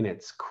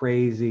it's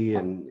crazy,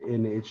 and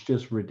it's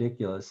just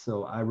ridiculous.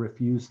 So I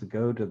refuse to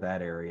go to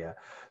that area.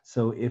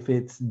 So if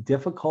it's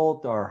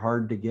difficult or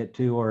hard to get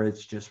to, or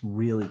it's just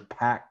really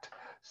packed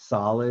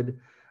solid,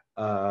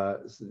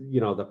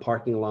 the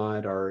parking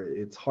lot, or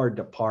it's hard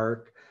to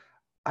park,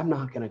 I'm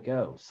not going to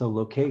go. So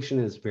location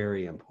is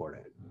very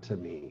important to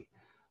me.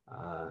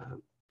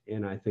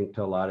 And I think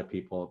to a lot of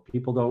people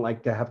don't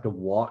like to have to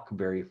walk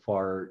very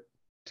far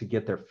to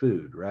get their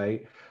food,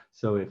 right?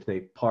 So if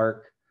they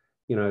park,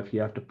 if you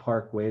have to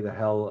park way the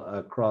hell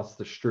across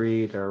the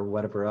street or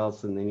whatever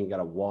else, and then you got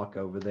to walk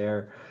over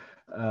there,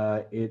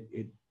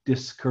 it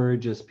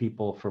discourages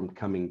people from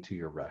coming to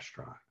your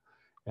restaurant.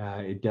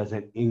 It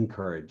doesn't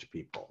encourage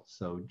people.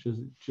 So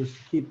just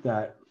keep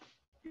that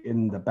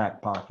in the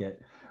back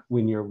pocket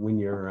when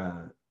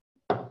you're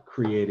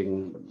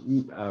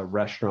creating a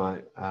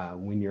restaurant,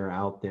 when you're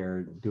out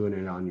there doing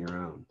it on your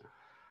own.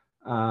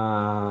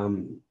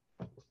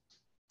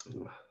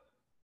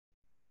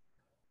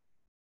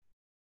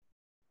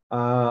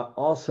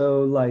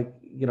 Also, like,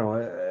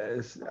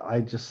 I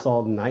just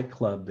saw the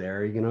nightclub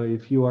there.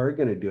 If you are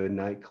going to do a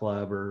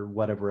nightclub or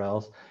whatever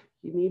else,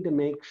 you need to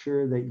make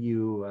sure that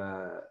you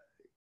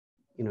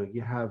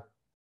have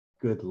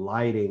good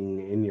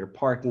lighting in your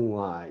parking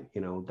lot.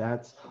 You know,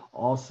 that's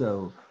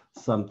also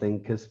something,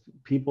 because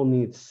people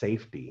need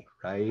safety,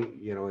 right?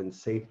 You know, and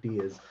safety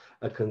is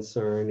a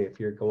concern if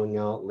you're going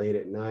out late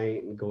at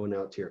night and going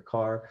out to your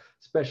car,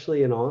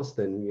 especially in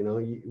Austin. You know,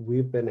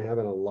 we've been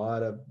having a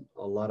lot of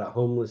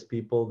homeless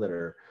people that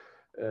are,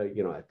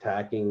 you know,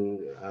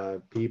 attacking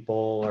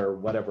people or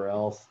whatever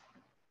else.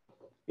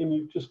 And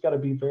you just got to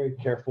be very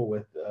careful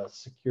with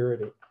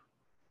security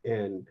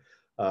and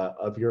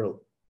of your,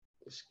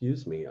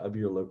 of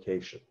your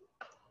location.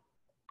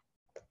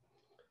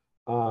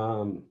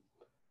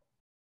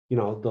 You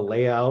know, the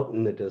layout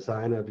and the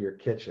design of your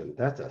kitchen.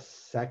 That's a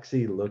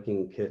sexy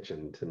looking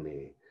kitchen to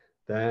me.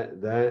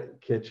 That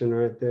kitchen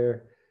right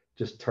there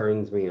just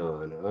turns me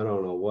on. I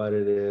don't know what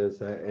it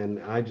is.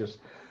 And I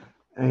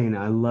mean,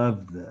 I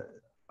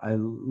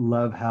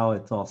love how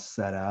it's all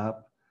set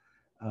up.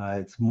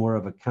 It's more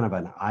of a kind of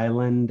an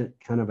island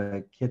kind of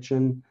a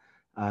kitchen.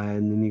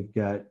 And then you've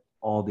got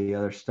all the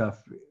other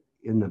stuff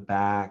in the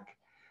back.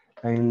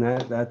 I mean,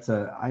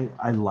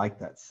 I like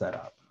that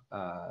setup.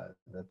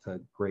 That's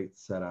a great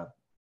setup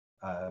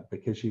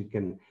because you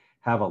can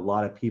have a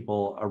lot of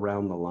people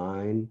around the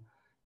line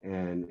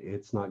and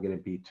it's not going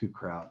to be too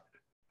crowded.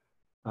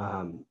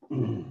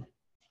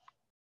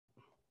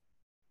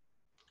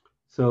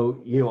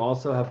 So you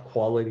also have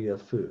quality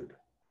of food.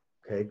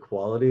 Okay,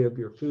 quality of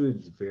your food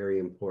is very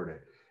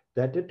important.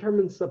 That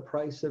determines the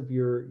price of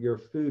your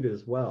food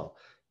as well.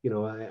 You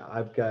know,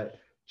 I've got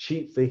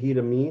cheap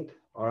fajita meat,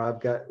 or I've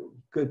got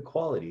good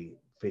quality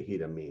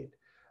fajita meat.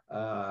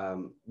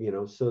 You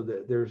know, so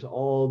that there's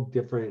all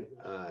different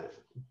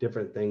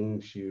different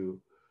things you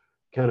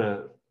kind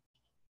of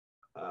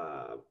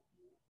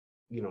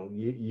you know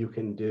you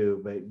can do,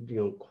 but you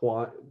know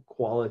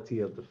quality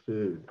of the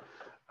food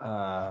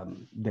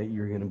that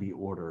you're going to be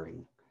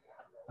ordering.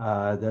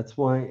 That's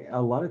why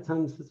a lot of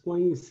times that's why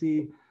you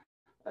see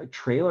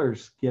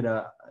trailers get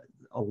a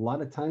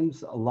lot of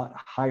times a lot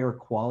higher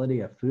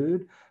quality of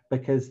food,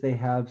 because they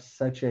have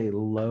such a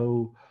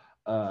low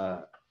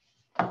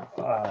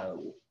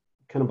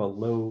kind of a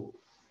low,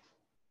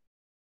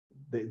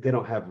 they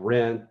don't have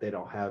rent, they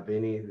don't have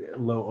any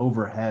low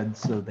overhead,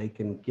 so they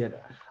can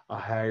get a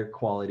higher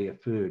quality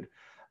of food.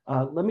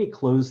 Let me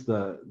close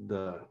the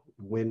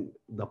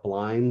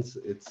blinds.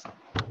 It's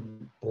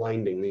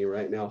blinding me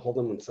right now. Hold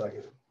on 1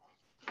 second.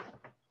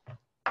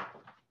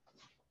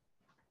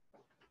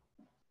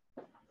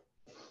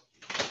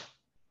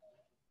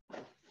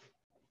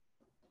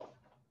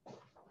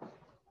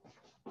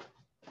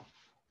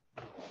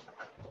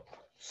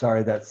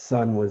 Sorry, that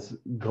sun was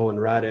going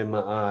right in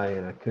my eye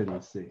and I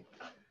couldn't see.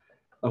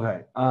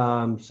 Okay,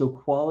 so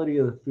quality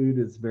of the food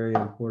is very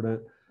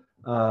important.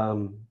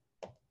 And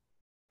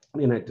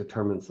it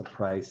determines the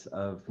price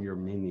of your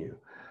menu.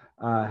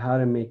 How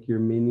to make your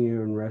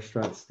menu and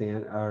restaurant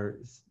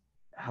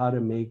how to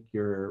make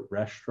your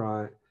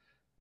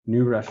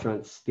new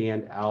restaurant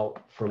stand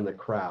out from the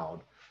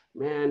crowd.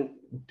 Man,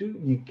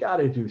 you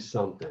gotta do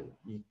something.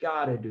 You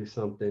gotta do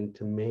something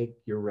to make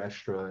your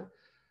restaurant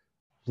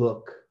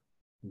look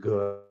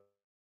good.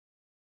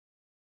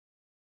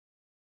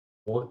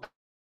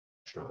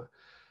 Restaurant,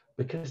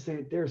 because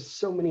there's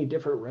so many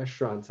different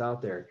restaurants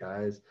out there,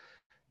 guys.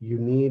 You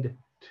need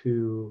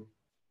to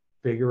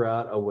figure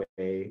out a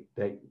way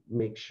that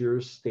makes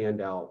yours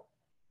stand out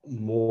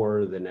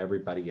more than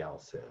everybody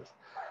else's.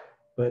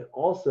 But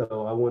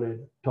also, I want to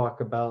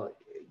talk about,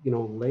 you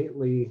know,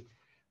 lately,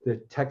 the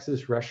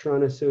Texas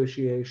Restaurant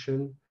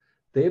Association,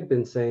 they've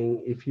been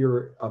saying if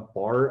you're a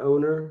bar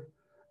owner,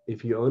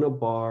 if you own a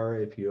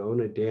bar, if you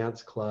own a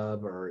dance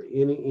club or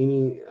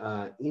anything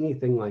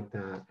like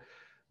that,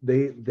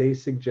 they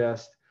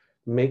suggest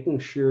making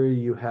sure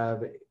you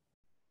have,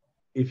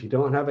 if you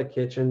don't have a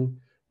kitchen,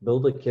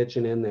 build a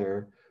kitchen in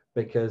there,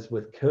 because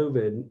with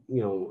COVID,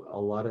 you know, a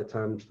lot of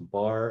times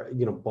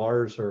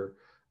bars are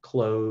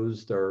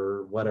closed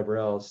or whatever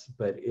else.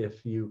 But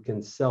if you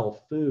can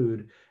sell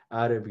food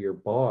out of your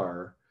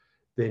bar,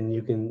 then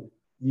you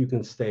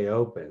can stay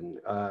open.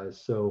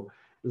 So,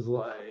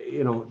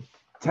 you know,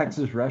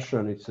 Texas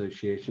Restaurant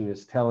Association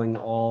is telling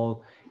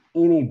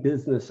any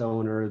business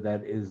owner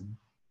that is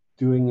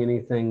doing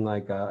anything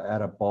like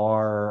at a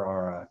bar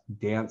or a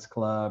dance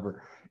club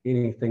or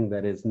anything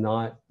that is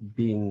not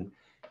being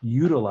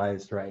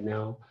utilized right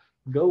now,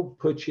 go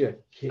put your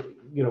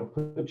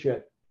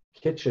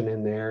kitchen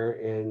in there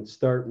and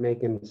start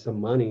making some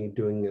money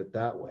doing it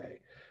that way.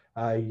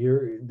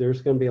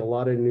 There's going to be a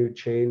lot of new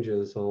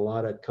changes, and a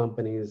lot of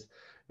companies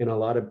and a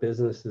lot of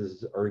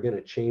businesses are going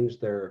to change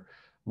their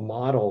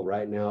model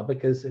right now,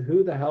 because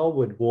who the hell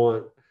would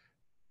want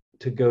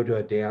to go to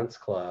a dance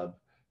club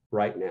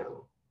right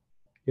now,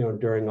 you know,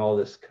 during all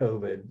this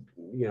COVID,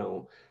 you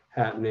know,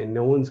 happening?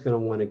 No one's going to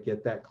want to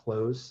get that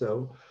close.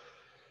 So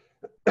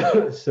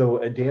so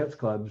a dance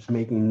club's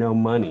making no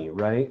money,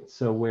 right?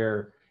 So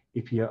where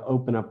if you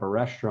open up a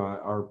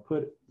restaurant or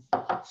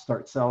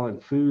start selling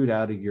food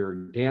out of your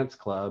dance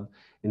club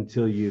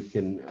until you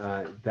can,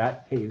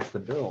 that pays the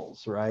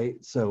bills,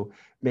 right? So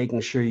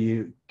making sure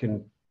you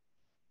can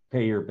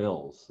pay your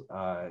bills.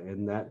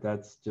 And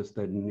that's just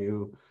a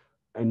new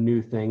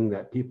thing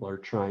that people are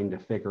trying to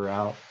figure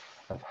out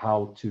of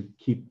how to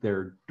keep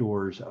their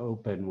doors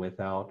open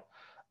without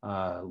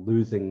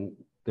losing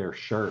their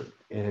shirt.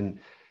 And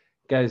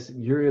guys,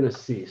 you're going to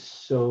see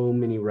so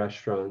many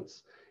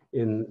restaurants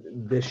in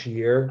this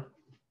year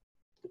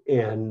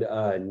and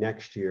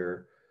next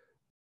year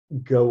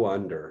go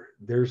under.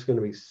 There's going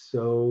to be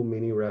so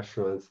many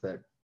restaurants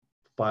that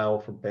file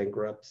for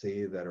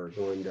bankruptcy that are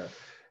going to,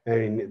 I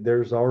mean,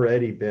 there's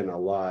already been a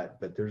lot,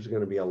 but there's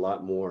going to be a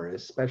lot more,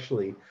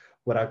 especially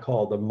what I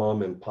call the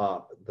mom and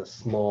pop, the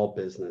small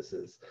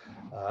businesses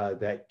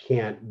that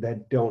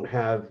don't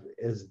have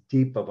as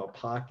deep of a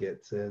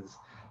pockets as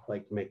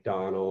like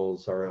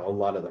McDonald's or a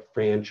lot of the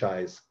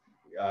franchise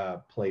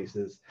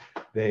places.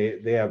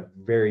 They have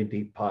very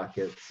deep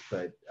pockets,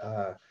 but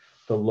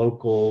the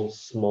local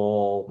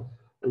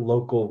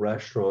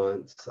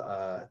restaurants,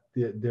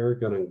 they're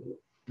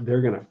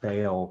gonna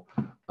fail,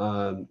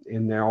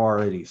 and they're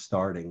already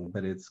starting,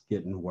 but it's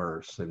getting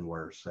worse and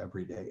worse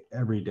every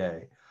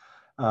day.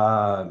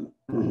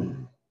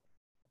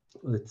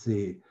 Let's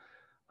see.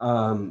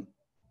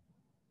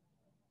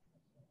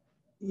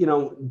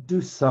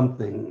 Do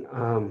something.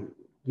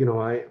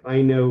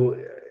 I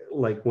know,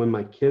 like when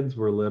my kids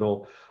were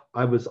little,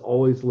 I was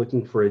always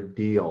looking for a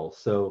deal.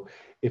 So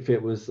if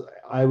it was,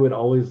 I would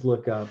always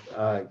look up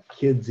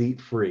kids eat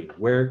free.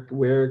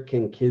 Where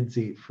can kids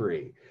eat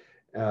free?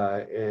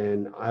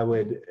 And I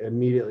would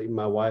immediately,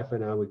 my wife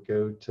and I would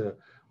go to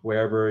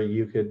wherever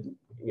you could,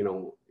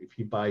 if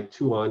you buy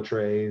 2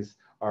 entrees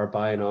or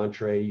buy an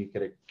entree, you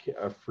get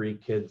a free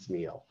kids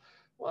meal.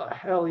 Well,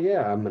 hell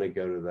yeah, I'm going to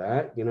go to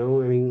that. I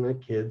mean, my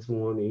kids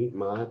won't eat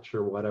much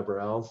or whatever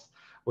else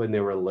when they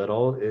were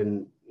little.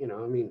 And,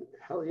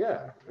 hell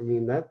yeah. I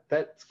mean,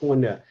 that's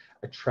going to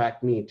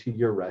attract me to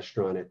your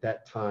restaurant at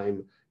that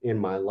time in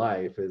my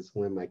life is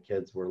when my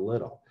kids were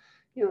little.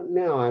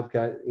 Now I've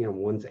got,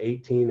 one's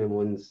 18 and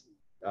one's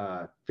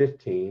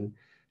 15,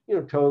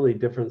 totally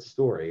different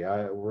story.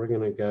 We're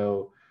going to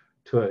go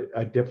to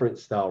a different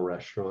style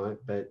restaurant,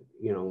 but,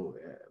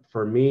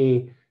 for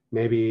me,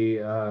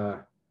 maybe, I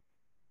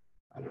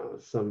don't know,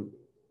 some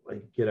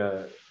like get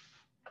a,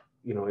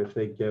 if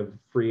they give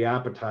free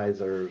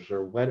appetizers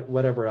or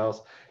whatever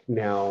else.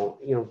 Now,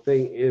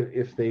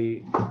 if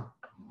they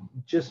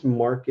just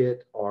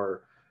market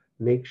or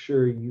make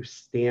sure you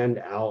stand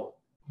out,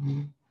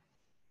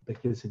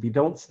 because if you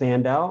don't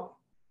stand out,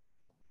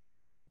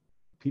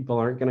 people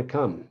aren't going to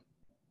come.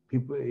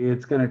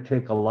 It's going to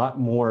take a lot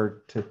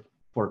more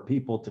for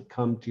people to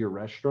come to your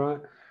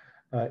restaurant.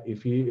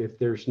 If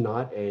there's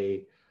not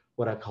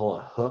what I call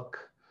a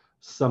hook,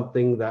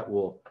 something that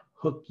will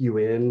hook you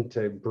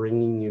into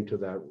bringing you to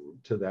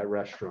that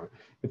restaurant.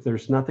 If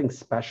there's nothing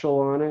special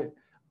on it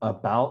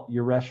about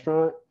your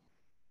restaurant,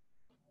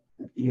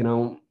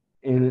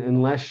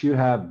 unless you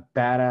have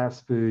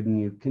badass food and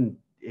you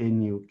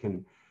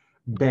can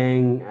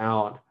bang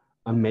out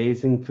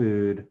amazing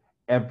food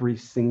every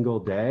single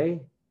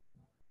day,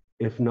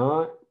 if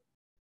not,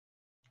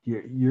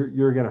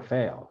 you're gonna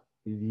fail.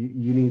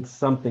 You need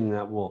something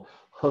that will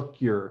hook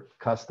your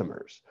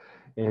customers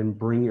and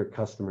bring your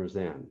customers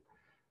in.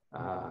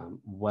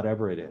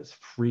 Whatever it is,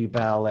 free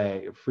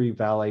valet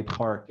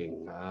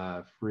parking,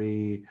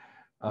 free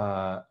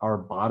our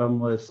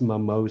bottomless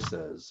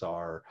mimosas,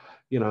 or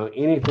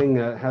anything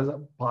that has a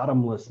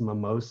bottomless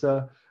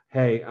mimosa.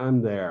 Hey,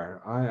 I'm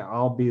there.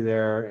 I'll be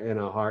there in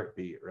a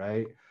heartbeat,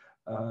 right?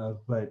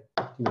 But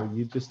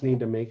you just need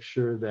to make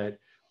sure that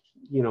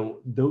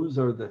those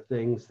are the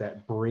things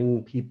that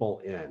bring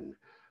people in.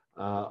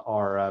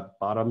 Or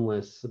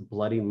bottomless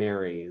Bloody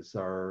Marys,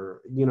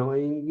 or you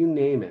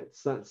name it.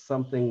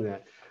 Something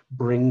that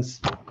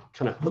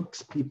kind of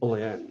hooks people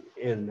in,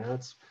 and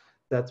that's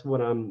what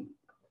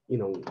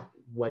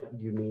what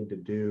you need to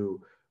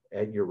do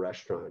at your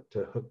restaurant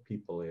to hook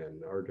people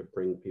in or to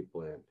bring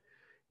people in.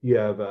 You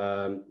have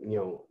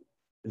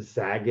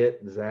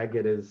Zagat.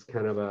 Zagat is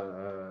kind of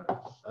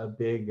a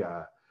big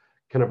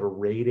kind of a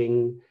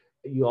rating.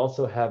 You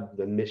also have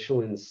the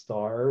Michelin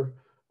star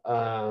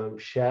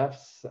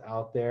chefs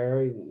out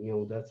there.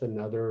 That's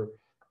another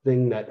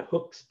thing that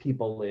hooks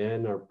people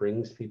in or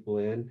brings people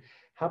in.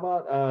 How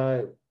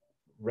about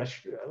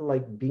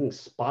like being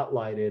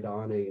spotlighted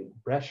on a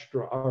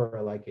restaurant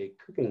or like a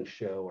cooking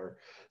show or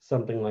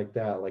something like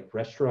that, like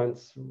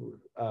restaurants,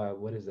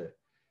 what is it,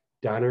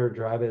 Diner,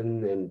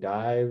 Drive-In and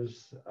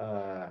Dives, is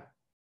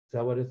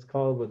that what it's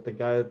called, with the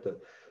guy with the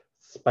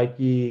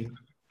spiky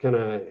kind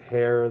of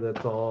hair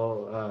that's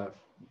all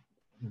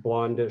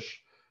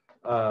blondish?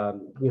 I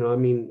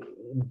mean,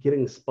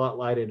 getting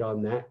spotlighted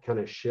on that kind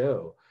of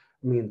show.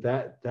 I mean,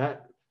 that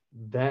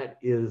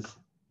is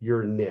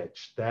your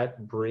niche.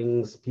 That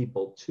brings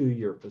people to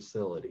your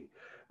facility.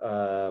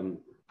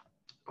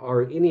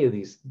 Or any of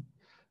these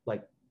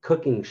like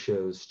cooking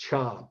shows,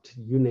 Chopped,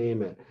 you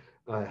name it,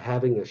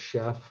 having a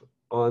chef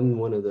on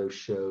one of those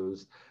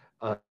shows,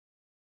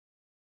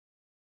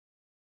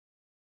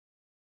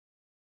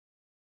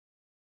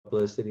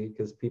 publicity,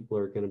 because people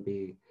are going to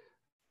be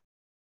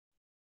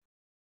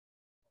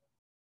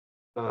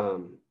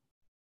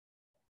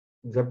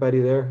Is everybody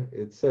there?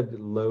 It said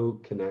low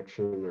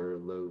connection or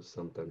low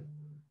something.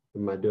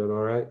 Am I doing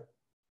all right?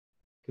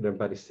 Can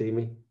everybody see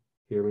me,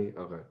 hear me?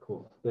 Okay,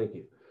 cool. Thank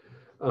you.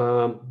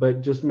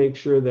 But just make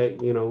sure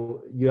that, you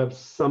know, you have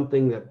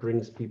something that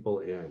brings people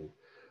in.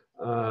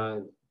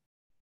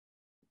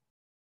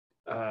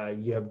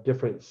 You have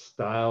different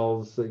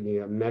styles. You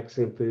have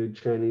Mexican food,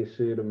 Chinese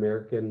food,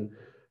 American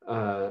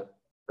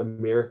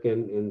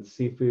and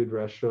seafood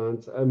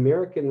restaurants.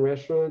 American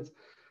restaurants,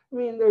 I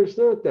mean, there's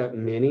not that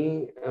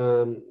many.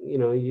 You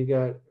know, you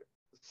got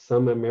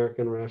some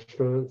American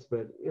restaurants,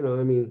 but you know,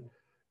 I mean,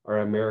 or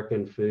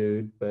American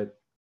food, but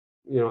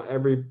you know,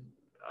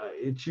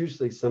 it's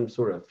usually some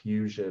sort of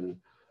fusion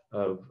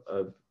of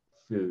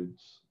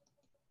foods.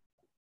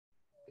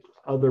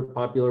 Other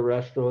popular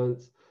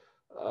restaurants,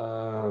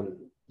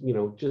 you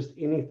know, just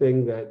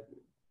anything that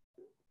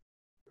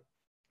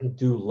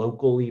do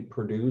locally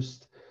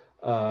produced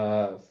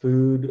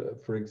food.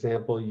 For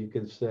example, you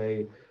could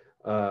say,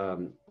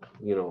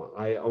 you know,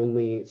 I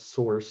only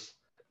source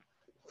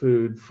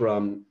food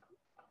from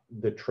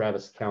the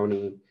Travis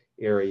County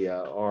area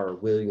or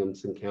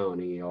Williamson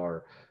County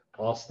or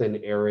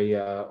Austin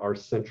area or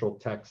Central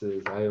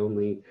Texas. I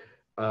only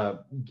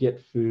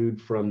get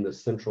food from the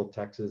Central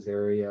Texas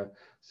area.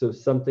 So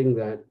something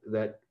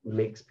that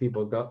makes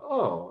people go,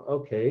 oh,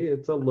 okay,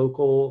 it's a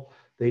local,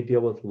 they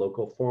deal with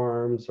local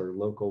farms or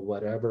local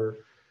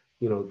whatever.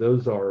 You know,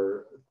 those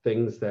are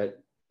things that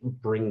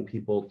bring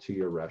people to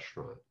your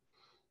restaurant.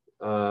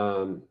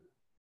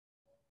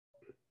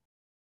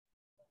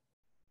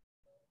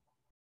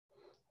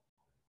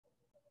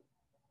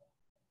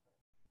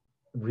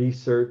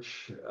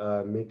 Research,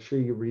 make sure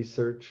you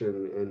research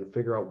and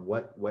figure out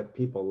what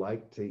people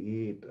like to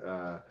eat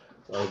or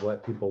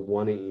what people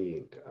want to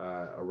eat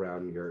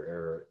around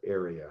your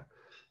area.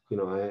 You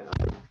know,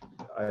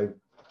 I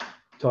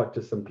talked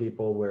to some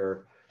people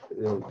where,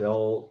 you know,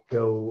 they'll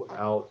go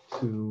out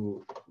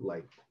to,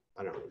 like,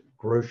 I don't know,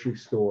 grocery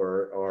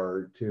store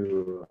or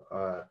to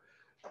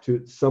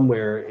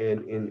somewhere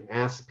and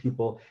ask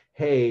people,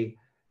 hey,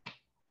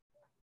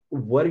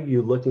 what are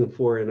you looking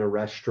for in a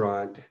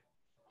restaurant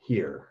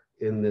here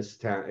in this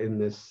town, in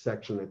this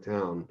section of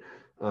town?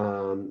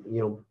 You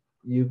know,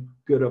 you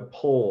go to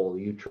poll,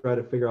 you try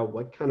to figure out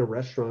what kind of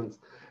restaurants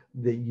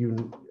that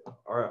you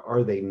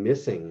are they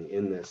missing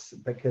in this,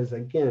 because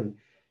again,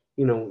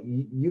 you know,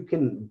 you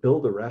can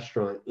build a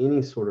restaurant,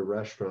 any sort of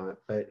restaurant,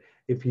 but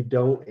if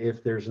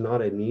there's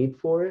not a need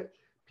for it,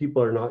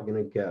 people are not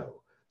going to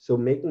go. So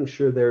making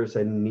sure there's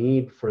a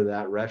need for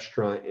that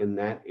restaurant in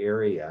that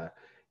area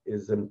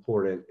is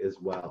important as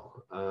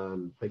well.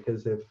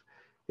 Because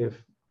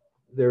if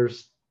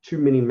there's too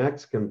many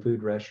Mexican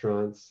food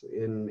restaurants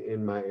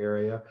in my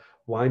area,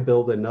 why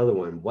build another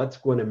one? What's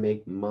going to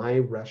make my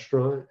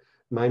restaurant,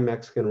 my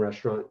Mexican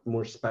restaurant,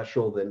 more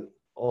special than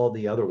all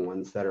the other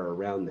ones that are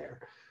around there?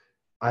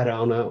 I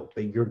don't know,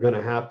 but you're going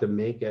to have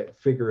to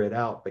figure it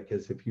out,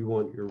 because if you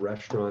want your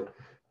restaurant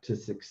to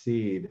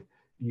succeed,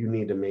 you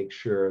need to make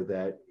sure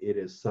that it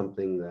is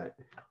something that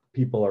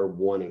people are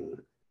wanting.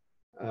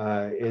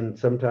 And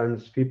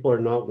sometimes people are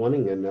not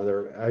wanting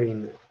another. I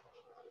mean,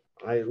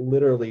 I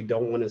literally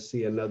don't want to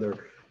see another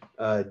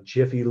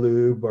Jiffy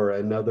Lube or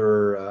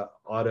another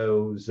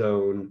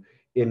AutoZone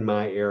in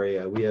my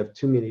area. We have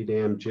too many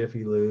damn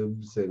Jiffy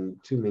Lubes and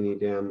too many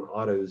damn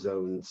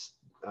AutoZones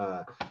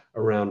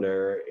around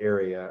our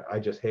area. I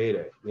just hate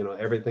it. You know,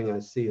 everything I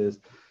see is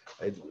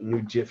a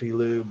new Jiffy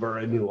Lube or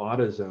a new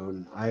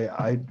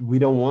AutoZone. We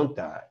don't want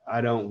that.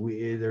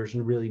 There's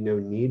really no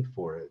need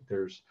for it.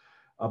 There's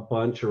a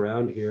bunch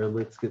around here.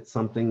 Let's get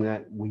something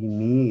that we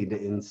need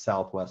in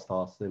Southwest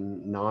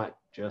Austin, not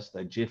just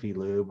a Jiffy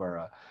Lube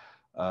or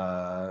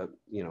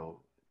you know,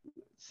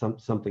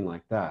 something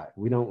like that.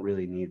 We don't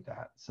really need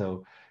that.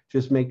 So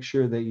just make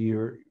sure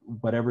that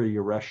whatever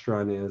your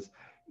restaurant is,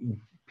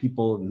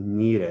 people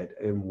need it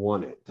and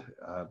want it,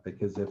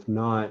 because if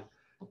not,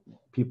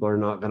 people are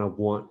not going to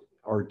want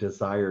or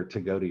desire to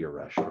go to your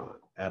restaurant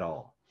at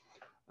all.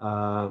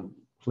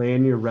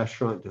 Plan your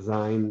restaurant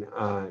design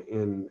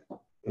in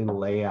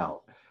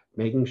layout,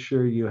 making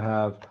sure you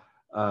have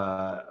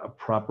a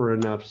proper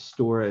enough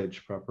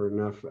storage, proper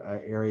enough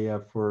area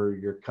for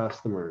your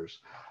customers.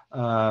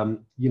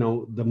 You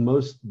know,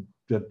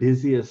 the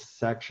busiest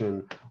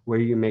section where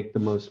you make the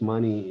most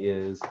money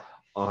is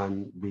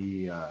on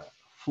the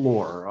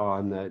floor,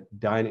 on the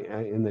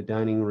in the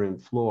dining room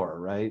floor,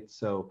 right?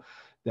 So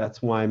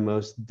that's why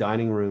most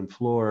dining room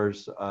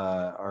floors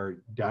our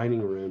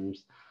dining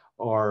rooms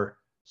are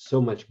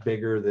so much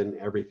bigger than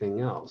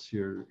everything else.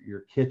 Your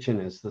kitchen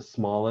is the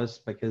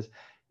smallest because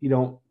you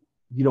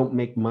don't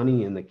make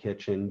money in the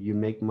kitchen. You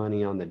make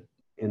money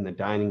in the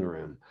dining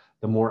room.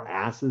 The more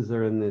asses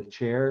are in the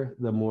chair,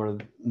 the more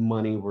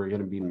money we're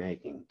going to be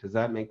making. Does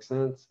that make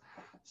sense?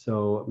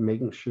 So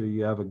making sure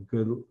you have a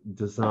good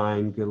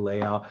design, good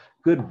layout,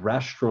 good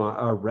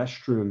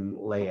restroom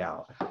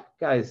layout.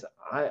 Guys,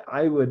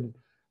 I would,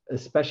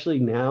 especially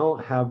now,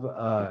 have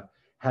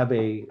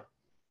a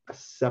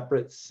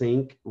separate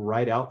sink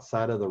right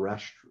outside of the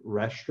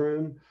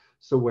restroom,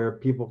 so where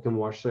people can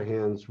wash their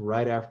hands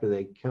right after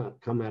they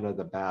come out of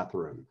the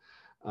bathroom.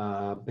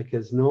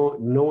 Because no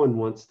one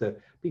wants to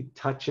be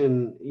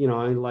touching, you know,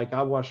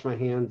 I wash my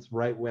hands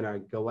right when I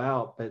go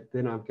out, but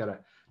then I've got to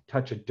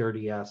touch a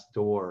dirty ass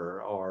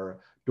door or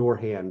door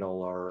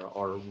handle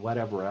or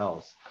whatever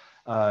else.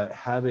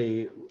 Have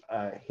a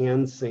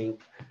hand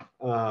sink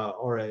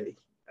or a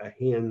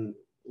hand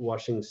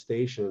washing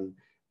station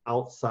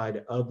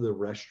outside of the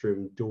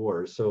restroom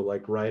door. So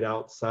like right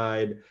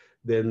outside,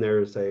 then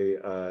there's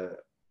a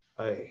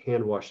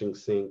hand washing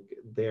sink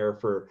there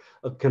for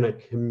a kind of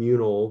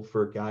communal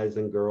for guys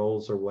and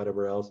girls or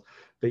whatever else,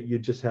 but you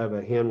just have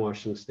a hand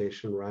washing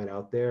station right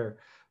out there,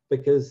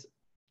 because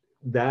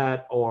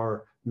that,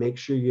 or make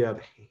sure you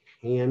have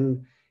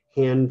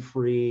hand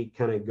free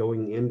kind of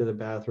going into the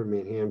bathroom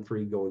and hand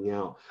free going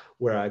out,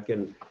 where I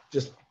can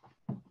just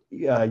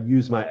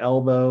use my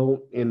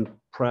elbow and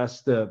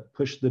press to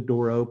push the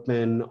door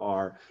open,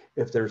 or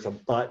if there's a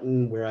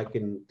button where I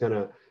can kind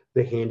of,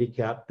 the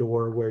handicap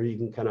door where you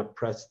can kind of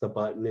press the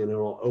button and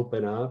it'll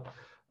open up,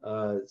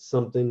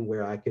 something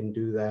where I can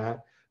do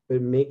that,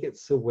 but make it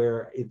so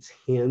where it's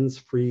hands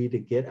free to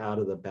get out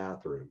of the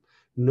bathroom.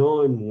 No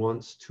one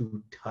wants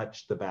to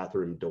touch the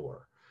bathroom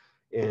door.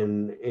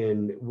 And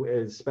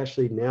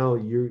especially now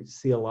you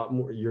see a lot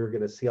more, you're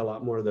going to see a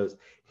lot more of those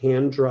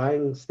hand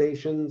drying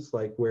stations,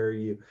 like where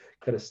you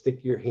kind of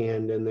stick your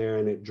hand in there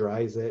and it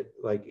dries it,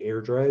 like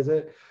air dries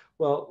it.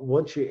 Well,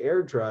 once you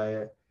air dry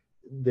it,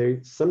 they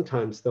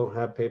sometimes don't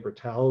have paper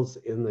towels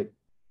in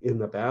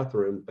the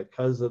bathroom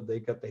because they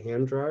got the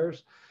hand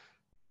dryers.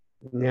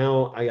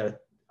 Now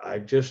I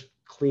just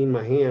clean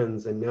my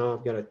hands, and now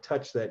I've got to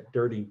touch that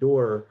dirty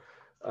door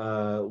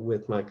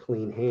with my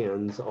clean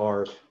hands,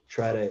 or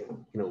try to,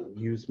 you know,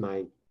 use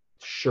my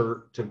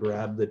shirt to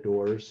grab the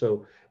door.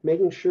 So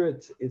making sure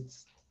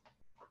it's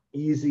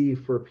easy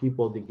for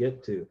people to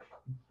get to.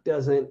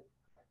 Doesn't,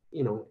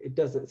 you know, it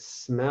doesn't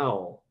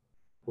smell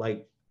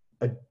like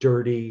a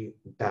dirty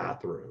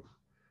bathroom.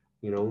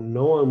 You know,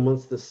 no one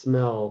wants to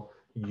smell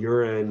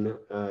urine,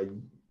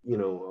 you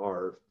know,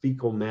 or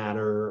fecal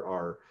matter,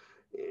 or,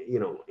 you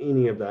know,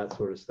 any of that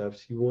sort of stuff.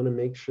 So you want to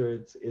make sure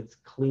it's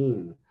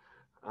clean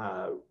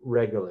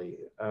regularly.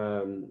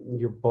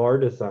 Your bar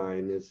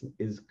design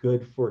is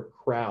good for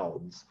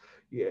crowds,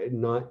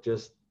 not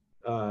just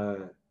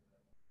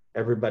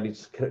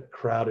everybody's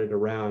crowded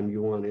around.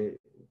 You want it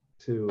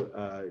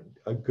to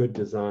a good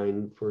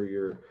design for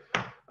your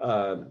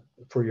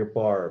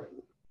bar.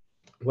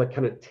 What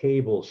kind of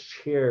tables,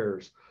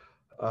 chairs,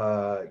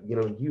 you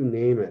know, you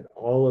name it,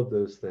 all of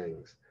those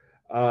things.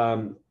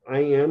 We're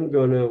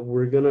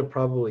gonna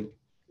probably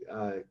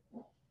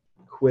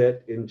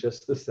quit in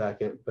just a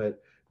second,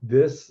 but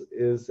this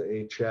is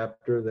a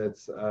chapter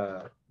that's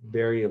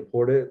very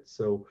important.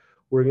 So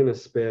we're gonna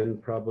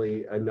spend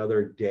probably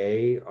another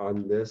day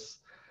on this,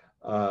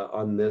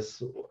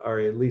 or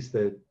at least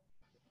a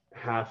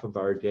half of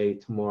our day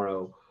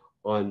tomorrow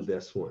on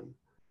this one.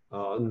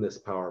 On this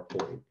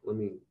PowerPoint. Let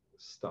me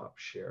stop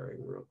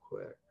sharing real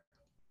quick.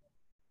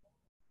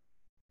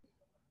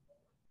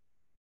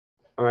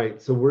 All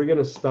right, so we're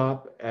gonna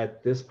stop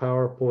at this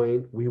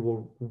PowerPoint. We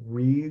will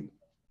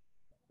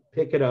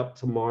pick it up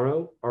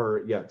tomorrow,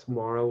 or yeah,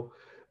 tomorrow,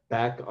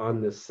 back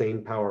on the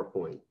same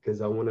PowerPoint, because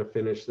I wanna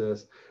finish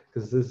this,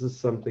 because this is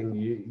something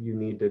you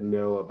need to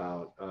know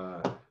about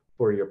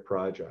for your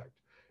project.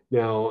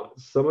 Now,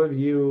 some of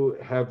you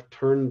have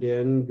turned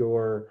in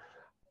your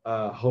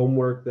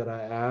homework that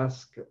I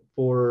ask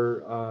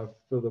for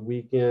the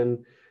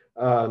weekend.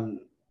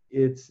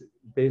 It's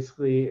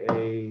basically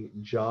a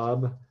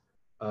job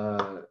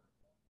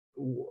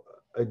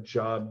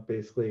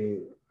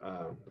basically.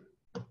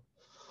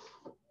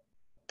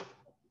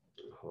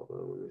 Hold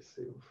on, let me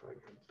see if I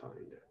can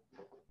find it.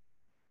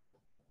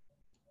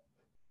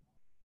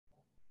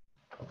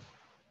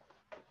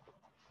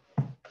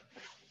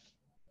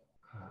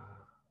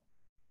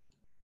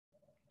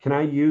 Can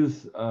I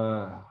use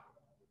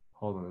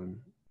hold on.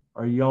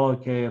 Are y'all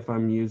okay if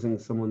I'm using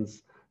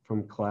someone's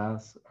from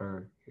class?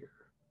 Or here,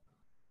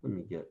 let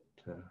me get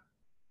to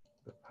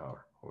the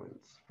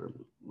PowerPoints from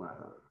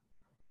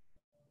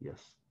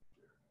yes,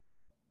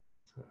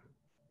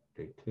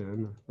 day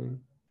 10, I think.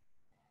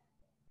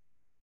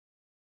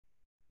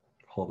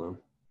 Hold on.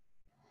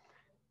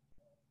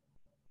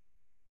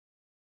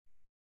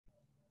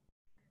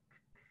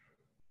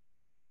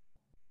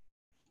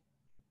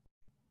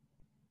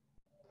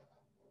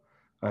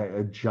 All right,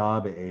 a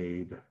job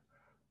aid.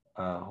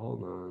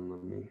 Hold on,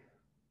 let me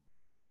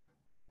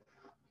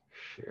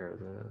share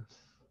this.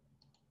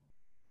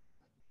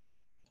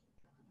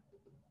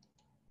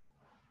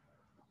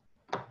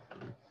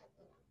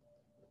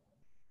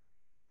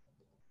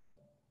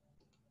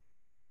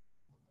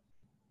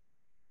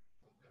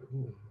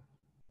 Ooh.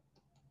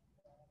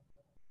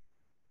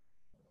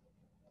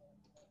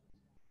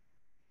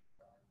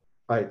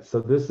 All right, so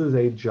this is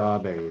a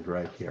job aid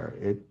right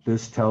here.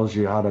 This tells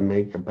you how to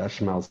make a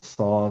bechamel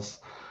sauce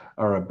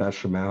or a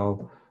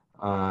bechamel.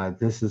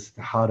 This is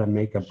how to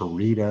make a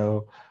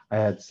burrito. I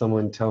had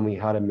someone tell me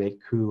how to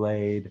make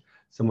Kool-Aid.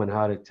 someone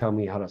how to tell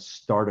me how to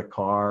start a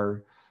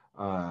car,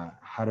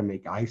 how to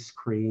make ice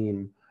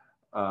cream.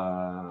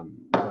 What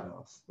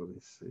else? Let me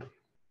see.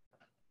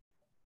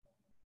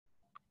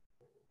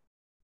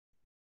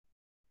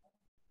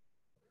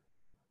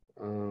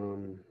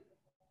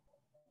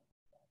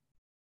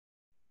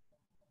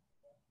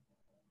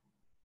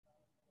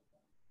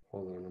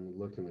 Hold on, I'm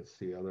looking to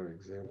see other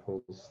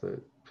examples that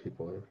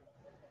people have.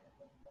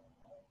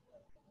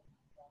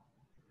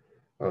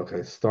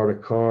 Okay, start a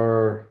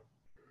car.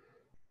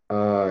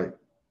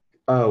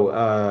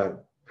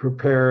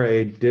 Prepare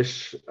a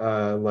dish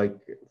like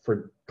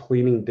for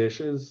cleaning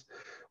dishes,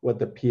 what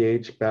the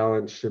pH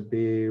balance should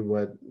be,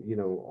 what, you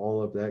know,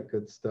 all of that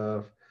good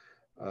stuff.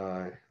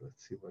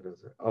 Let's see, what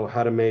is it? Oh,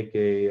 how to make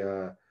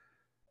a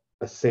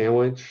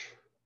sandwich.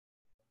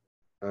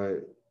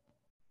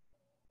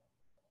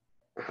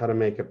 How to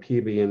make a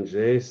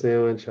PB&J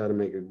sandwich, how to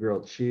make a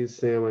grilled cheese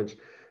sandwich,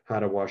 how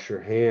to wash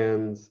your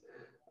hands,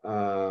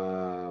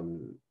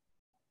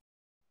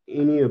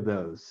 any of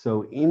those.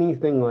 So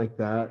anything like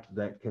that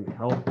that can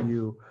help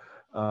you.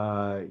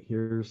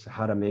 Here's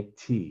how to make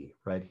tea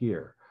right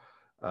here.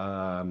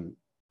 How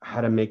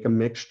to make a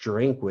mixed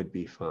drink would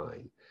be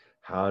fine.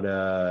 How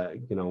to,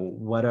 you know,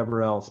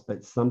 whatever else,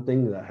 but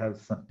something that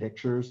has some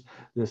pictures.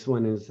 This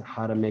one is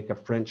how to make a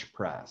French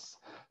press.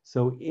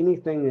 So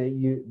anything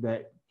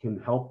that can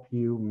help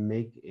you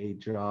make a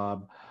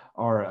job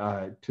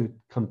or to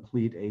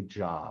complete a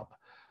job.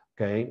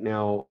 Okay,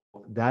 now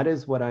that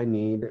is what I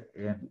need,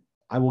 and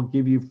I will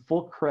give you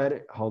full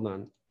credit. Hold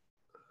on,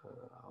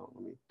 let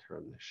me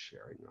turn this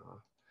sharing off.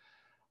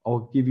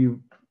 I'll give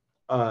you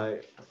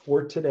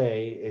for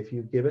today, if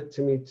you give it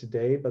to me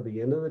today, by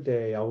the end of the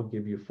day, I will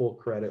give you full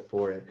credit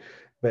for it.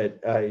 But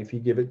if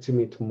you give it to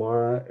me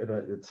tomorrow,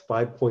 it's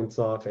 5 points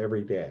off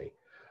every day.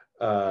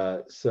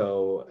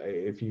 So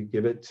if you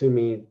give it to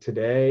me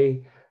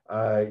today,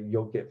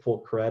 you'll get full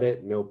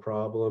credit, no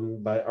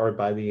problem. Or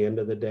by the end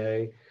of the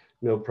day,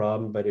 no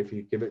problem. But if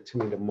you give it to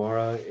me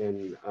tomorrow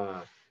and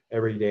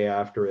every day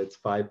after, it's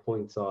 5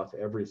 points off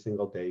every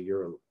single day.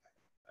 You're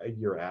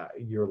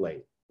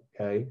late.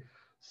 Okay.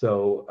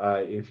 So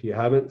if you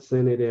haven't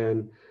sent it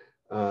in,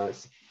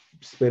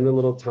 spend a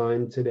little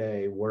time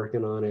today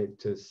working on it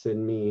to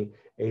send me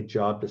a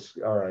job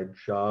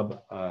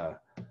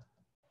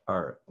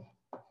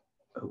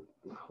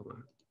hold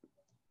on.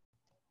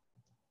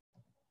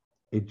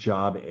 A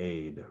job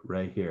aid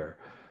right here.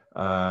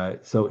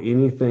 So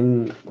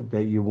anything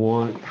that you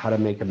want, how to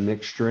make a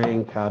mixed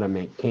drink, how to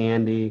make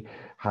candy,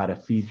 how to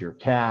feed your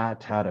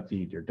cat, how to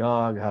feed your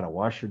dog, how to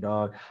wash your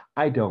dog.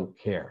 I don't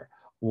care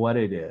what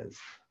it is,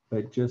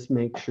 but just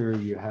make sure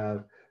you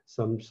have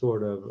some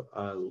sort of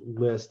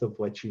list of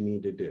what you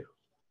need to do.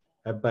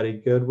 Everybody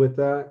good with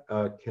that?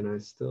 Can I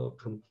still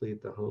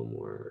complete the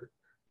homework?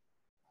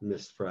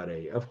 Missed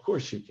Friday. Of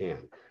course you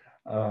can.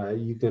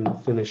 You can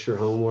finish your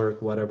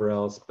homework, whatever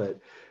else, but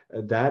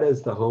that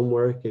is the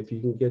homework. If you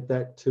can get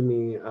that to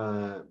me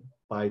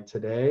by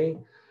today,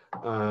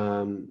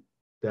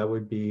 that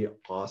would be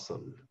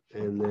awesome.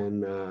 And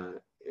then,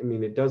 I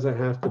mean, it doesn't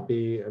have to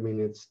be, I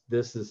mean,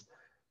 this is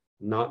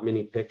not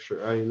many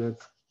pictures. I mean,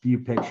 that's few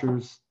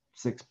pictures,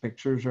 6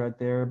 pictures right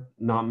there.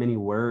 Not many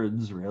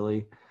words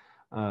really.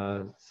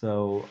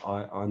 So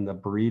on the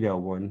burrito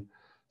one.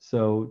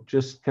 So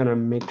just kind of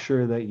make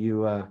sure that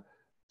you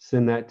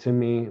send that to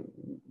me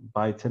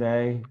by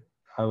today.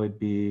 I would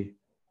be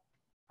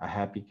a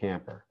happy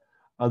camper.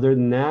 Other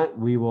than that,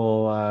 we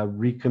will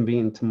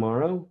reconvene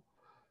tomorrow.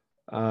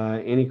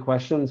 Any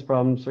questions,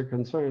 problems, or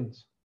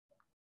concerns?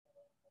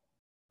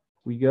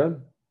 We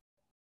good?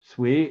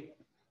 Sweet.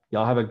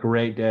 Y'all have a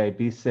great day.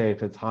 Be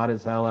safe. It's hot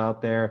as hell out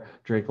there.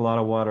 Drink a lot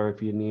of water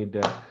if you need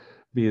to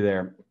be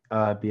there.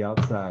 Be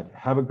outside.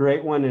 Have a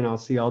great one, and I'll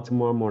see y'all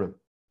tomorrow morning.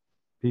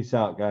 Peace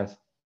out, guys.